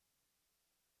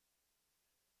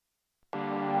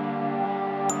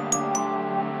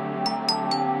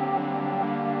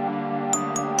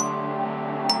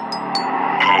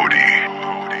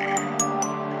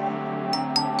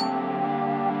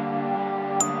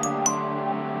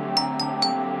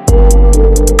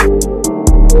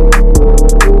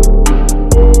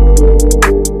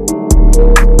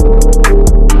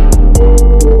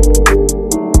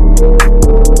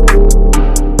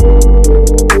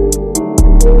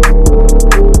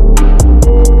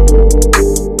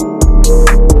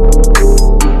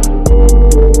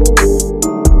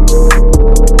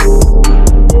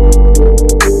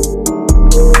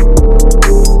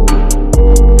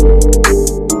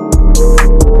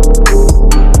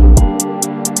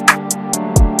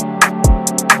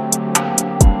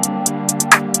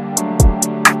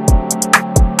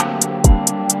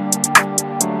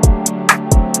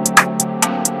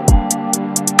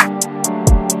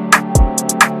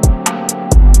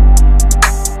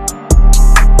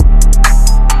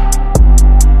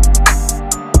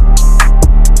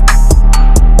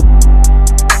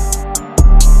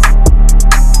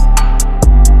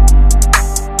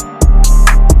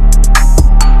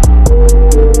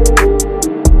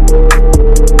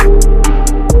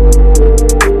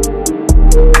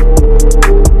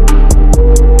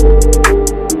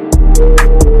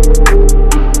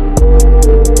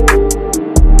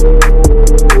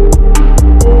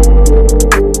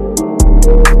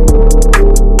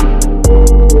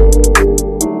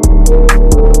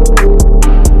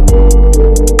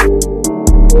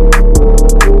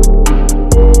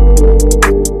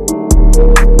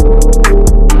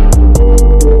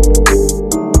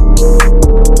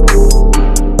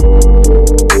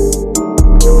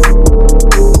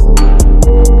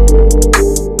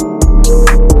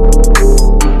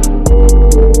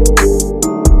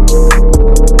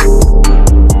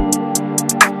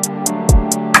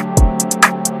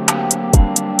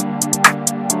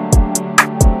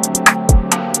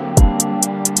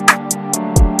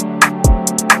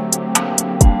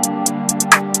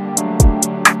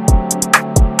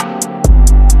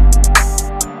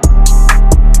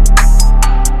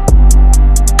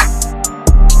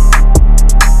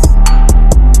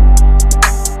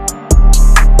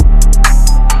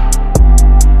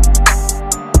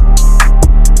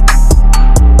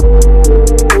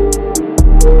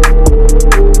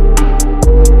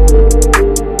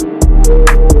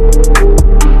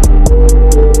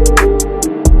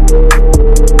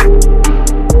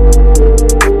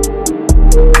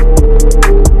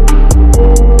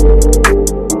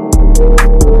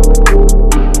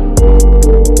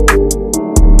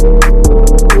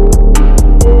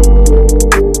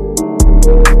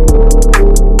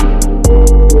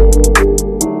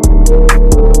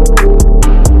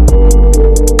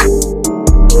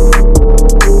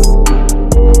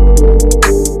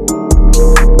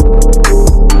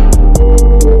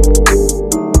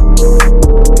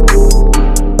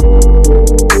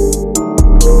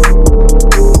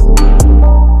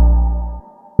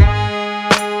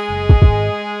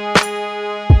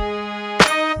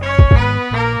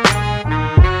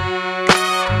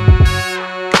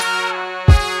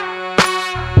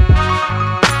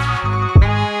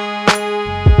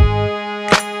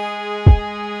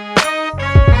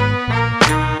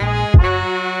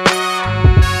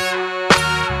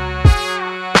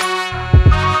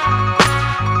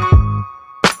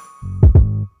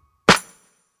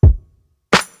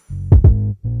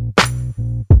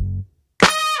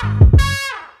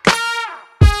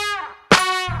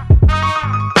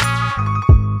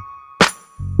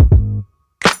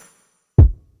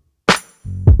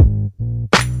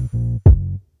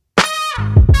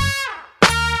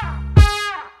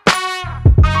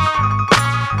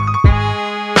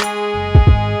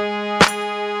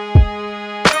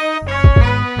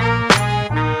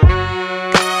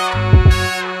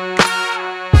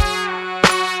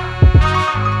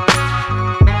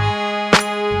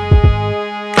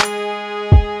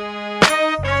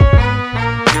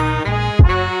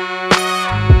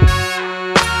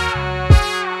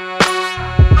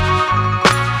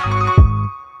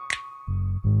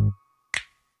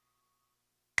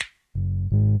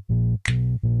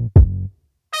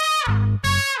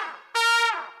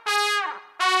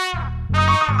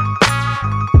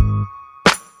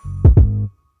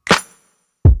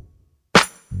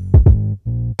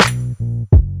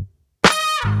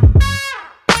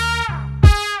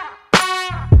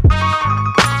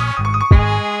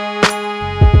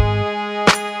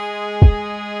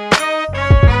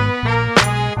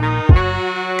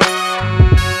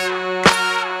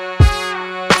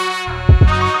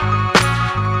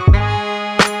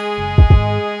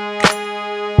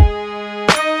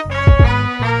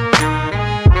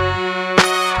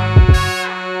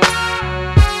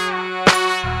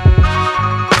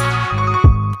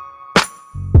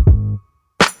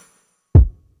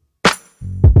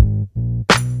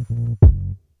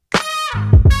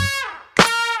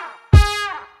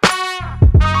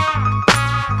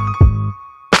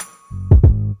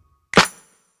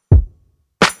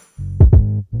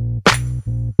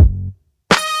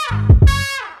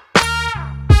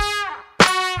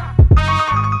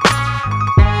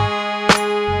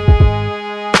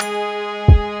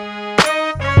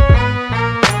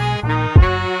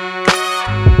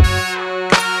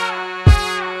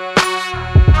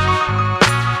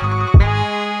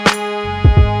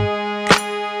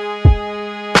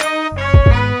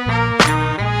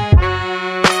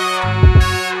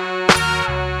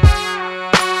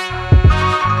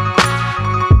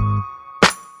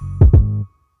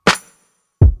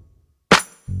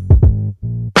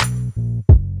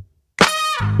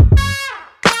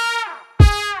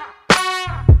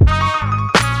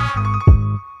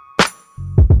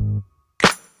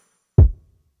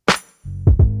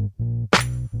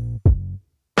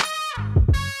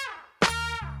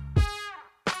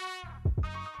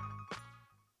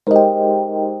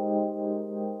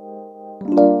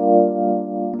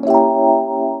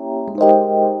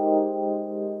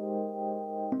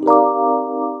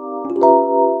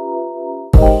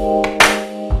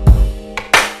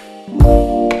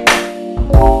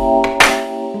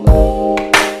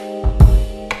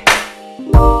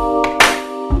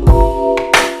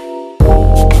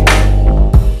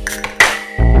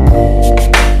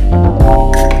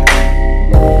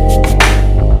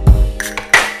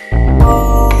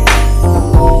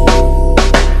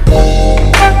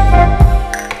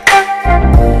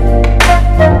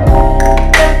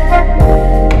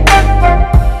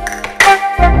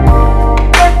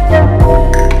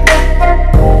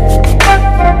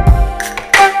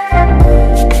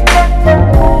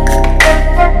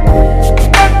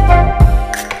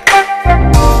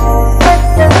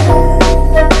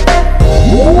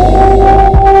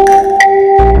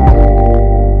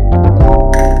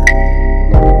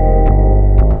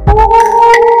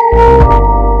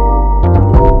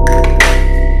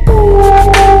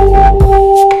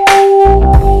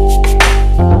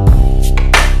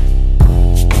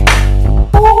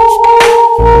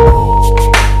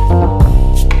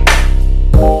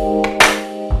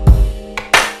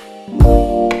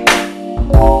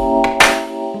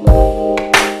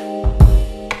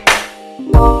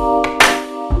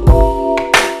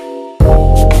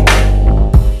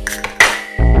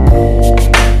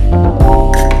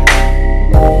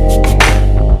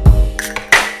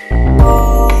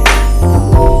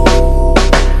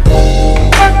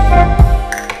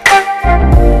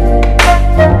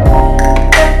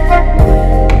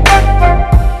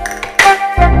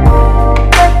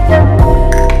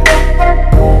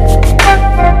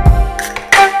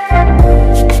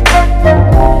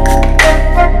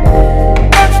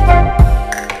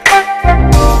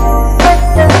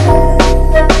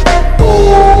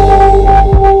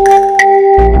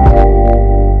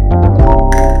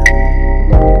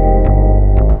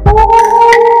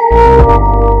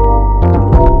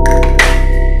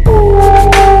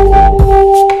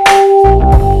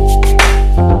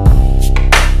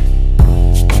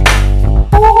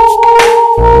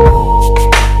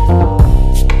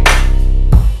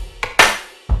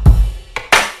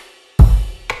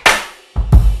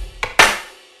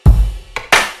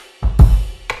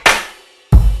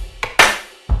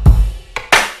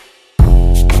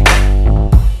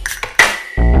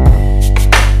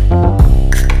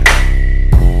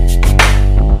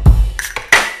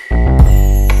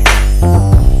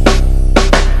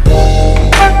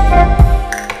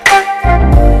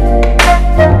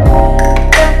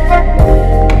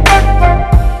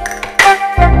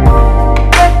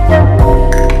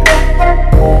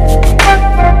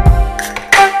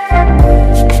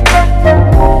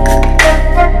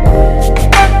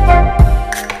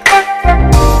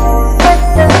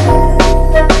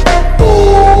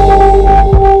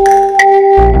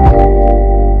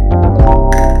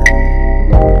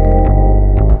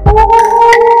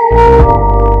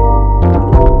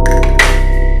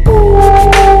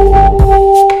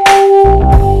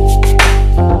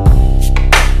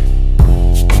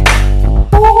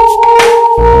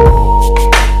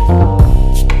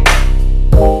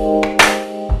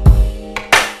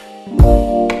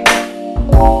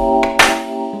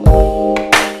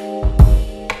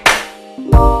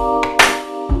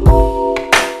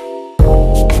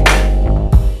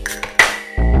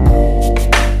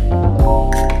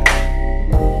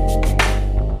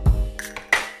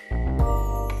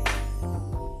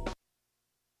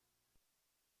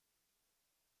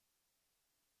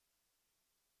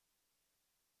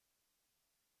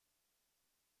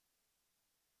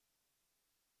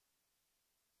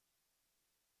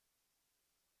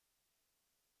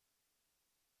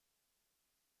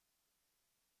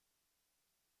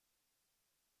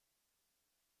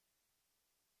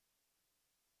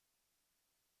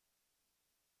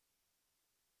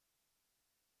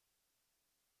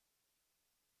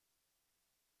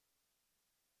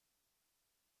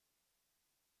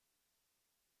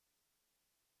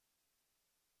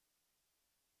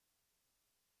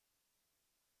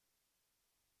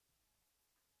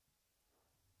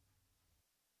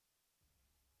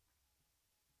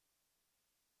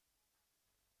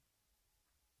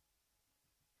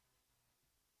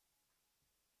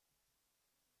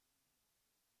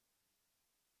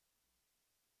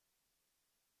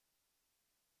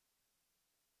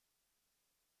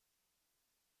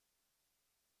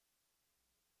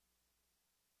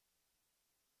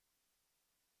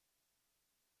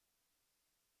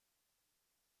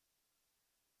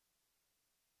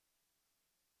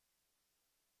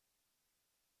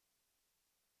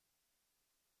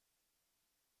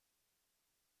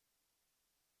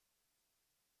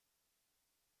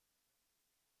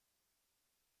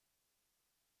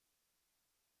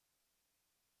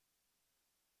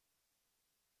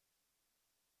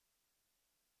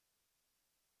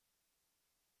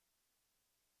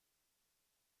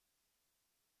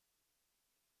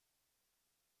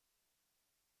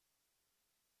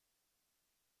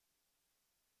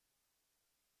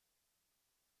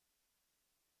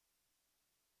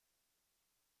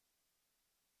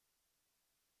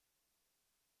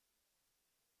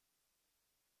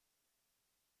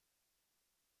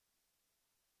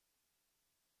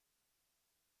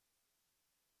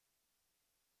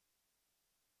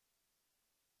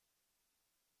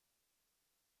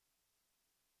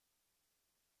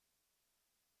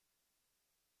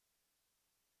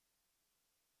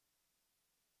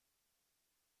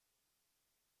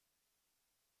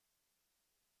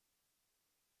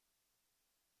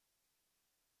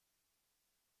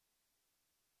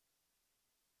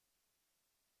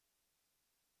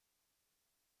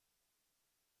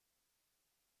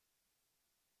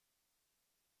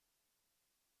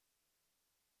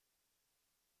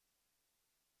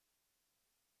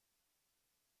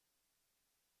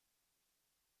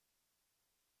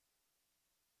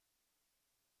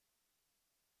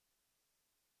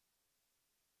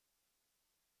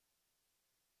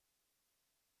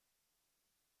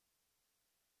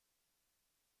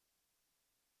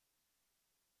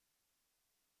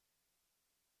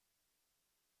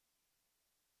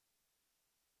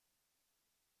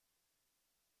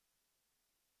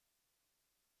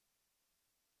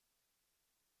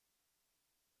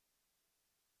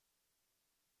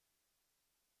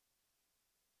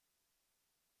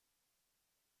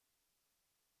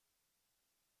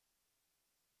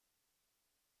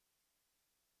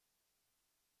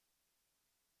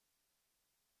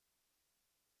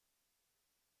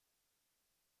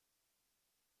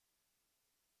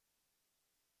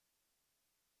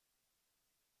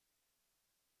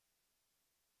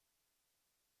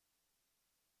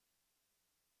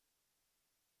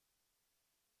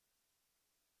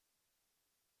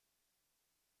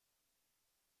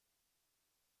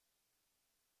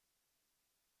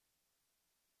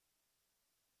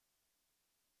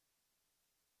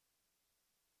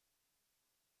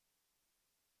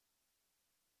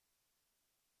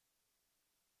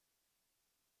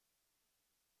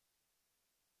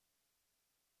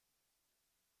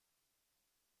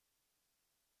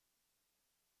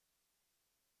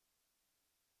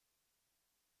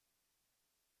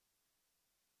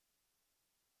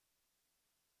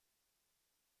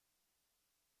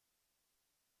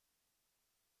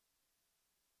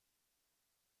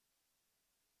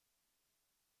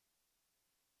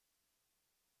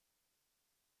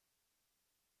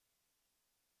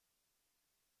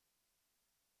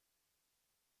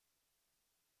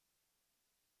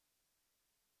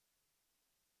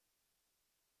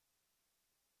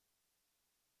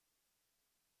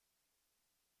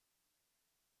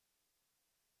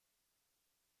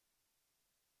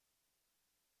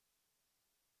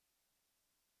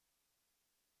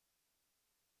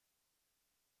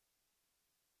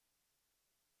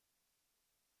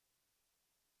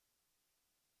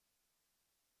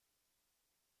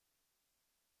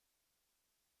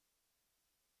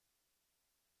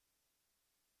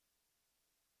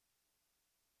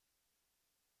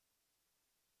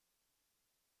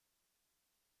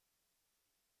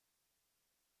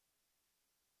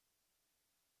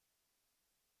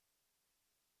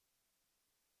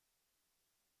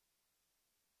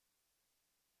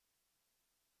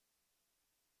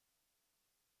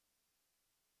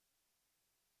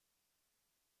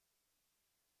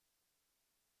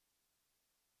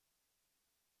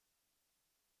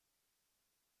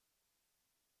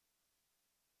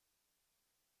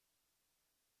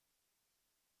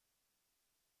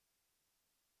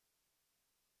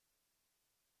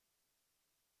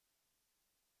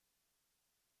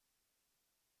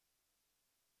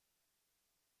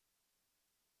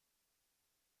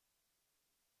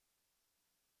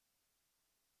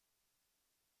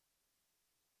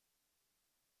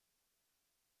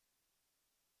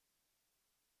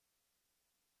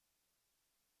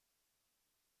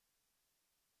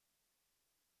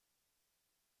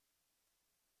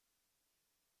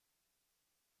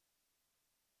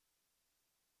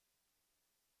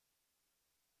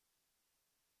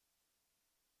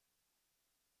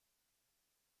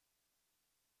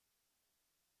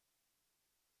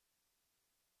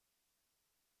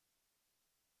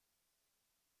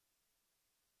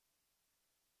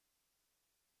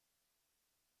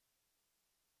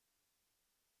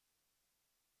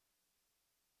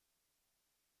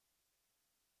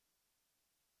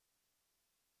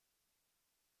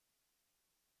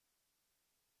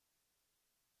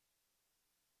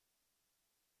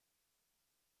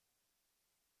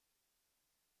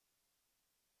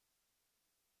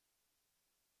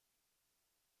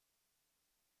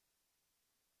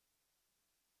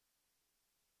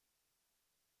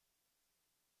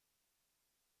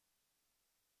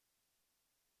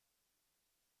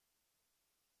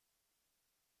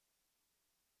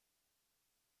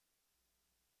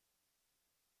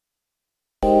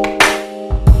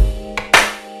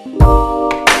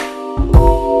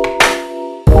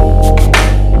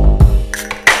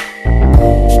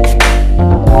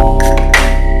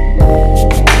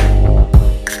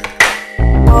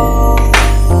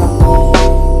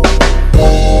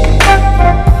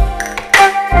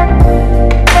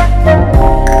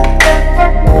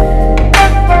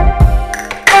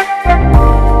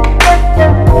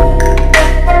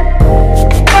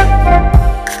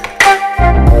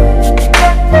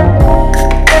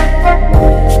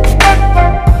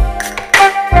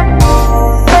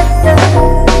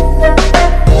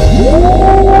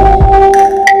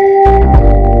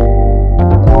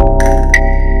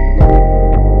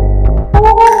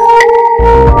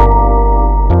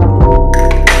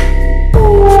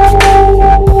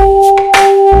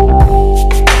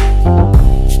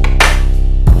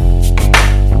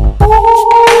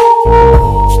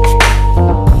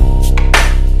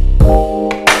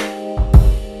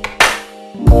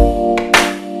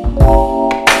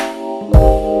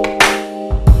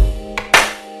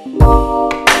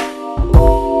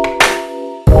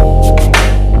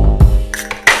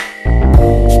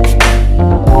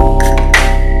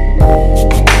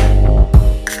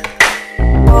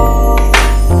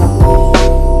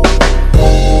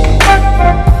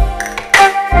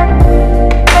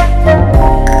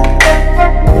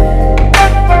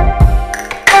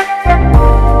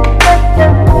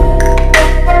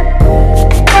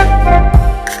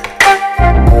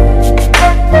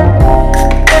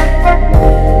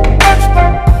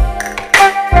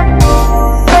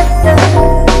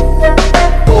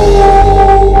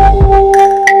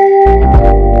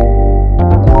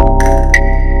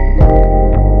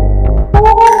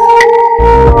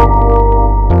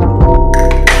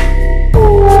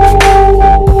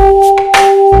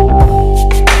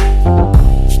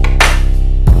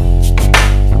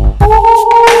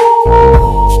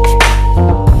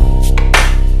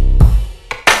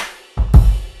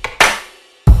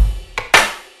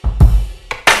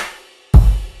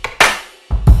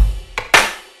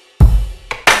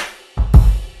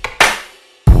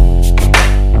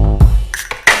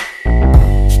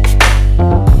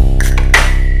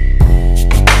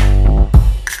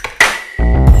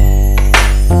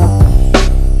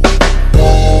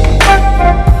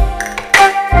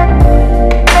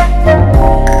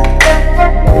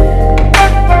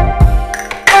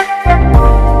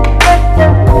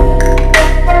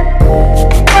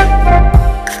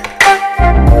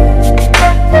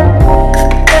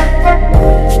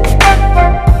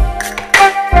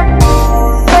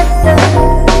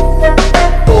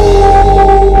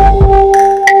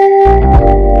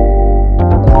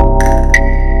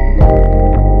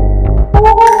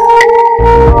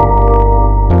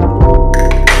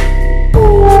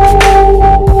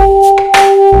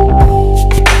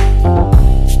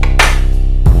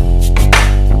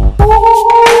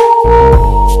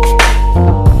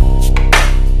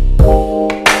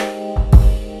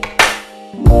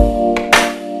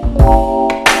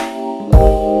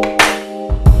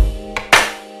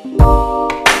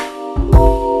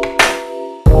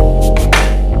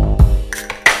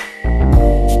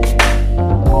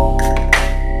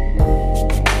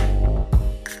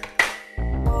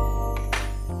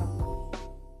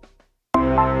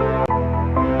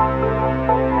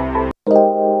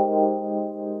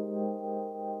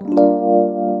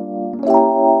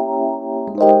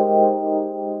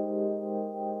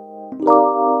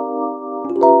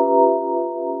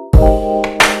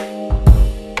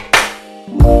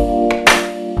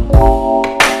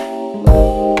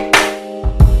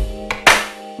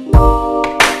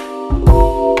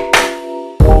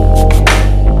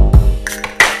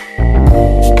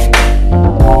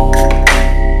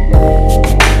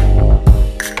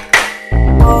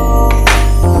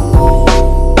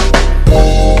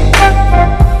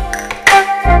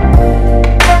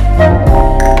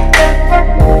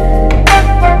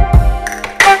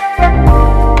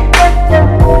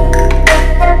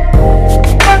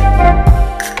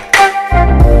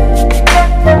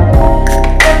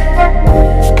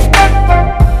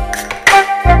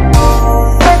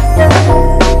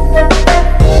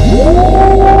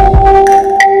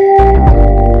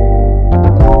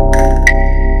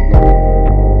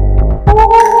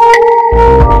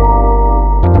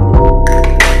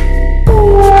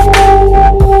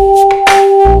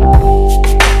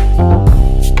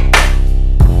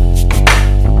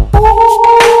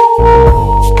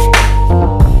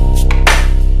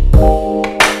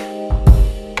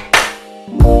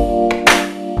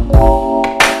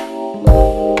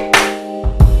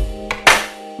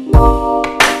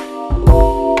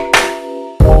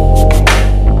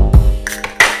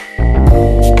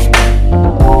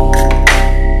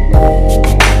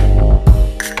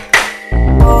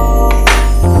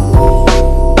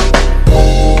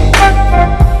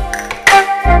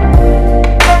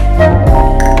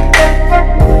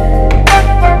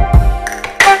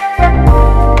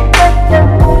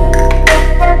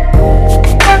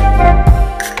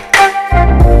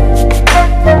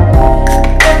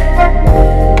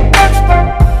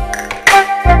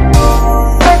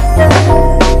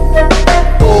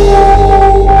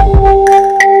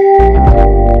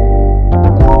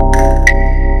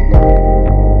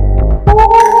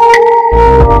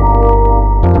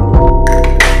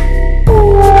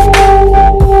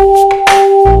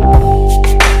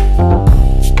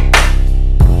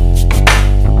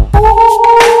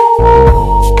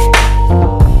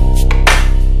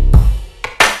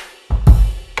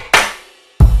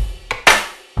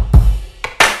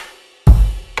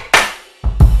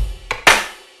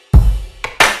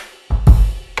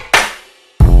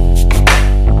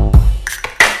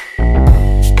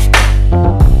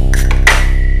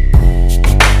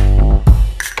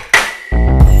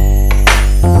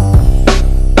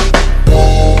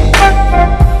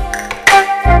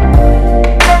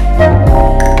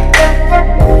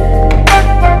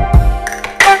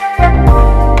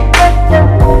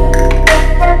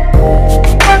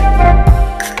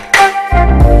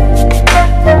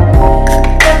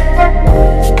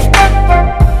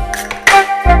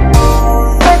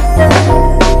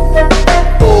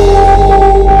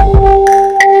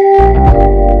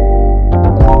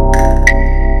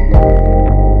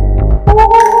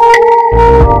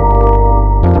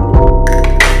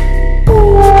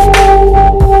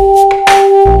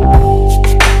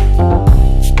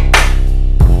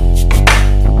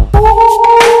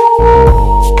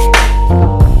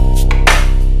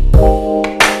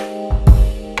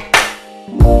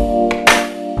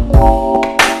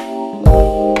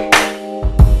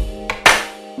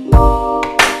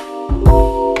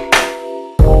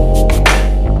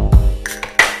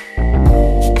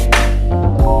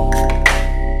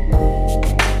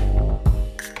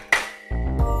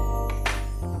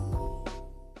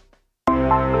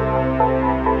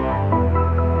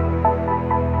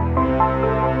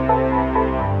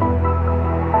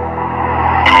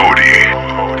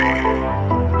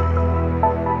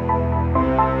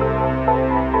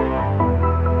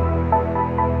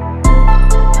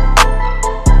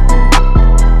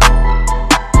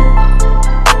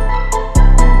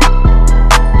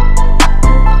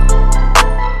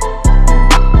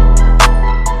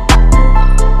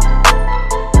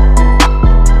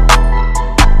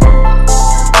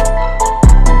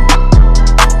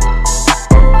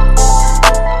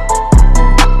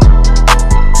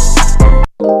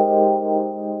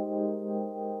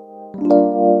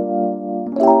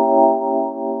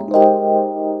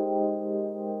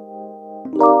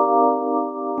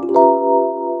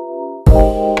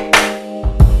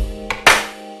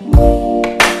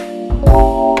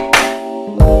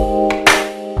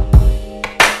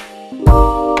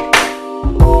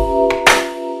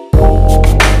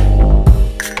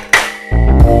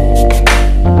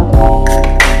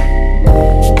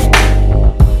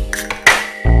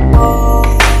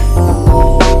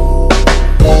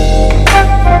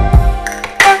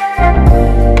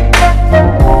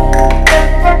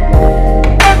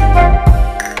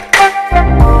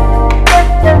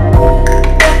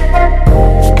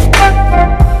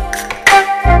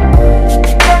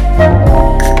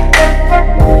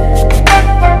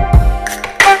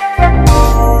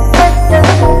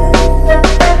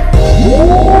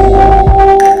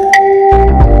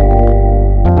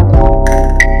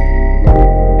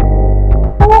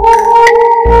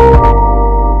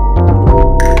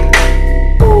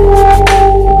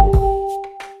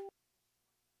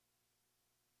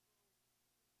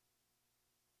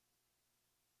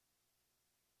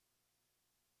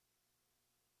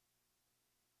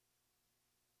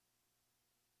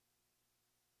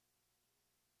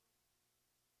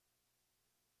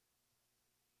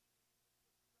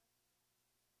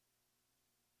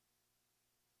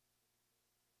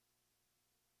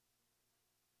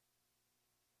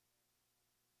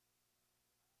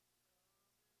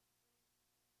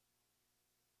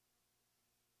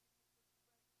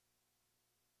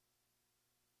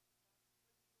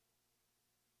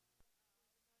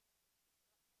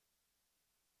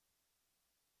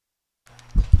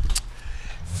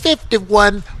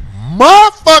 51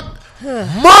 motherfucker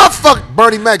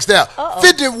Bernie maxed out.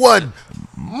 51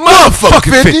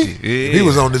 motherfucker 50. Yeah. He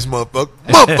was on this motherfucker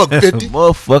 50.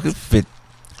 Motherfucking 50.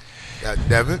 God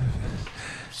damn it.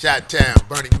 Shot Town,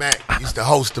 Bernie Mac used to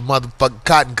host the motherfucking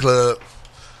Cotton Club.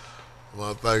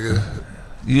 Motherfucker.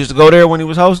 You used to go there when he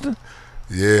was hosting?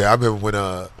 Yeah, I remember when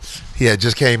he had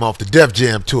just came off the Def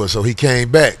Jam tour, so he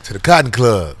came back to the Cotton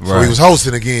Club. So Right. he was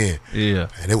hosting again. Yeah.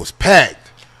 And it was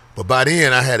packed. But by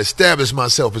then, I had established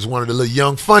myself as one of the little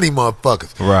young funny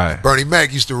motherfuckers. Right. Bernie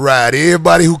Mac used to ride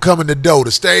everybody who come in the door.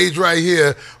 The stage right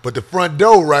here, but the front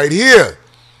door right here.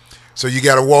 So you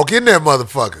got to walk in there,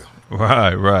 motherfucker.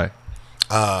 Right.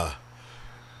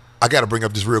 I got to bring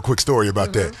up this real quick story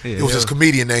about that. Yeah, it was this yeah.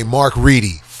 comedian named Mark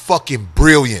Reedy. Fucking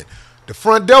brilliant. The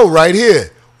front door right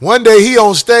here. One day he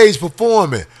on stage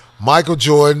performing. Michael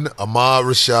Jordan, Ahmad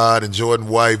Rashad, and Jordan's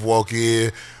wife walk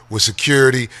in with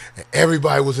security, and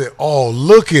everybody was at all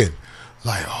looking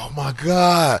like, oh my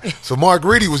God. So Mark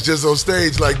Reedy was just on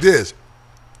stage like this.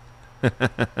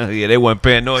 Yeah, they wasn't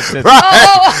paying no attention.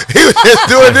 Right? He was just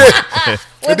doing this.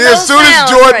 And then as soon as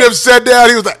Jordan them sat down,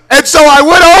 he was like, and so I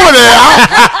went over there.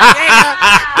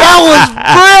 That was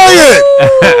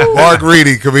brilliant. Mark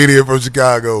Reedy, comedian from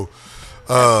Chicago.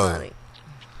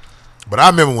 But I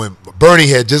remember when Bernie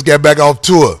had just got back off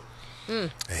tour,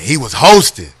 and he was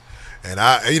hosting. And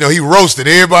he roasted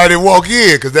everybody that walked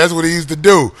in because that's what he used to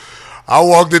do. I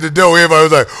walked in the door, everybody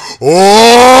was like, oh!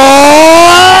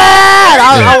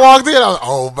 I walked in, I was like,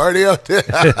 oh, Bernie up there.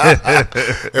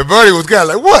 And Bernie was kind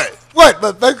of like, what?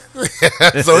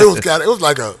 So it was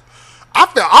like I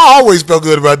always felt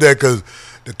good about that because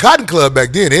the Cotton Club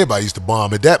back then, everybody used to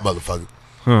bomb at that motherfucker.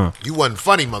 You wasn't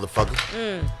funny, motherfucker.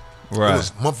 Right. It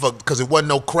was motherfucker because it wasn't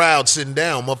no crowd sitting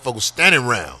down, motherfuckers standing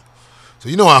around. So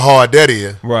you know how hard that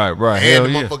is. Right. And Hell the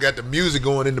yeah. motherfucker got the music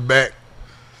going in the back.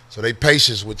 So they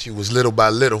patience with you was little by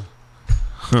little.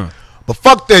 But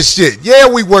fuck that shit. Yeah,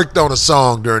 we worked on a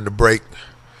song during the break.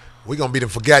 We gonna be to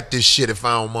forget this shit if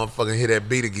I don't motherfucking hear that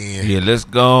beat again. Yeah, let's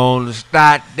go and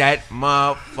start that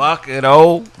motherfucker,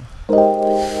 though.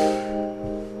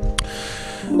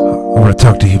 I want to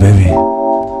talk to you, baby,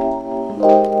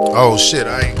 Oh shit,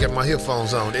 I ain't got my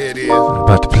headphones on. There it is.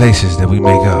 about the places that we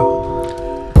may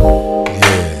go.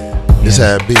 Yeah. This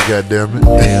how it be, goddammit.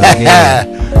 Hell yeah.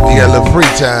 You got a little free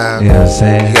time. You know what I'm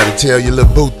saying? You gotta tell your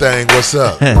little boo thing what's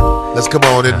up. Let's come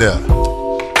on in there.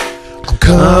 I'm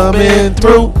coming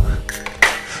through.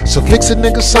 So fix a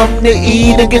nigga something to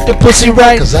eat and get the pussy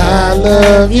right. Cause I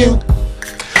love you.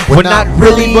 Well, not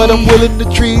really, but I'm willing to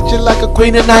treat you like a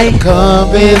queen tonight. I'm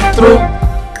coming through.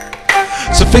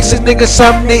 So fix a nigga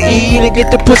something to eat and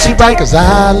get the pussy right. Cause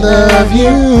I love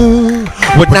you.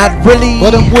 Well, not really,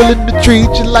 but I'm willing to treat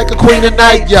you like a queen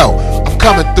tonight. Yo, I'm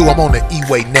coming through, I'm on the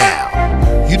E-way now.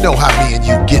 You know how me and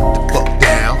you get the fuck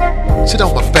down. Sit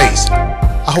on my face,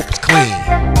 I hope it's clean.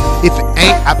 If it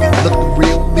ain't, I be looking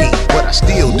real mean. But I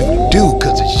still do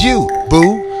cause it's you,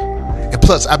 boo. And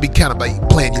plus I be kinda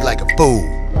playing you like a fool,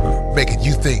 making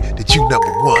you think that you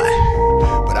number one.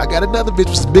 But I got another bitch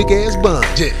with some big ass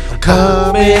buns. Yeah, I'm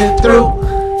coming through.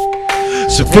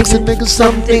 So fix a nigga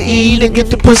something to eat and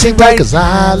get the pussy right. Cause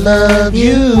I love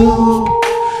you.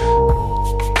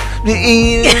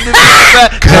 Coming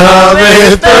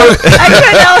through.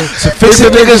 So fix a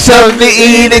nigga something to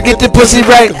eat and get the pussy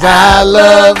right. Cause I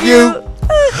love you.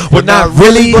 Well, not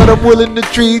really, but I'm willing to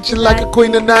treat you like a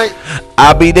queen tonight.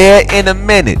 I'll be there in a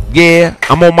minute. Yeah,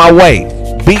 I'm on my way.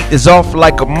 Beat is off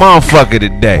like a motherfucker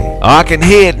today. Oh, I can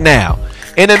hear it now.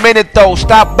 In a minute though,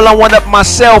 stop blowing up my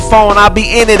cell phone. I'll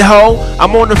be in it, ho.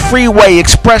 I'm on the freeway,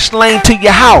 express lane to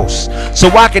your house, so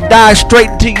I can dive straight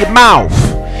into your mouth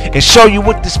and show you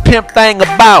what this pimp thing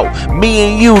about. Me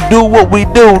and you do what we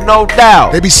do, no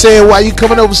doubt. They be saying, why you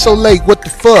coming over so late? What the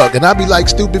fuck? And I be like,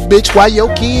 stupid bitch, why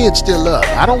your kids still up?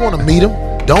 I don't want to meet them.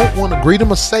 Don't want to greet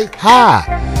them or say hi.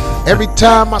 Every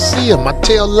time I see them, I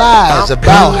tell lies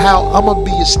about how I'm going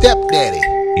to be your stepdaddy.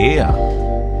 Yeah.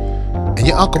 And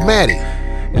your Uncle Matty.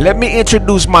 Let me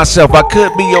introduce myself. I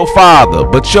could be your father,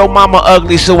 but your mama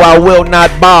ugly, so I will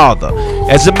not bother.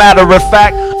 As a matter of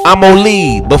fact, I'm gonna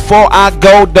leave. Before I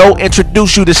go, though,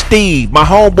 introduce you to Steve, my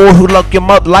homeboy who like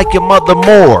your mother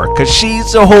more. Cause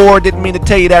she's a whore, didn't mean to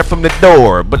tell you that from the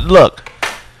door. But look,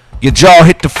 your jaw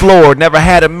hit the floor. Never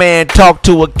had a man talk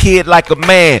to a kid like a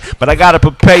man. But I gotta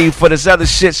prepare you for this other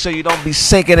shit so you don't be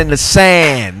sinking in the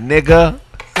sand, nigga.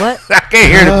 What? I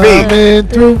can't hear the beat. Coming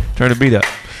through. Turn the beat up.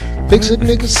 Fix a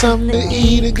nigga something to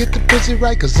eat and get the pussy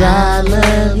right. Cause I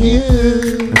love you.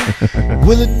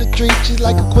 Willing to treat you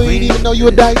like a queen even though you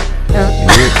a dyke.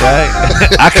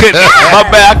 I couldn't. My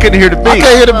bad. I couldn't hear the beat. I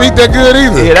can't hear the beat that good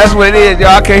either. Yeah, that's what it is, y'all.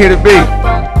 I can't hear the beat.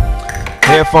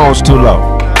 Headphones too low.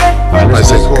 All right, I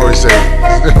say Corey say,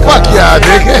 fuck y'all,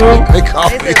 nigga. They call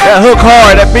me. that hook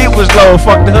hard. That beat was low.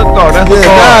 Fuck the hook hard. That hook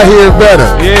Yeah, now I hard. hear it better.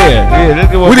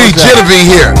 Yeah. We need Genevieve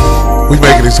here. We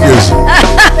making excuses.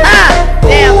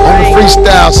 Damn On the right.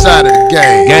 freestyle side of the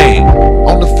game. Game.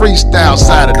 On the freestyle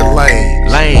side of the lane.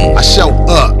 Lane. I show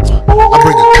up. I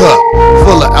bring a cup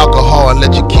full of alcohol and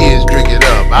let your kids drink it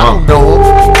up. I don't know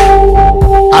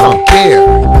 'em. I don't care.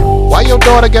 Why your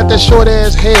daughter got that short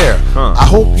ass hair? I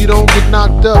hope you don't get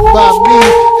knocked up by me.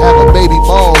 Have a baby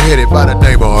bald headed by the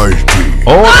name of Ice T.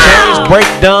 Oil change break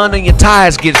done and your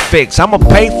tires get fixed. I'ma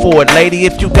pay for it, lady,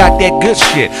 if you got that good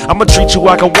shit. I'ma treat you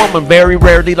like a woman, very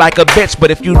rarely like a bitch. But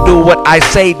if you do what I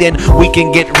say, then we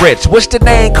can get rich. What's the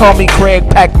name? Call me Craig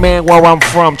Pac-Man, where I'm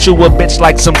from. Chew a bitch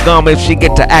like some gum if she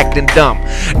get to acting dumb.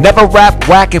 Never rap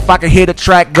whack. If I can hear the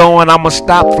track going, I'ma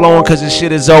stop flowing cause this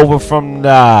shit is over from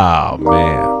now,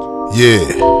 man. Yeah.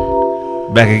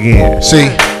 Back again. See,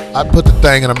 I put the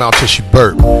thing in her mouth till she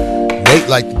burp. Nate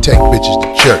like to take bitches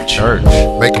to church.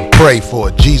 Make them pray for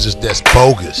a Jesus that's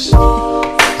bogus.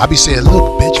 I be saying,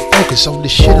 look, bitch, focus on the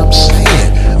shit I'm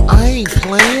saying. I ain't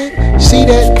playing. See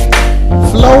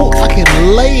that flow? I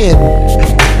can lay in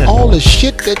all the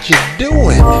shit that you're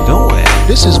doing.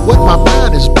 This is what my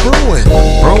mind is brewing.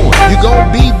 You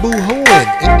gon' be boo-hooing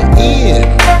in the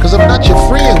end. Cause I'm not your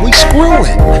friend, we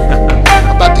screwing.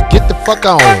 I'm about to get the fuck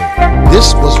on.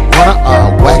 This was one of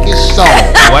our wackest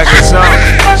songs. Wacky song.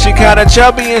 She kinda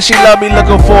chubby and she love me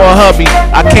looking for a hubby.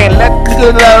 I can't let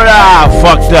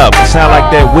fucked up. Sound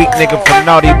like that weak nigga from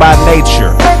Naughty by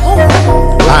Nature.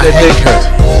 I hate her.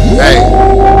 Hey,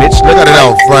 Bitch, look look at it like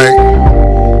out, Frank.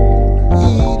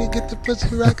 Get the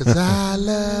pussy right, cause I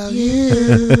love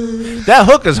you. that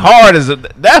hook is hard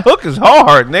that hook is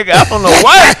hard, nigga. I don't know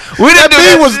why. We didn't do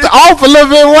That beat was off a little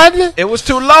bit, wasn't it? it was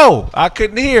too low. I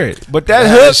couldn't hear it. But that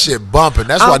Man, hook, that shit bumping.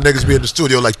 That's why niggas be in the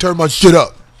studio like, turn my shit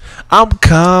up. I'm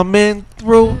coming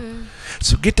through.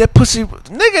 So get that pussy,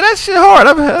 nigga. That shit hard.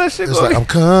 That shit It's go- like, I'm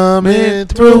coming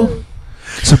through.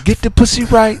 So get the pussy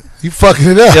right. You fucking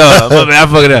it up. Yo, I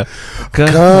fuck it up.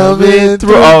 Coming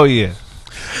through. Oh yeah.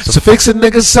 So fix a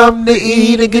nigga something to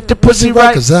eat and get the pussy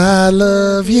right. Cause I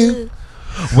love you.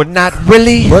 We're not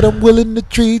really, But I'm willing to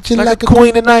treat you like a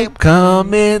queen tonight. I'm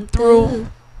coming through.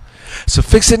 So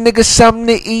fix a nigga something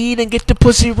to eat and get the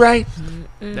pussy right.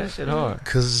 That shit hard.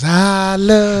 Cause I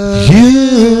love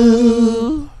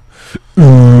you.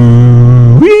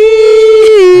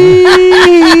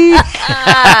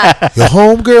 Your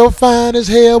homegirl fine as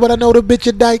hell, but I know the bitch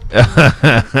a dyke.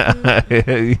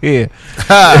 Yeah.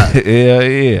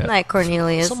 Yeah. Night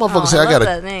Cornelius. Some motherfuckers say I got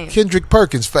that a name. Kendrick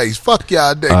Perkins face. Fuck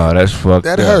y'all, nigga. Oh, that's fucked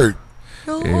That up. hurt.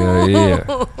 Yeah.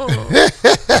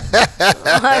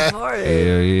 I farted.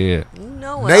 Yeah. You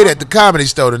know it. Nate at the Comedy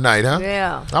Store tonight, huh?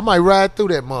 Yeah. I might ride through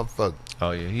that motherfucker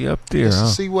Oh yeah, he up there, just huh?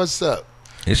 to see what's up.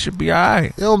 It should be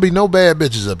alright. There don't be no bad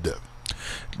bitches up there.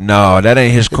 No, that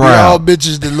ain't his It be all crowd.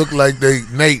 bitches that look like they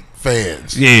Nate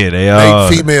fans. Yeah, they are.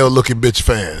 Nate female looking bitch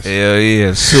fans. Hell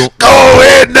yeah. Go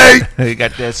ahead, Nate. He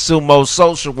got that sumo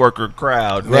social worker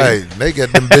crowd. nigga. Right, they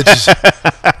got them bitches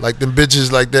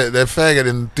like that faggot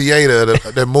in theater,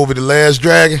 that movie The Last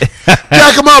Dragon.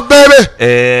 Jack him up, baby.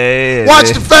 Yeah. Watch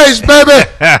the face,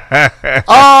 baby.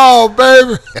 Oh,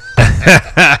 baby.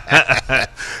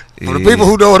 For the people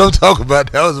who know what I'm talking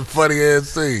about, that was a funny ass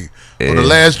scene. For The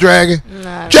Last Dragon.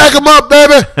 No. Jack him up,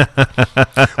 baby.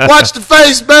 Watch the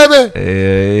face, baby.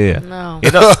 Yeah. No.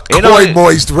 Koi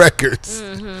Moist Records.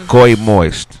 Koi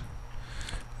Moist.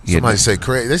 Yeah, Somebody say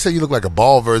crazy. They say you look like a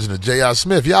bald version of J.R.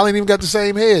 Smith. Y'all ain't even got the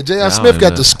same head. J.R. I Smith don't got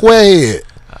know. the square head.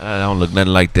 I don't look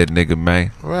nothing like that nigga,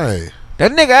 man. Right.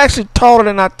 That nigga actually taller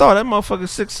than I thought. That motherfucker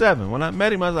 6'7". When I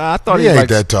met him, I thought He he was ain't like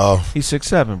that tall. He's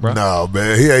 6'7", bro. No,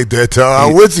 man, he ain't that tall.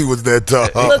 I wish he was that tall.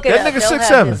 Look That at nigga They'll 6'7".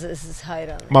 have his height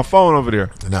on it. My phone over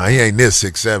there. Nah, he ain't this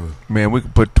 6'7". Man, we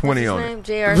could put 20 His on it. name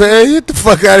J.R. Man, get the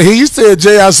fuck out of here. You said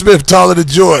J.R. Smith taller than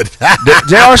Jordan.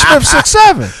 J.R. Smith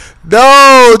 6'7".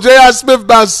 No, J.R. Smith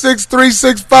about 6'3",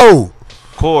 6'4".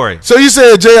 Corey. So you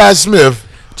said J.R. Smith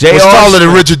J.R. was taller than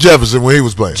Smith. Richard Jefferson when he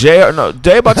was playing. J.R. No,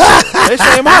 they about they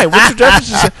same height. Richard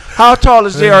Jefferson. How tall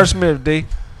is J.R. Smith, D?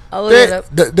 I'll look it up.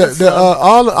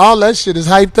 All that shit is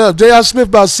hyped up. J.R. Smith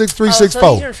about 6'3", 6'4".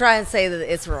 So you're gonna try and say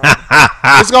that it's wrong.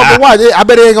 It's gonna be what? I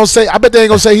bet they ain't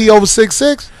gonna say he over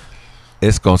 6'6".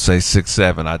 It's gonna say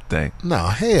 6'7", I think. No,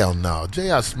 hell no.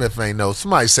 J.R. Smith ain't no.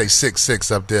 Somebody say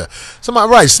 6'6" up there. Somebody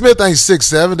right. Smith ain't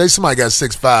 6'7". Somebody got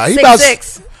 6'5". He about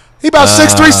 6'6". He about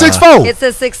 6'3", 6'4". It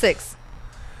says 6'6"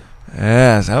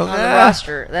 Yes. on the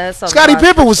roster. That's on Scottie the roster.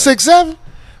 Pippen was 6'7".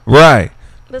 Right.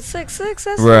 But 6'6",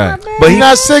 that's Right. not bad. But He's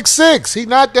not 6'6". He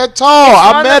not that tall.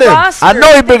 I On met the him. roster. I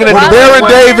know he bigger than Why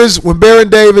Baron would- When Baron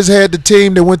Davis had the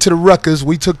team that went to the Rutgers,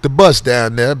 we took the bus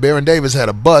down there. Baron Davis had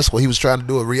a bus where he was trying to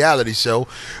do a reality show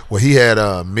where he had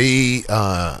me,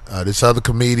 this other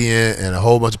comedian, and a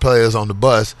whole bunch of players on the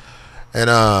bus. And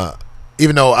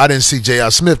even though I didn't see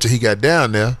J.R. Smith till he got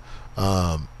down there,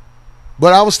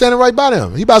 but I was standing right by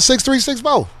him. He about 6'3",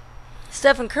 6'4".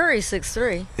 Stephen Curry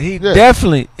 6'3". He Yeah.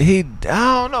 definitely. I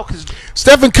don't know, cause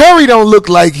Stephen Curry don't look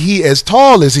like he as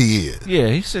tall as he is. yeah,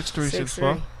 he's 6'3",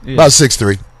 6'4". Yeah. About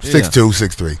 6'3", Yeah. 6'2",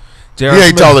 6'3". J.R. He ain't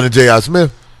Smith. taller than J.R.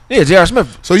 Smith. Yeah, J.R.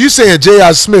 Smith So you saying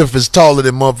J.R. Smith is taller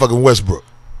than motherfucking Westbrook?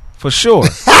 for sure.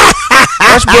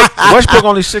 Westbrook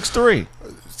only 6'3".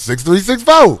 6'3",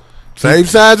 6'4". Same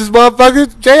size as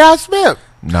motherfucking J.R. Smith.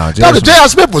 No, Dog, if J.R.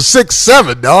 Smith was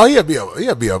 6'7", dog,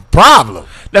 he'd be a problem.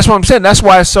 That's what I'm saying. That's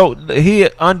why it's so he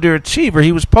an underachiever.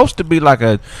 He was supposed to be like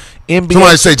a NBA.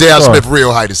 Somebody say J.R. star. Smith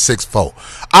real height is 6'4".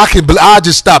 I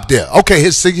just stop there. Okay,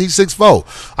 he's 6'4".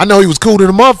 I know he was cool to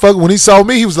the motherfucker. When he saw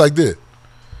me, he was like this.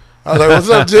 I was like, "What's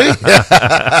up, G?"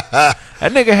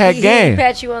 That nigga had He game.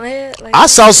 pat you on the head. Like I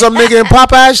saw some nigga in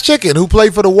Popeye's Chicken who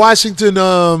played for the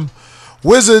Washington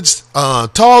Wizards.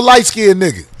 Tall, light skinned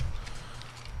nigga.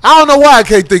 I don't know why I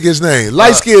can't think his name.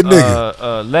 Light skinned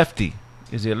nigga. Lefty.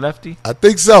 Is he a lefty? I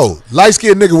think so. Light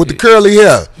skinned nigga with the curly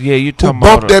hair. Yeah, you Who talking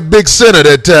bumped about that big center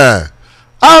that time.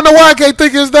 I don't know why I can't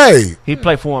think his name. He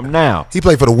play for him now. He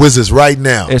played for the Wizards right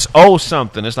now. It's O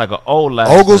something. It's like an old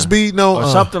last Oglesby? name. No. Or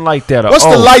something like that. What's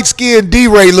the O. light skinned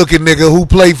D-Ray looking nigga who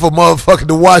played for motherfucking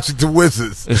the Washington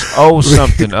Wizards? It's O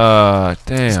something. Damn.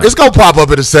 It's gonna pop up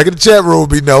in a second. The chat room will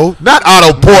be no. Not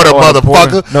Otto Porter, Otto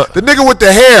motherfucker. Porter. No. The nigga with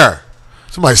the hair.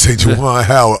 Somebody say Juwan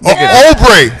Howard.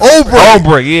 Aubrey.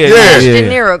 Aubrey, yeah. De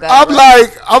Niro guy.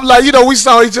 I'm like, we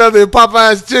saw each other in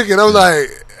Popeye's Chicken. I'm like,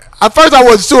 at first I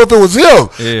wasn't sure if it was him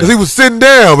because he was sitting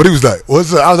down, but he was like,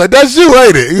 "What's up?" I was like, "That's you,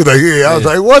 ain't it?" He was like, "Yeah." I was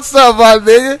like, "What's up, my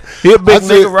nigga?" He a big I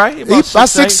said, nigga, right? He about about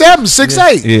 6'7",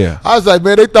 6'8". Yeah. I was like,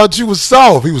 "Man, they thought you was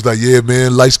soft." He was like, "Yeah,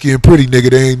 man, light skinned, pretty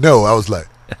nigga. They ain't know." I was like,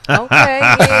 Okay,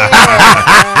 yeah.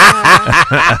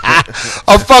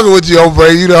 "I'm fucking with you,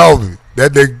 hombre. You the homie."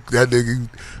 That nigga,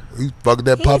 he fucking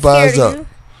that He ain't Popeyes scared up.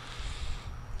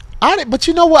 of you. But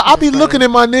you know what? I be looking at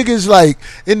my niggas like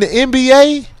in the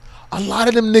NBA. A lot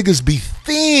of them niggas be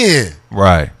thin.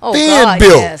 Right. Oh Thin God,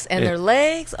 built. yes. And their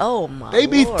legs. Oh my. They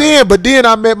be Lord. thin. But then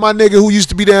I met my nigga who used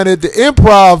to be down at the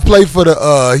Improv, play for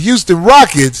the Houston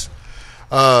Rockets.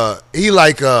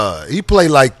 He play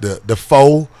like the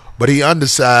foe, but he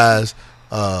undersized.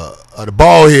 The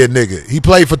bald head nigga. He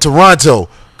played for Toronto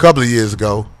a couple of years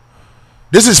ago.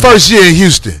 This is his first year in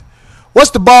Houston.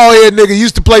 What's the bald head nigga?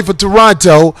 Used to play for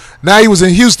Toronto. Now he was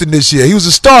in Houston this year. He was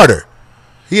a starter.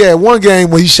 He had one game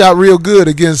where he shot real good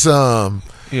against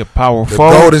He a power the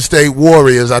forward. Golden State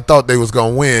Warriors. I thought they was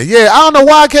gonna win. Yeah, I don't know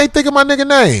why I can't think of my nigga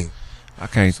name. I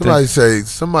can't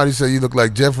Somebody say you look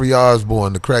like Jeffrey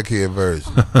Osborne, the crackhead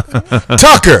version.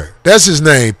 Tucker, that's his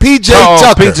name. PJ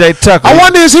Tucker. PJ Tucker. I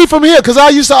wonder is he from here? Because I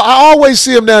always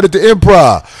see him down at the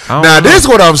Improv. I don't Now know. this is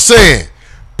what I'm saying.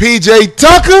 PJ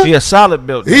Tucker, He a solid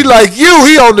build. he like you.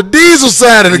 He on the diesel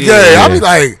side of the Yeah. game. I be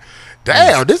like,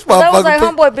 damn, this That was motherfucker.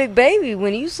 like homeboy Big Baby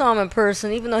when you saw him in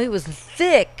person. Even though he was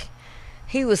thick,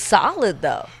 he was solid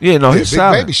though. Yeah, no, Yeah, he's Big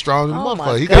solid. Baby strong as a Oh, my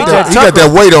motherfucker. He God. got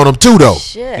that weight on him too, though.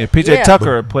 Shit. Yeah, PJ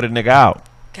Tucker put a nigga out.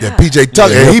 Yeah, God. PJ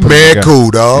Tucker, Yeah, he he'll put mad it cool,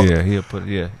 dog. Yeah, he'll put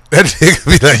yeah. That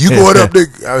nigga be like, you going up,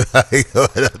 nigga? I was like,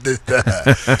 going up this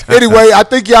time. Anyway, I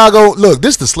think y'all go, look,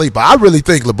 this the sleeper. I really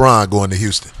think LeBron going to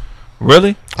Houston.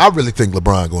 Really? I really think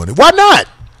LeBron going to. Why not?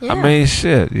 Yeah. I mean,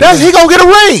 shit. That's, he going to get a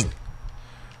ring.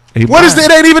 He What is might.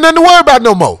 that? It ain't even nothing to worry about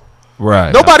no more.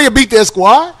 Right. Nobody will beat that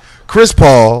squad. Chris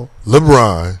Paul,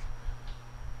 LeBron,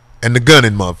 and the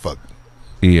gunning motherfucker.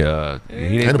 Yeah. He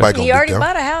didn't Anybody gonna He beat already them.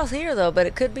 bought a house here though, but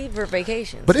it could be for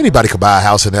vacation. But anybody could buy a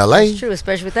house in L.A. It's true,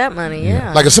 especially with that money.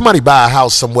 Yeah. Like if somebody buy a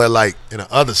house somewhere like in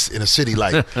a city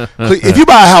like if you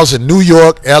buy a house in New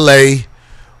York, L.A.,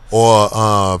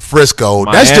 or Frisco,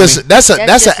 Miami. that's an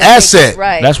just asset.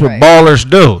 Right. That's what right. ballers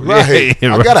do. Right.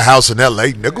 Yeah, I got a house in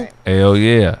L.A., nigga. Hell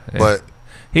yeah. But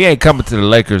he ain't coming to the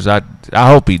Lakers. I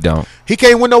hope he don't. he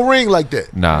can't win no ring like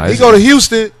that. Nah, He it's- go to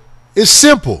Houston, it's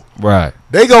simple. Right.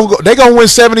 They gonna win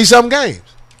 70-something games.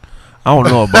 I don't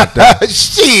know about that. Cause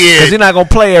Shit. he's not gonna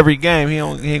play every game. He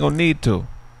ain't gonna need to.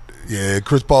 Yeah,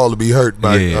 Chris Paul will be hurt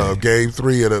by Yeah. game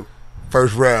 3 of the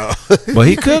first round. But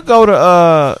he could go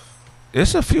to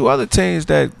it's a few other teams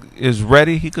that is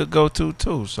ready. He could go to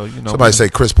too. So Somebody say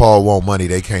Chris Paul want money.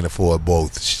 They can't afford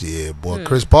both. Shit, boy.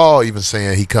 Chris Paul even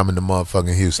saying he coming to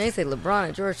motherfucking Houston. They say LeBron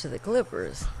and George to the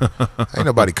Clippers. Ain't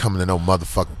nobody coming to no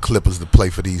motherfucking Clippers to play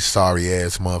for these sorry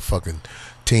ass motherfucking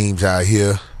teams out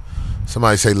here.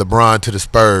 Somebody say LeBron to the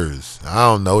Spurs. I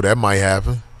don't know. That might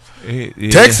happen. Yeah.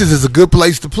 Texas is a good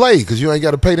place to play because you ain't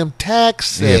got to pay them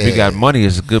taxes. Yeah, if you got money,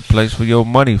 it's a good place for your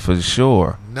money for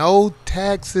sure. No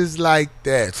taxes like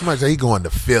that. Somebody say he going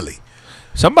to Philly.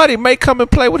 Somebody may come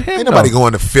and play with him. Ain't nobody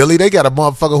going to Philly. They got a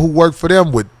motherfucker who worked for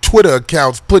them with Twitter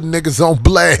accounts putting niggas on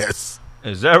blast.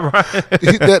 Is that right?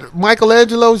 That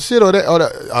Michelangelo shit or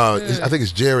I think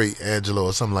it's Jerry Angelo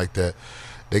or something like that.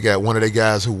 They got one of their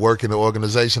guys who work in the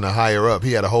organization to higher up.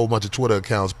 He had a whole bunch of Twitter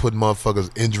accounts putting motherfuckers'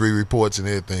 injury reports and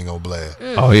everything on blast.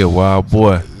 Oh, he a wild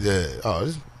boy. Yeah. Oh,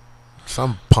 this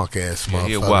some punk ass motherfucker.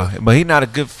 Yeah, wild. But he not a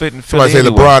good fit in Philly. Somebody say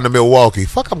anyway. LeBron to Milwaukee.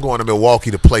 Fuck, I'm going to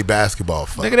Milwaukee to play basketball.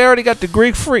 Fuck. Nigga, they already got the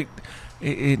Greek Freak.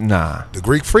 Nah. The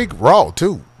Greek Freak raw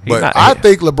too. He But not- I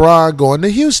think LeBron going to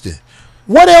Houston.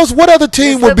 What else? What other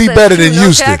team Miss would be Lip better says than no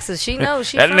Houston? Taxes. She knows.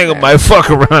 She That from nigga there. might fuck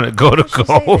around and go to What'd she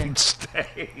say Golden then?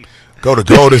 State. Go to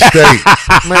Golden State.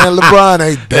 Man, LeBron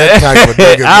ain't that type of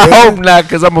nigga. I man. hope not,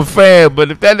 because I'm a fan. But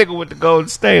if that nigga went to Golden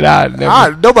State, I'd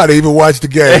never. Nobody even watched the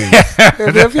game.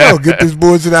 If you don't get this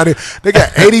bullshit out of here, they got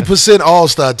 80%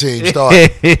 All-Star team starting.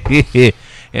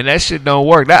 And that shit don't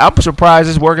work. I'm surprised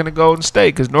it's working at Golden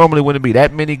State, because normally when it be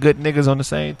that many good niggas on the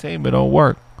same team, it don't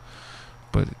work.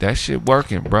 But that shit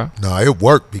working, bro. No, it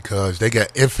worked because they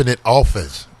got infinite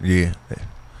offense. Yeah.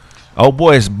 Oh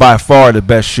boy, is by far the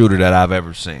best shooter that I've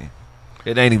ever seen.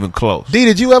 It ain't even close. D,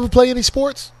 did you ever play any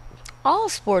sports? All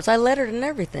sports. I lettered in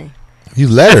everything. You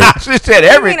lettered. She said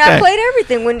everything. I played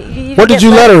everything. When you What did you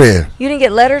letter in? You didn't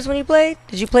get letters when you played?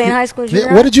 Did you play in high school and junior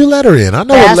Yeah, what did you letter in? I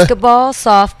know what Basketball,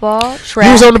 softball, track.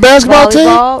 You was on the basketball team?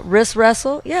 volleyball, wrist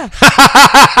wrestle. Yeah.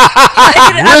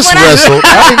 wrist wrestle.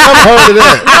 I ain't never heard of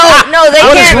that. No, they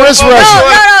What is can't. wrist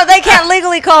wrestling? No, they can't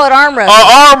legally call it arm wrestling.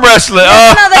 Arm wrestling.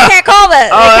 No, they can't call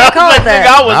that. They can't call it that.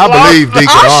 I believe D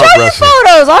can I'll arm show you wrestle.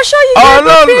 photos. I'll show you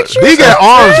pictures. He got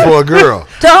arms for a girl.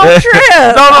 Don't trip.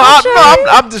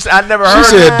 I never heard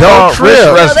She said, of don't trip.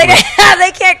 No,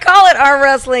 they can't call it arm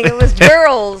wrestling. It was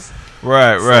girls.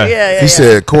 Right. So, yeah. He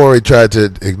said Corey tried to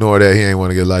ignore that. He ain't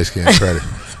want to get light skin credit.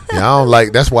 Yeah, I don't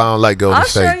like. That's why I don't like Golden I'll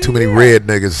show State. you Too many that. red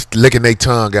niggas licking their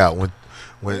tongue out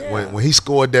when he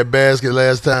scored that basket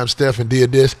last time. Stephen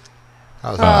did this. I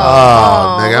was like,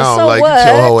 nigga, I don't so like what?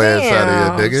 get your whole ass out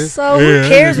of here, nigga. So who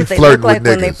cares You what they flirting look like with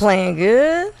when they niggas. playing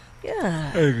good?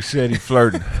 Yeah. Nigga said he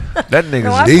flirting. That nigga's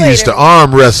No, I He played used to it.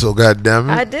 arm wrestle. Goddamn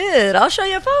I it! did. I'll show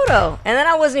you a photo. And then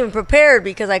I wasn't even prepared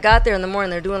because I got there in the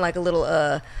morning. They're doing like a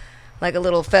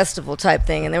little festival type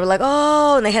thing, and they were like,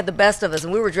 "Oh!" And they had the best of us,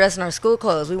 and we were dressed in our school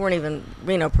clothes. We weren't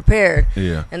even, prepared.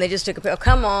 Yeah. And they just took a picture. Oh,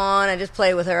 come on! I just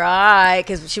played with her eye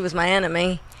because she was my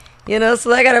enemy.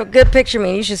 So I got a good picture of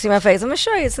me. You should see my face. I'm gonna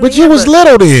show you. It's in But the you was yearbook.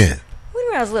 little then. What do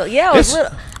you mean I was little? Yeah, I was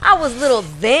little. I was little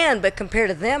then, but compared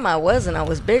to them, I wasn't. I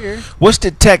was bigger. What's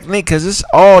the technique? Because it's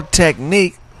all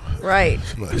technique. Right.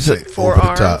 Say, over the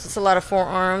Forearms. top. It's a lot of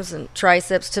forearms and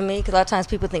triceps to me. Because a lot of times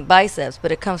people think biceps,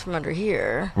 but it comes from under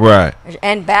here Right.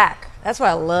 and back. That's why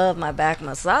I love my back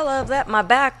muscles. I love that my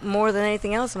back more than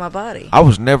anything else in my body. I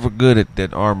was never good at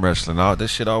that arm wrestling. This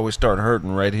shit always started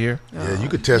hurting right here. Yeah, you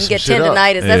could You test some get shit up.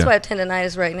 tendonitis. That's Yeah. why I have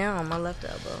tendonitis right now on my left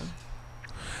elbow.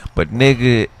 But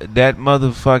nigga, that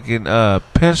motherfucking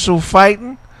pencil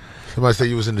fighting. Somebody said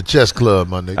you was in the chess club,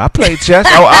 my nigga. I played chess.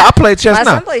 I played chess My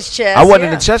now. son plays chess. I wasn't in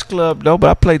yeah. the chess club though, but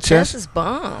I played Chess chess. is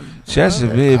bomb. Chess is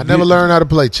Love it. big. I never learned how to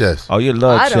play chess. Oh, you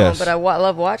love I chess. don't, but I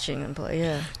love watching and play.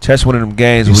 Yeah, Chess one of them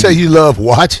games. You where say you love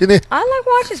watching it? I like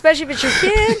watching, especially if it's your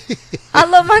kid. I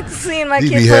love seeing my You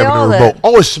kid be play having all a that. remote.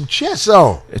 Oh, it's some chess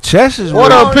on. chess is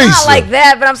What real- up? No, pizza. not like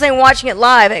that, but I'm saying watching it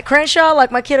live at Crenshaw.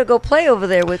 Like my kid will go play over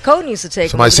there with Coden used to take. him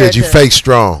Somebody over said there you to- fake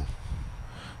strong.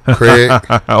 Craig.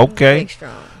 Okay. Fake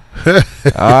strong. All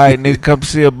right, nigga, come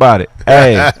see about it.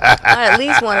 Hey, I at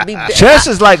least want to be. chess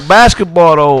is like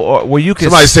basketball though, or where you can.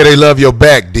 Somebody said they love your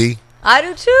back, D. I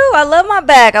do too. I love my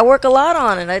back. I work a lot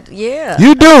on it. Yeah.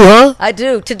 You do, huh? I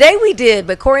do. Today we did,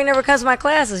 but Corey never comes to my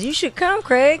classes. You should come,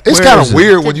 Craig. It's Where kind is of it?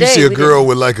 weird when you Today see a we girl did.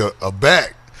 with like a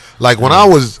back. Like when I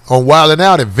was on Wildin'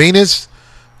 Out in Venus,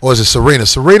 or is it Serena?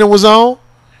 Serena was on.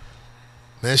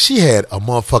 Man, she had a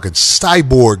motherfucking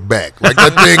cyborg back. Like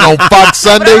that thing on Fox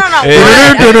Sunday.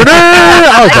 I don't know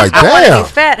why. I was like, I want damn. any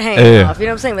fat hanging Yeah. off. You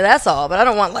know what I'm saying? But that's all. But I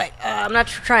don't want I'm not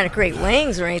trying to create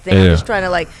wings or anything. Yeah. I'm just trying to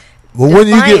Well,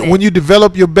 define it. when you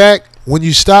develop your back, when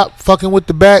you stop fucking with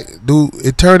the back, do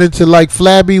it turn into like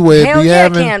flabby where it Hell be yeah,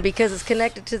 having? it can because it's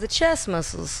connected to the chest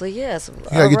muscles. So yes,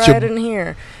 gotta get right your in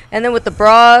here. And then with the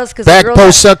bras, because back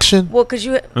post suction. well, because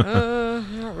you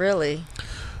not really.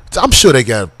 I'm sure they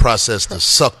got a process to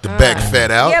suck the back fat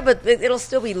out. Yeah, but it'll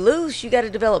still be loose. You got to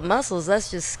develop muscles.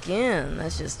 That's just skin.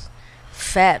 That's just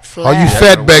fat, flat. All you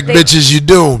fat back They- bitches, you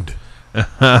doomed.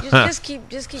 Just keep.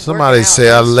 Somebody working out. say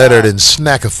I Don't lettered stop. in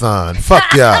snackathon.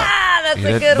 Fuck y'all. That's Yeah,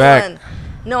 a that's good back. one.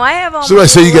 No, I have all. Somebody my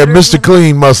say you got letters Mr. in-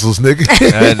 Clean muscles, nigga.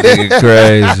 That nigga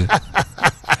crazy.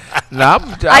 Nah,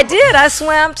 I did. I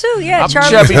swam too. Yeah, I'm Charlie.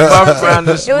 chubby buff around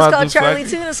this It was called Charlie motherfucker.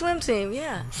 Tuna Swim Team.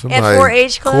 Yeah, Somebody, and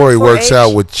 4-H club. Corey works 4-H.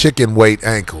 out with chicken weight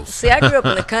ankles. See, I grew up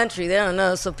in the country. They don't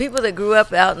know. So people that grew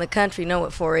up out in the country know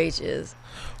what 4-H is.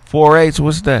 4-H,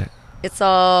 what's that? It's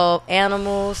all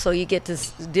animals, so you get to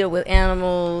deal with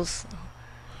animals,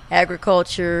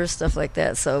 agriculture, stuff like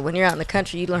that. So when you're out in the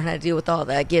country, you learn how to deal with all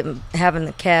that, having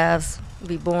the calves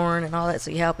be born and all that.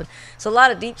 So you helping. So a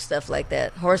lot of deep stuff like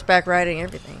that, horseback riding,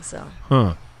 everything. So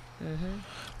Huh.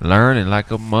 Learning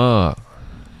like a mug.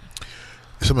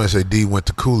 Somebody say D went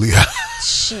to Cooley.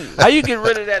 shoot. How you get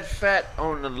rid of that fat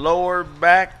on the lower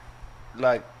back?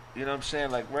 Like, you know what I'm saying?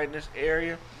 Like right in this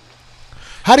area?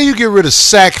 How do you get rid of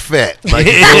sack fat? Like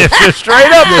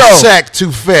Straight up, your though. sack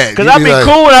too fat. Because You I be be like,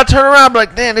 cool when I turn around, be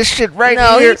like, damn, this shit right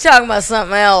No, here. he's talking about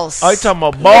something else. Oh, you talking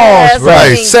about balls, Yes, right?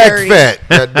 Right, Being sack dirty. fat.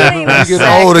 That That ain't when no you get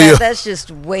sack older, fat, that's just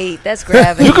weight. That's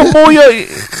gravity. You can move your...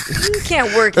 You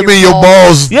can't work that your mean your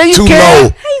balls Yeah, you too can. low.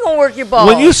 How you gonna work your balls?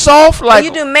 When you soft, like...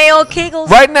 you do male kegels?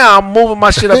 Right now, I'm moving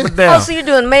my shit up and Oh, down. so you're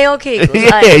doing male kegels?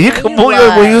 Yeah, you can move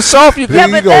your... When you soft, you Yeah,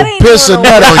 can, Then you but that gonna ain't piss a doing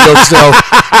nut no- on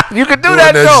yourself. you can do doing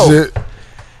that, though. shit.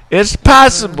 It's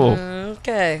possible.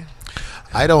 Okay.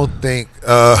 I don't think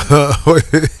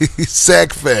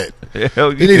sack fat.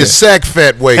 Hell You need a sack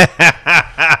fat weight.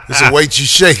 It's a weight you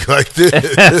shake like this.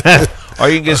 Or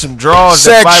you can get some draws.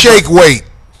 Sack that shake weight.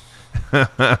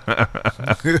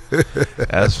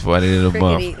 That's funny little Cricket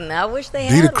bump. eating. I wish they Need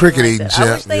had a one cricket like eating that. I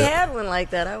champ, wish they yeah. had one like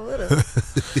that. I would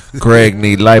have. Craig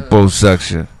need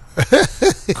liposuction.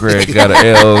 Craig got an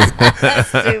L.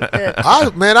 Stupid.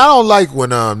 I don't like when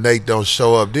Nate don't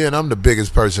show up. Then I'm the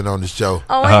biggest person on the show.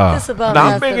 Oh, ain't this about Nah, I'm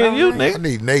nothing, bigger than you, alright? I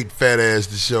need Nate fat ass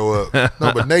to show up.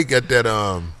 No, but Nate got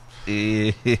that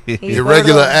He's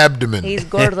irregular gordo. abdomen. He's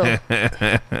gordo. Yeah,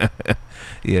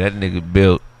 that nigga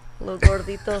built. Little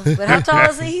gordito. But how tall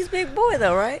is he? He's a big boy,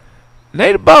 though, right?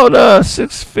 Nate about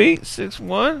 6 feet,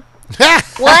 6'1".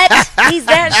 What? He's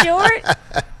that short?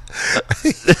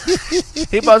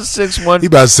 He about 6'1". He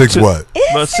about 6 what?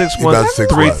 About Is he? 6'1", about 6'1".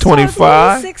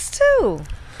 325. 6'2".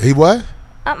 He what?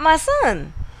 My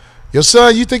son. Your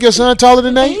son? You think your son taller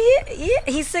than Nate? Yeah,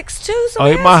 he's 6'2", so Oh,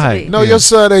 he he has my to height. be. No, Yeah. your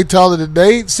son ain't taller than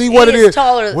Nate. See what He it is is.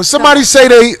 taller- When somebody say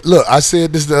they look, I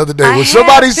said this the other day. I When have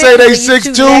somebody say they pictures of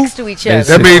you two 6'2", next to each other.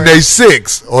 that mean they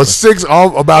 6 or 6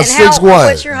 about And 6'1".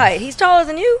 what's your height? He's taller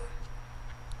than you,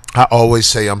 I always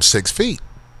say I'm 6 feet,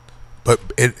 but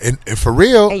and for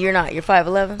real, and you're not. You're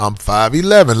 5'11". I'm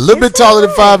 5'11", a little bit It's taller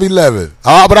than alright. 5'11".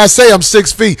 But I say I'm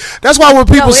 6 feet. That's why when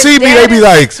people No, his see me, dad they be is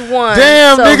like, 6'1",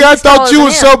 "Damn, so nigga, I he's thought taller you than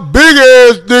was him. some big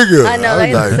ass nigga." I know was they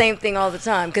do like, the same thing all the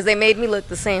time because they made me look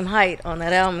the same height on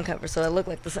that album cover, so I look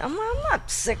like the same. I'm not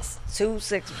 6'2",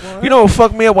 6'1". You know what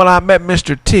fucked me up when I met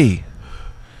Mr. T?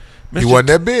 He wasn't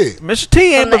that big. Mr.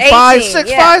 T ain't From but the 5'6", 18,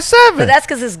 yeah. 5'7". But that's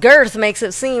because his girth makes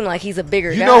it seem like he's a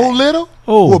bigger You guy. know who little?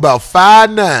 Who? Who about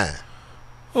 5'9",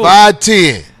 Who?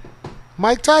 5'10"?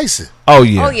 Mike Tyson. Oh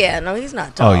yeah. Oh yeah, no, he's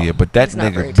not tall. Oh yeah, but that He's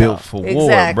not very nigga built tall. for war,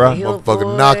 Exactly. bro. He'll Motherfucker,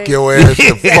 boy. knock your ass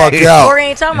the fuck out. Corey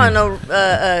ain't talking about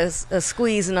no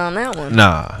squeezing on that one.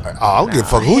 Nah. Oh, I don't give a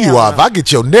fuck who you hell are. no. If I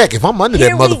get your neck, if I'm under Here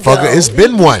that we motherfucker, go. it's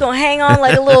been He's one. gonna hang on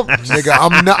like a little. Nigga,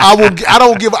 I'm not, I won't. I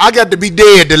don't give. I got to be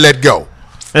dead to let go.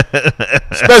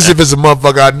 Especially if it's a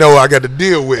motherfucker I know I got to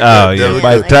deal with. Oh Goddamn yeah, it.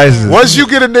 Mike Tyson. Once you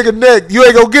get a nigga neck, you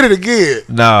ain't gonna get it again.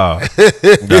 No.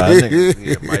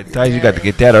 Yeah, Mike Tyson, you got to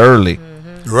get that early.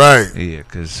 Right. Yeah,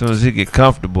 because as soon as he get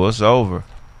comfortable, it's over.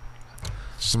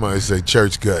 Somebody say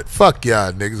church gut. Fuck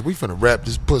y'all niggas. We finna wrap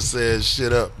this pussy ass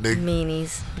shit up, nigga.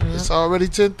 Meanies. It's already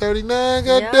 10:39. Goddamn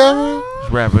it. Yeah.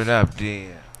 Let's wrap it up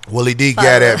then. Willie D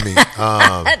got at me.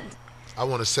 I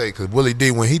want to say because Willie D,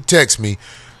 when he texts me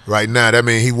right now, that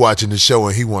means he watching the show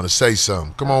and he want to say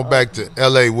something. Come on back to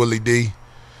L.A., Willie D.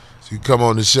 So you come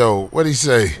on the show. What'd he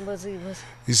say?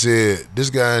 He said this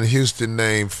guy in Houston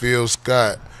named Phil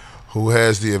Scott, who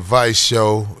has the Advice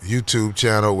Show YouTube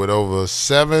channel with over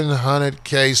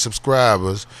 700K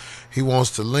subscribers, he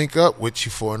wants to link up with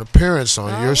you for an appearance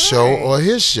on your show or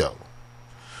his show.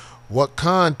 What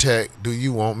contact do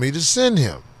you want me to send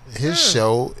him? His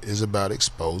show is about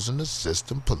exposing the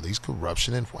system, police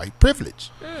corruption, and white privilege.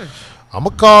 I'm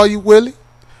going to call you, Willie.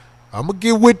 I'm going to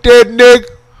get with that nigga.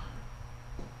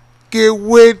 Get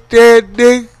with that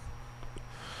nigga.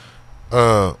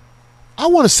 I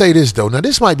want to say this, though. Now,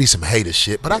 this might be some hater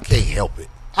shit, but I can't help it.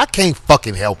 I can't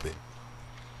fucking help it.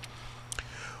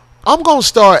 I'm going to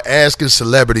start asking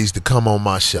celebrities to come on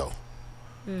my show.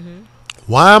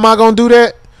 Why am I going to do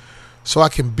that? So I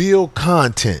can build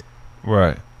content.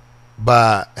 Right.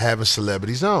 By having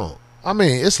celebrities on. I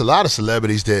mean, it's a lot of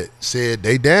celebrities that said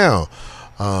they down.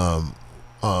 I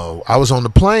was on the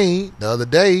plane the other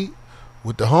day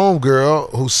with the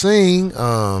homegirl who sing.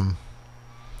 I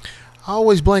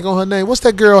always blank on her name. What's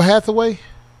that girl, Hathaway?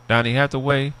 Donnie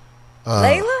Hathaway.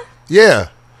 Layla? Yeah.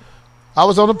 I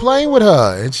was on the plane with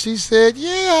her, and she said,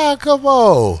 yeah, come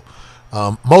on.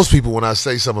 Most people, when I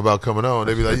say something about coming on,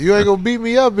 they be like, you ain't going to beat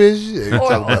me up, bitch.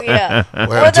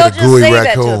 Or they'll just say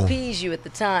that to appease you at the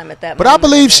time, at that But moment. I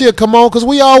believe she'll come on because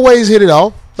we always hit it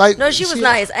off. Like, No, she was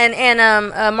nice.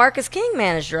 And Marcus King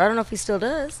managed her. I don't know if he still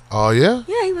does. Oh, yeah?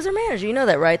 Yeah, he was her manager. You know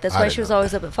that, right? That's why she was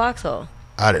always up at Foxhole.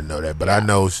 I didn't know that, but I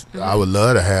know I would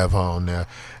love to have her on there.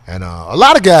 And a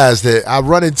lot of guys that I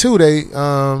run into,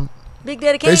 Big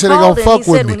Daddy Kane they said they're called going to him. fuck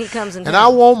He with said me. when he comes in and town. I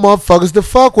want motherfuckers to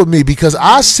fuck with me because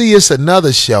I see it's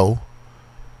another show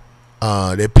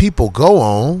that people go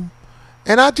on.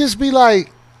 And I just be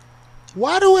like,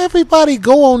 why do everybody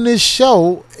go on this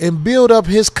show and build up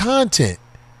his content?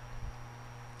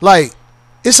 Like,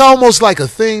 it's almost like a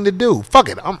thing to do. Fuck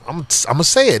it. I'm going to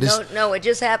say it. No, it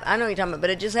just happened. I know what you're talking about, but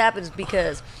it just happens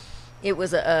because it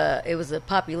was a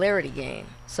popularity game.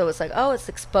 So it's like, oh, it's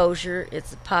exposure.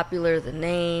 It's popular, the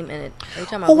name, and it. Are you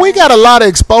talking about Well, we got a lot of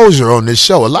exposure on this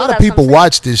show. A lot of that's what people I'm saying.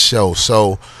 watch this show.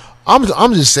 So I'm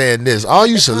just saying this. All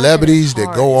you The content celebrities is that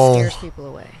hard. go It on. scares people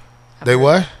away. I've They heard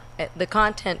what? that. The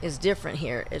content is different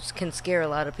here. It can scare a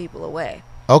lot of people away.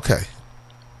 Okay.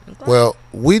 Well,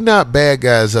 we not bad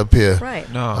guys up here. Right.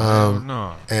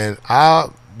 No. And I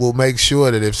will make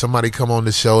sure that if somebody come on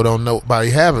the show, don't nobody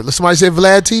have it. Somebody said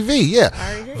Vlad TV. Yeah.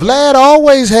 already did. Vlad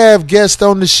always have guests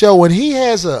on the show, and he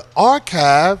has an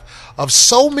archive of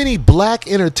so many black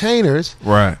entertainers.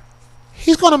 Right.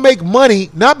 He's going to make money,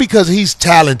 not because he's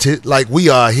talented like we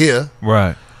are here.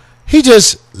 Right. He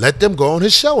just let them go on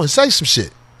his show and say some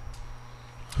shit.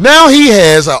 Now he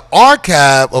has an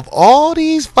archive of all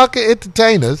these fucking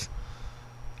entertainers.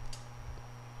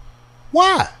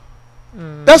 Why?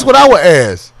 That's what I would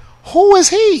ask. Who is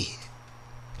he?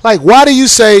 Like, why do you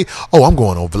say, oh, I'm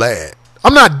going on Vlad?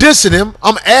 I'm not dissing him.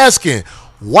 I'm asking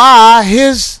why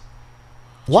his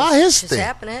Just thing.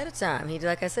 happened ahead of time. He,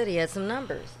 like I said, he had some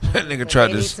numbers. That nigga They tried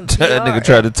need to some that nigga PR.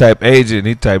 tried to type agent.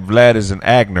 He typed Vlad as an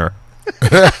Agner.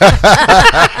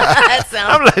 That sounds.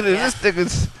 I'm like, this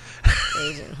nigga's.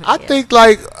 Asian. I Yeah. think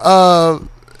like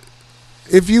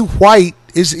if you white,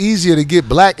 it's easier to get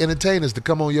black entertainers to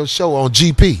come on your show on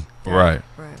GP. Right.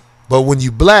 Right. But when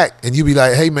you black and you be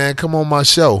like, hey man, come on my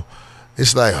show,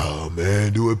 it's like, oh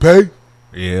man, do it pay?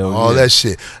 Yeah. All that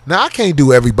shit. Now I can't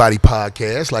do everybody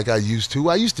podcast like I used to.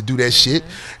 I used to do that shit,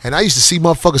 and I used to see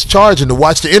motherfuckers charging to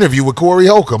watch the interview with Corey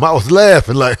Holcomb. I was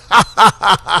laughing like,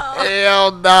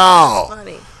 hell no.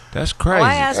 Funny. That's Oh, crazy.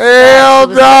 I asked Hell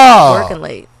her no. working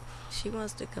late. She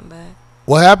wants to come back.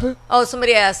 What happened? Oh,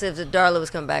 somebody asked if the Darla was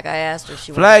coming back. I asked her if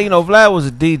she Vlad, Vlad was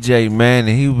a DJ, man,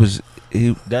 and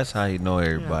he that's how he know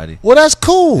everybody. Well, that's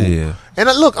cool. Yeah. And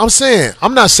look,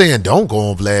 I'm not saying don't go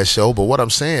on Vlad's show, but what I'm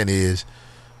saying is,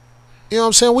 you know what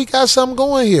I'm saying? We got something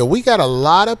going here. We got a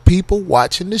lot of people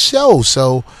watching the show.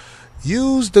 So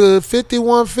use the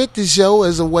 5150 show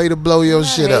as a way to blow your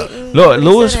shit up. Look,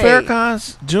 Louis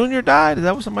Farrakhan Jr. died. Is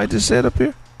that what somebody just said up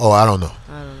here? Oh, I don't know.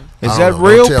 Is I that don't know.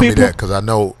 real Don't tell people? me that because I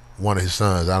know one of his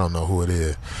sons. I don't know who it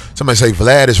is. Somebody say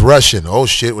Vlad is Russian. Oh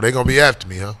shit! Well, they gonna be after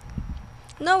me, huh?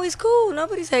 No, he's cool.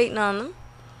 Nobody's hating on him.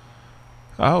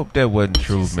 I hope that wasn't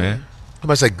true, man.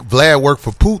 Somebody say Vlad worked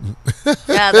for Putin.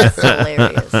 Yeah, that's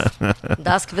hilarious.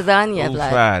 Das Kvidanya, Who Vlad.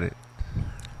 fried it?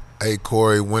 Hey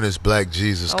Corey, when is Black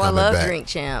Jesus Oh, I coming love back? Drink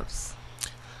Champs.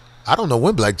 I don't know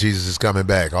when Black Jesus is coming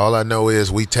back. All I know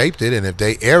is we taped it, and if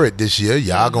they air it this year,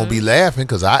 y'all gonna be laughing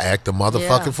because I act a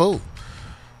motherfucking Yeah. fool.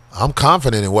 I'm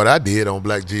confident in what I did on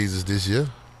Black Jesus this year.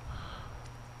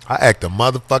 I act a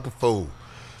motherfucking fool.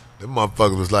 Them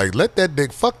motherfuckers was like, let that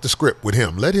dick fuck the script with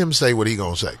him. Let him say what he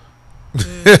gonna say.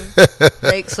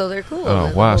 So they're cool. Oh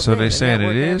That's the wow! whole So thing. they The saying it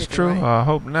network and is everything, true? right? I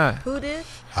hope not. Who did?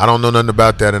 I don't know nothing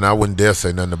about that, and I wouldn't dare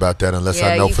say nothing about that unless Yeah,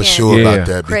 I know you for can't. sure Yeah. about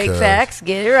that. Craig because, Facts.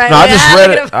 Get it right. No, I just Yeah, read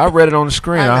look it. up. I read it on the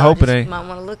screen. I know, hope it just ain't. Might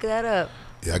want to look that up.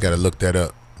 Yeah, I got to look that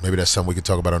up. Maybe that's something we can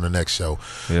talk about on the next show.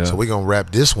 Yeah. So we're going to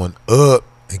wrap this one up,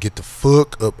 and get the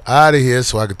fuck up out of here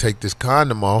so I can take this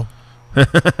condom off.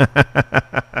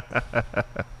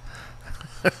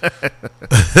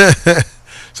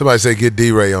 Somebody say get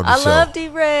D-Ray on the show. I love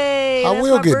D-Ray. I That's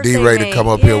will my get birthday D-Ray to mate. come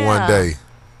up here one day.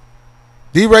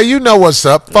 D-Ray, you know what's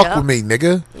up. Fuck Yep. with me,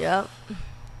 nigga. Yep.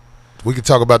 We can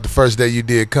talk about the first day you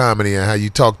did comedy and how you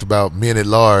talked about men at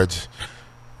large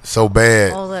so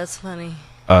bad. Oh, that's funny.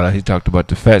 He talked about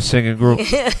the fat singing group.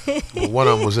 Well, one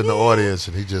of them was in the audience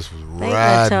and he just was Thank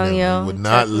riding Antonio. him. He would He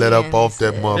not tucked let me up in, off he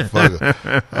that said.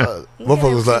 motherfucker.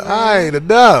 Motherfucker was like, too, I ain't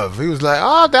enough. He was like,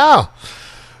 oh, no.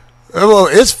 Well,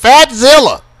 it's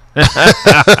Fatzilla.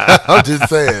 I'm just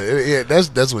saying. Yeah,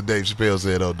 that's what Dave Chappelle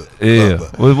said on the. Yeah.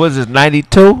 What was it,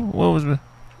 92? What was it?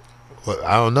 Well,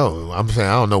 I don't know. I'm saying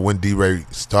I don't know when D-Ray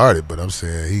started, but I'm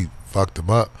saying he fucked him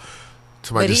up.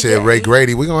 Somebody But just he said did. Ray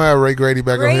Grady. We're going to have Ray Grady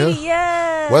back on Brady, here.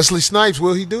 yes. Wesley Snipes,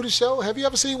 will he do the show? Have you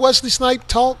ever seen Wesley Snipes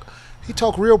talk? He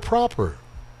talk real proper.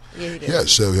 Yeah, he did. Yeah,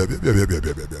 so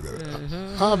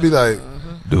I'll be like,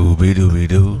 Doobie doobie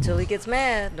doo. Until he gets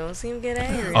mad. Don't see him get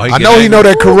angry. Oh, I know he know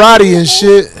that karate and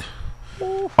shit.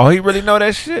 Oh, he really know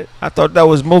that shit? I thought that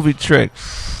was movie trick.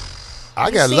 I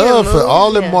You got seen love him for move?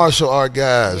 all them Yeah. martial art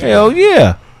guys. Hell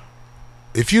yeah.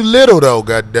 If you little though,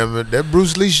 goddammit, that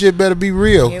Bruce Lee shit better be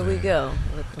real. Here we go.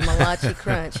 With the Malachi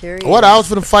Crunch. Here he What? is. I was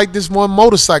finna fight this one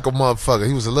motorcycle motherfucker.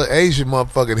 He was a little Asian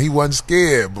motherfucker, and he wasn't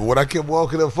scared. But when I kept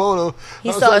walking up photo, He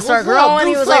I was saw like, it start "What's up? growing.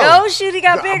 Do He was like, something." oh, shoot, he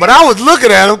got bigger. But I was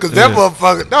looking at him because that Yeah.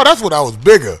 motherfucker. No, that's when I was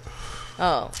bigger.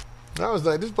 Oh. I was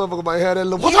like, this motherfucker might have that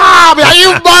little. What's up, man?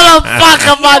 You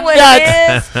motherfucker, You my know what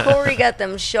nuts. it is? Corey got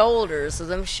them shoulders. So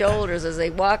them shoulders, as they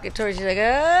walk it towards you, like,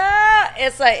 ah.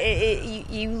 It's like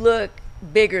you look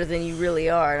bigger than you really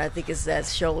are. And I think it's that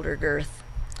shoulder girth.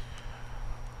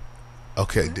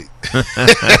 Okay, Shoulder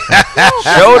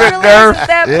Really girth. isn't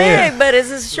that Yeah. big, but it's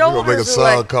his we're shoulders. gonna make a are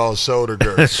song like, called Shoulder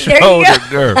Girth. There you Shoulder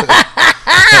go. girth.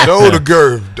 Shoulder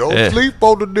Girth. Don't Yeah. sleep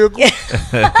on the nigga.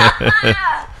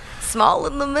 Small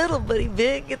in the middle, but he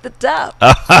big at the top.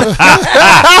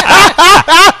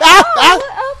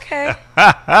 Okay.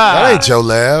 That ain't your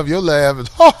laugh. Your laugh is.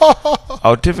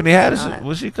 Oh, Tiffany Haddish,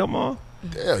 will she come on?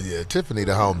 Hell yeah, Tiffany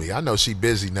the homie. I know she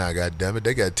busy now, goddammit.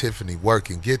 They got Tiffany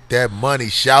working. Get that money,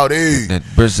 shouty. That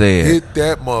Brazil. Get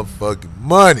that motherfucking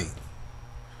money.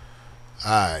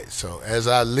 Alright, so as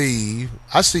I leave,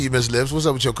 I see you, Miss Lips. What's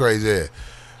up with your crazy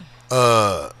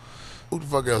ass? Who the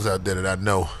fuck else out there that I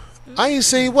know? I ain't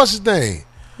seen, what's his name?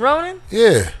 Ronan?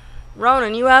 Yeah.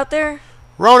 Ronan, you out there?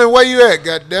 Ronan, where you at,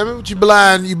 goddammit? What you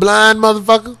blind? You blind,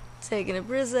 motherfucker? Taking a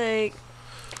Brizake.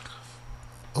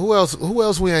 Who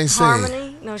else we ain't seen?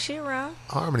 Harmony? No, she around.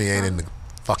 Harmony ain't in the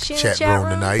fucking She in the chat chat room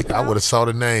room? tonight. I No. would have saw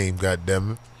the name,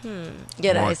 goddammit.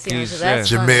 Yeah, I see her. Marquise So that's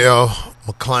funny. Jamel,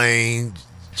 McLean,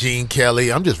 Gene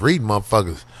Kelly. I'm just reading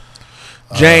motherfuckers.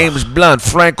 James Blunt,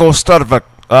 Franco Studevik,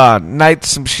 Night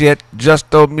Some Shit,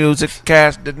 Justo Music,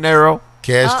 Cash De Niro.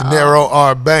 Cash De Niro,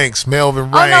 R. Banks, Melvin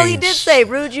Oh Raines. no, he did say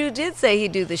Ruju did say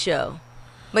he'd do the show,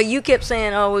 but you kept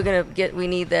saying, "Oh, we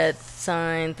need that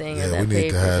sign thing." or Yeah, that we need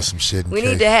paper. to have some shit in We case.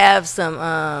 need to have some.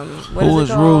 What Who is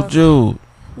is it Rude called? Jude?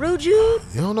 Ruju?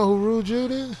 You don't know who Rude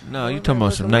Jude is? No, you talking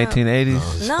about some Look him up. 1980s?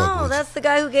 Just fuck No, with that's the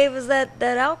guy who gave us that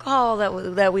alcohol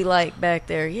that we like back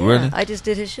there. Yeah, Really? I just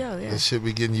did his show. you. Yeah. That shit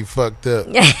be getting you fucked up.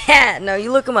 No,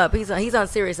 you look him up. He's on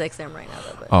Sirius XM right now.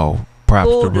 Though, but Oh, props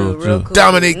cool to dude, Rude real Jude. cool.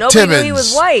 Dominic Nobody knew he Timmons,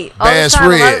 was white. All Bass this time, a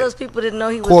lot Red, of those people didn't know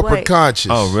he was Corporate white.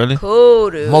 conscious. Oh, really? Cool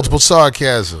dude. Multiple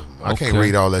sarcasm. I can't Okay.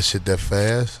 read all that shit that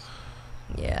fast.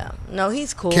 Yeah. No,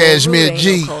 he's cool. Cashmere Rude ain't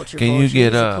G. No culture Can you bullshit.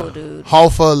 get, He's a cool dude.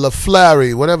 Hoffa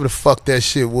LaFlary, whatever the fuck that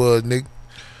shit was, nigga.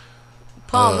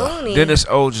 Paul Mooney. Dennis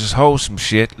O just host some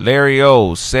shit. Larry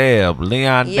O, Seb,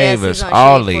 Leon yes, Davis, he's on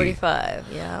Ollie, 45.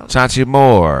 Yeah. Chachi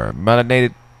Moore,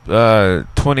 Melanated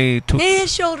 22.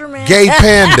 His shoulder man. Gay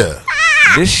Panda,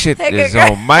 This shit Take is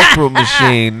a- on Micro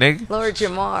Machine, nigga. Lord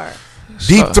Jamar.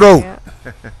 Deep Throat,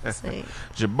 Yeah. See.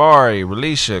 Jabari,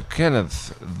 Relisha,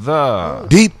 Kenneth, the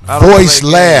Deep I don't Voice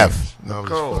play Laugh. games. No, I'm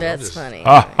just Cool. fucking. That's funny.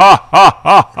 Ha ha ha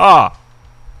ha ha.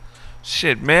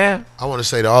 Shit, man. I want to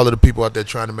say to all of the people out there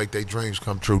trying to make their dreams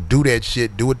come true, do that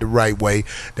shit, do it the right way.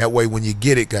 That way, when you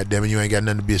get it, goddammit, you ain't got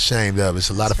nothing to be ashamed of. It's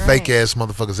a lot That's of right. fake ass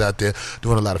motherfuckers out there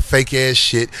doing a lot of fake ass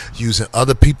shit, using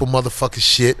other people motherfucking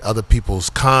shit, other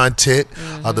people's content,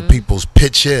 other people's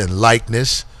picture and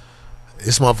likeness.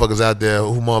 It's motherfuckers out there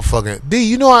who motherfucking D.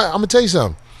 You know, I'm gonna tell you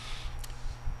something.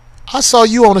 I saw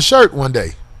you on a shirt one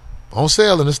day, on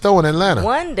sale in the store in Atlanta.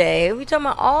 One day, we talking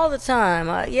about all the time.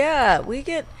 Yeah, we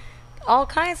get all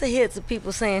kinds of hits of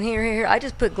people saying, here. I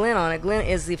just put Glenn on it. Glenn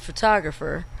is the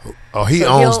photographer. Oh, he So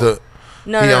owns he'll- the.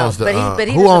 No, He no, owns the, but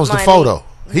he who doesn't owns the mind photo?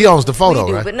 me. He owns the photo,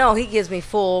 we do, right? But no, he gives me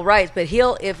full rights. But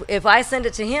he'll if I send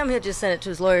it to him, he'll just send it to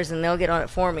his lawyers and they'll get on it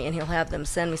for me, and he'll have them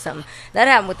send me something. That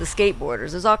happened with the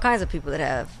skateboarders. There's all kinds of people that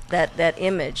have that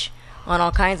image on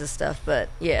all kinds of stuff. But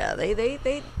yeah,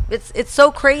 they it's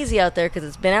so crazy out there because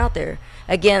it's been out there.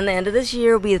 Again, the end of this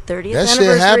year will be the 30th That anniversary.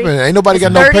 shit happened. Ain't nobody It's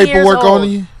got no 30 years paperwork old. on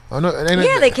you. Oh, no,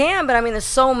 Yeah, they can, but I mean, there's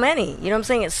so many. You know what I'm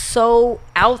saying? It's so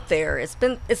out there. It's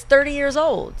 30 years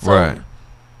old. So, Right. you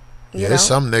Yeah, know, there's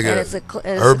some and nigga, it's a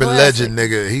urban classic. legend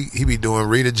nigga. He be doing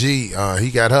Rita G.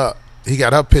 He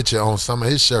got her picture on some of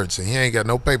his shirts, and he ain't got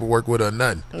no paperwork with her or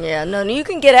nothing. Yeah, no, you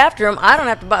can get after him. I don't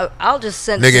have to buy. I'll just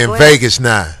send it Nigga to in Glenn. Vegas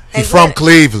now. He And from Glenn-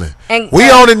 Cleveland. and, We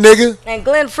on it, nigga. And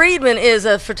Glenn Friedman is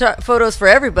a photos for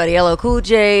everybody. LL Cool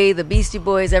J, the Beastie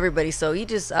Boys, everybody. So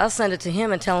I'll send it to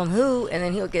him and tell him who, and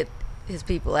then he'll get his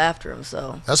people after him.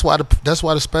 So That's why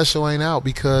the special ain't out,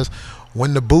 because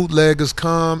when the bootleggers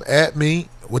come at me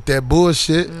with that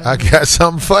bullshit, I got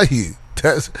something for you.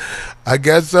 I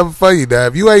got something for you. Now,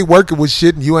 if you ain't working with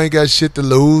shit and you ain't got shit to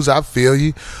lose, I feel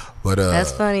you. But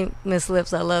that's funny, Miss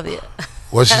Lips. I love you.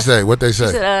 what she say? What they She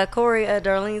say? said, Corey,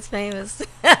 Darlene's famous.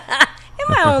 In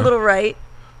my own little right.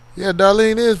 Yeah,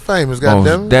 Darlene is famous. Most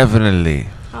Goddamn it. definitely.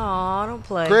 Oh, don't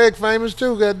play. Craig famous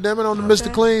too. Goddamn it, on the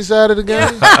Mr. Clean side of the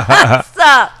game.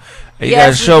 Stop. Hey, you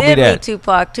Yes, gotta show we me did that. meet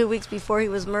Tupac 2 weeks before he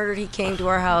was murdered. He came to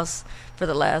our house for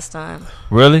the last time.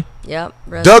 Really? Yep.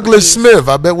 rest in Douglas peace. Smith.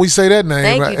 I bet we say that name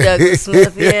Thank right. you, Douglas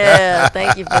Smith. Yeah,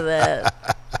 thank you for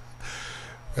that.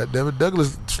 Goddamn it,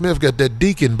 Douglas Smith got that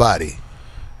deacon body.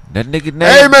 That nigga named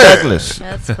Amen. Douglas.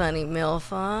 That's funny,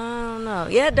 MILF. I don't know.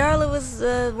 Yeah, Darla was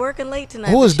working late tonight.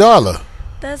 Who is but Darla?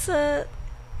 That's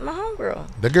my homegirl.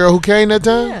 The girl who came that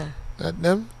time? Yeah.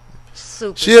 Goddamn.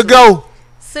 Super She'll sweet. go.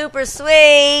 Super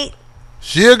sweet.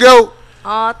 She'll go.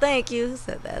 Oh, thank you. Who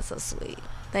said that? So sweet.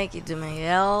 Thank you,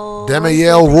 Damielle.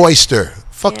 Damielle Royster.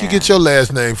 Fuck you Yeah. get your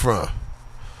last name from?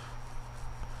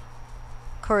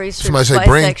 Corey's Somebody say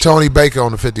bring Tony Baker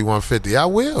on the 5150. I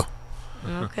will.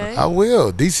 Okay. I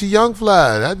will. DC Young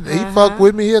Fly. He fuck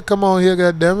with me. He'll come on here,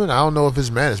 goddammit. I don't know if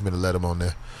his management will let him on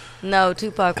there. No,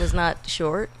 Tupac was not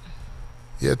short.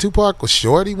 Yeah, Tupac was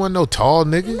short. He wasn't no tall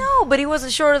nigga. No, but he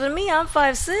wasn't shorter than me. I'm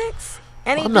 5'6".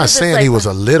 And he I'm not saying he was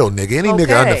a little nigga. Any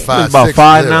nigga under Okay. He was 5'6". about is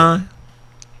 5'9".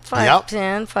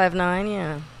 5'10", 5'9",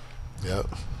 yeah. little.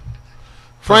 Yep.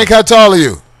 Frank, how tall are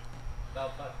you?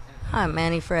 Hi,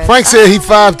 Manny Fred. Frank said he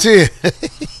 5'10".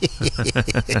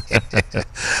 All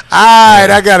right,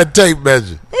 I got a tape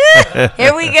measure.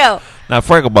 Here we go. Now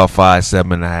Frank about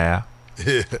 5'7.5".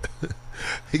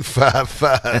 He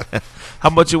 5'5". How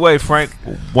much you weigh, Frank?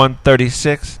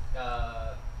 136.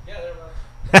 Yeah, they're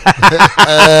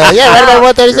about. Yeah, right about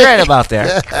 136. Right about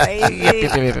there.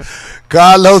 Crazy.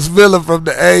 Carlos Miller from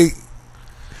the A.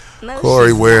 No, Corey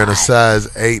she's wearing a not.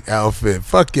 size 8 outfit.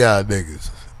 Fuck y'all niggas.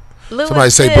 Louis Somebody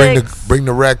say Six. bring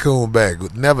the raccoon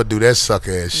back. Never do that sucker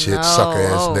ass shit. No, Sucker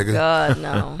ass oh nigga. God,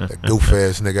 no. That goof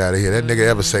ass nigga out of here. That nigga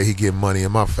ever say he get money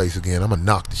in my face again, I'm gonna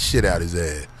knock the shit out his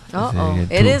ass. Uh-oh. Yeah,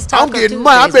 It is Taco I'm getting Tuesdays.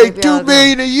 money. I make Maybe I'll $2 go.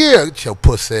 million a year. Get your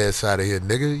puss ass out of here,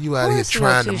 nigga. You out here course you're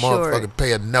trying to too short. motherfucking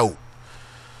pay a note.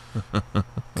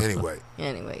 Anyway,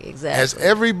 Anyway, exactly. as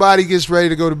everybody gets ready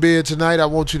to go to bed tonight, I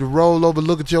want you to roll over,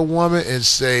 look at your woman, and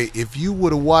say, if you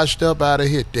would have washed up, I'd have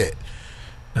hit that.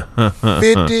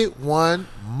 51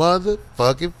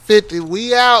 motherfucking 50.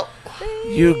 We out.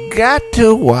 You got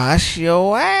to wash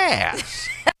your ass.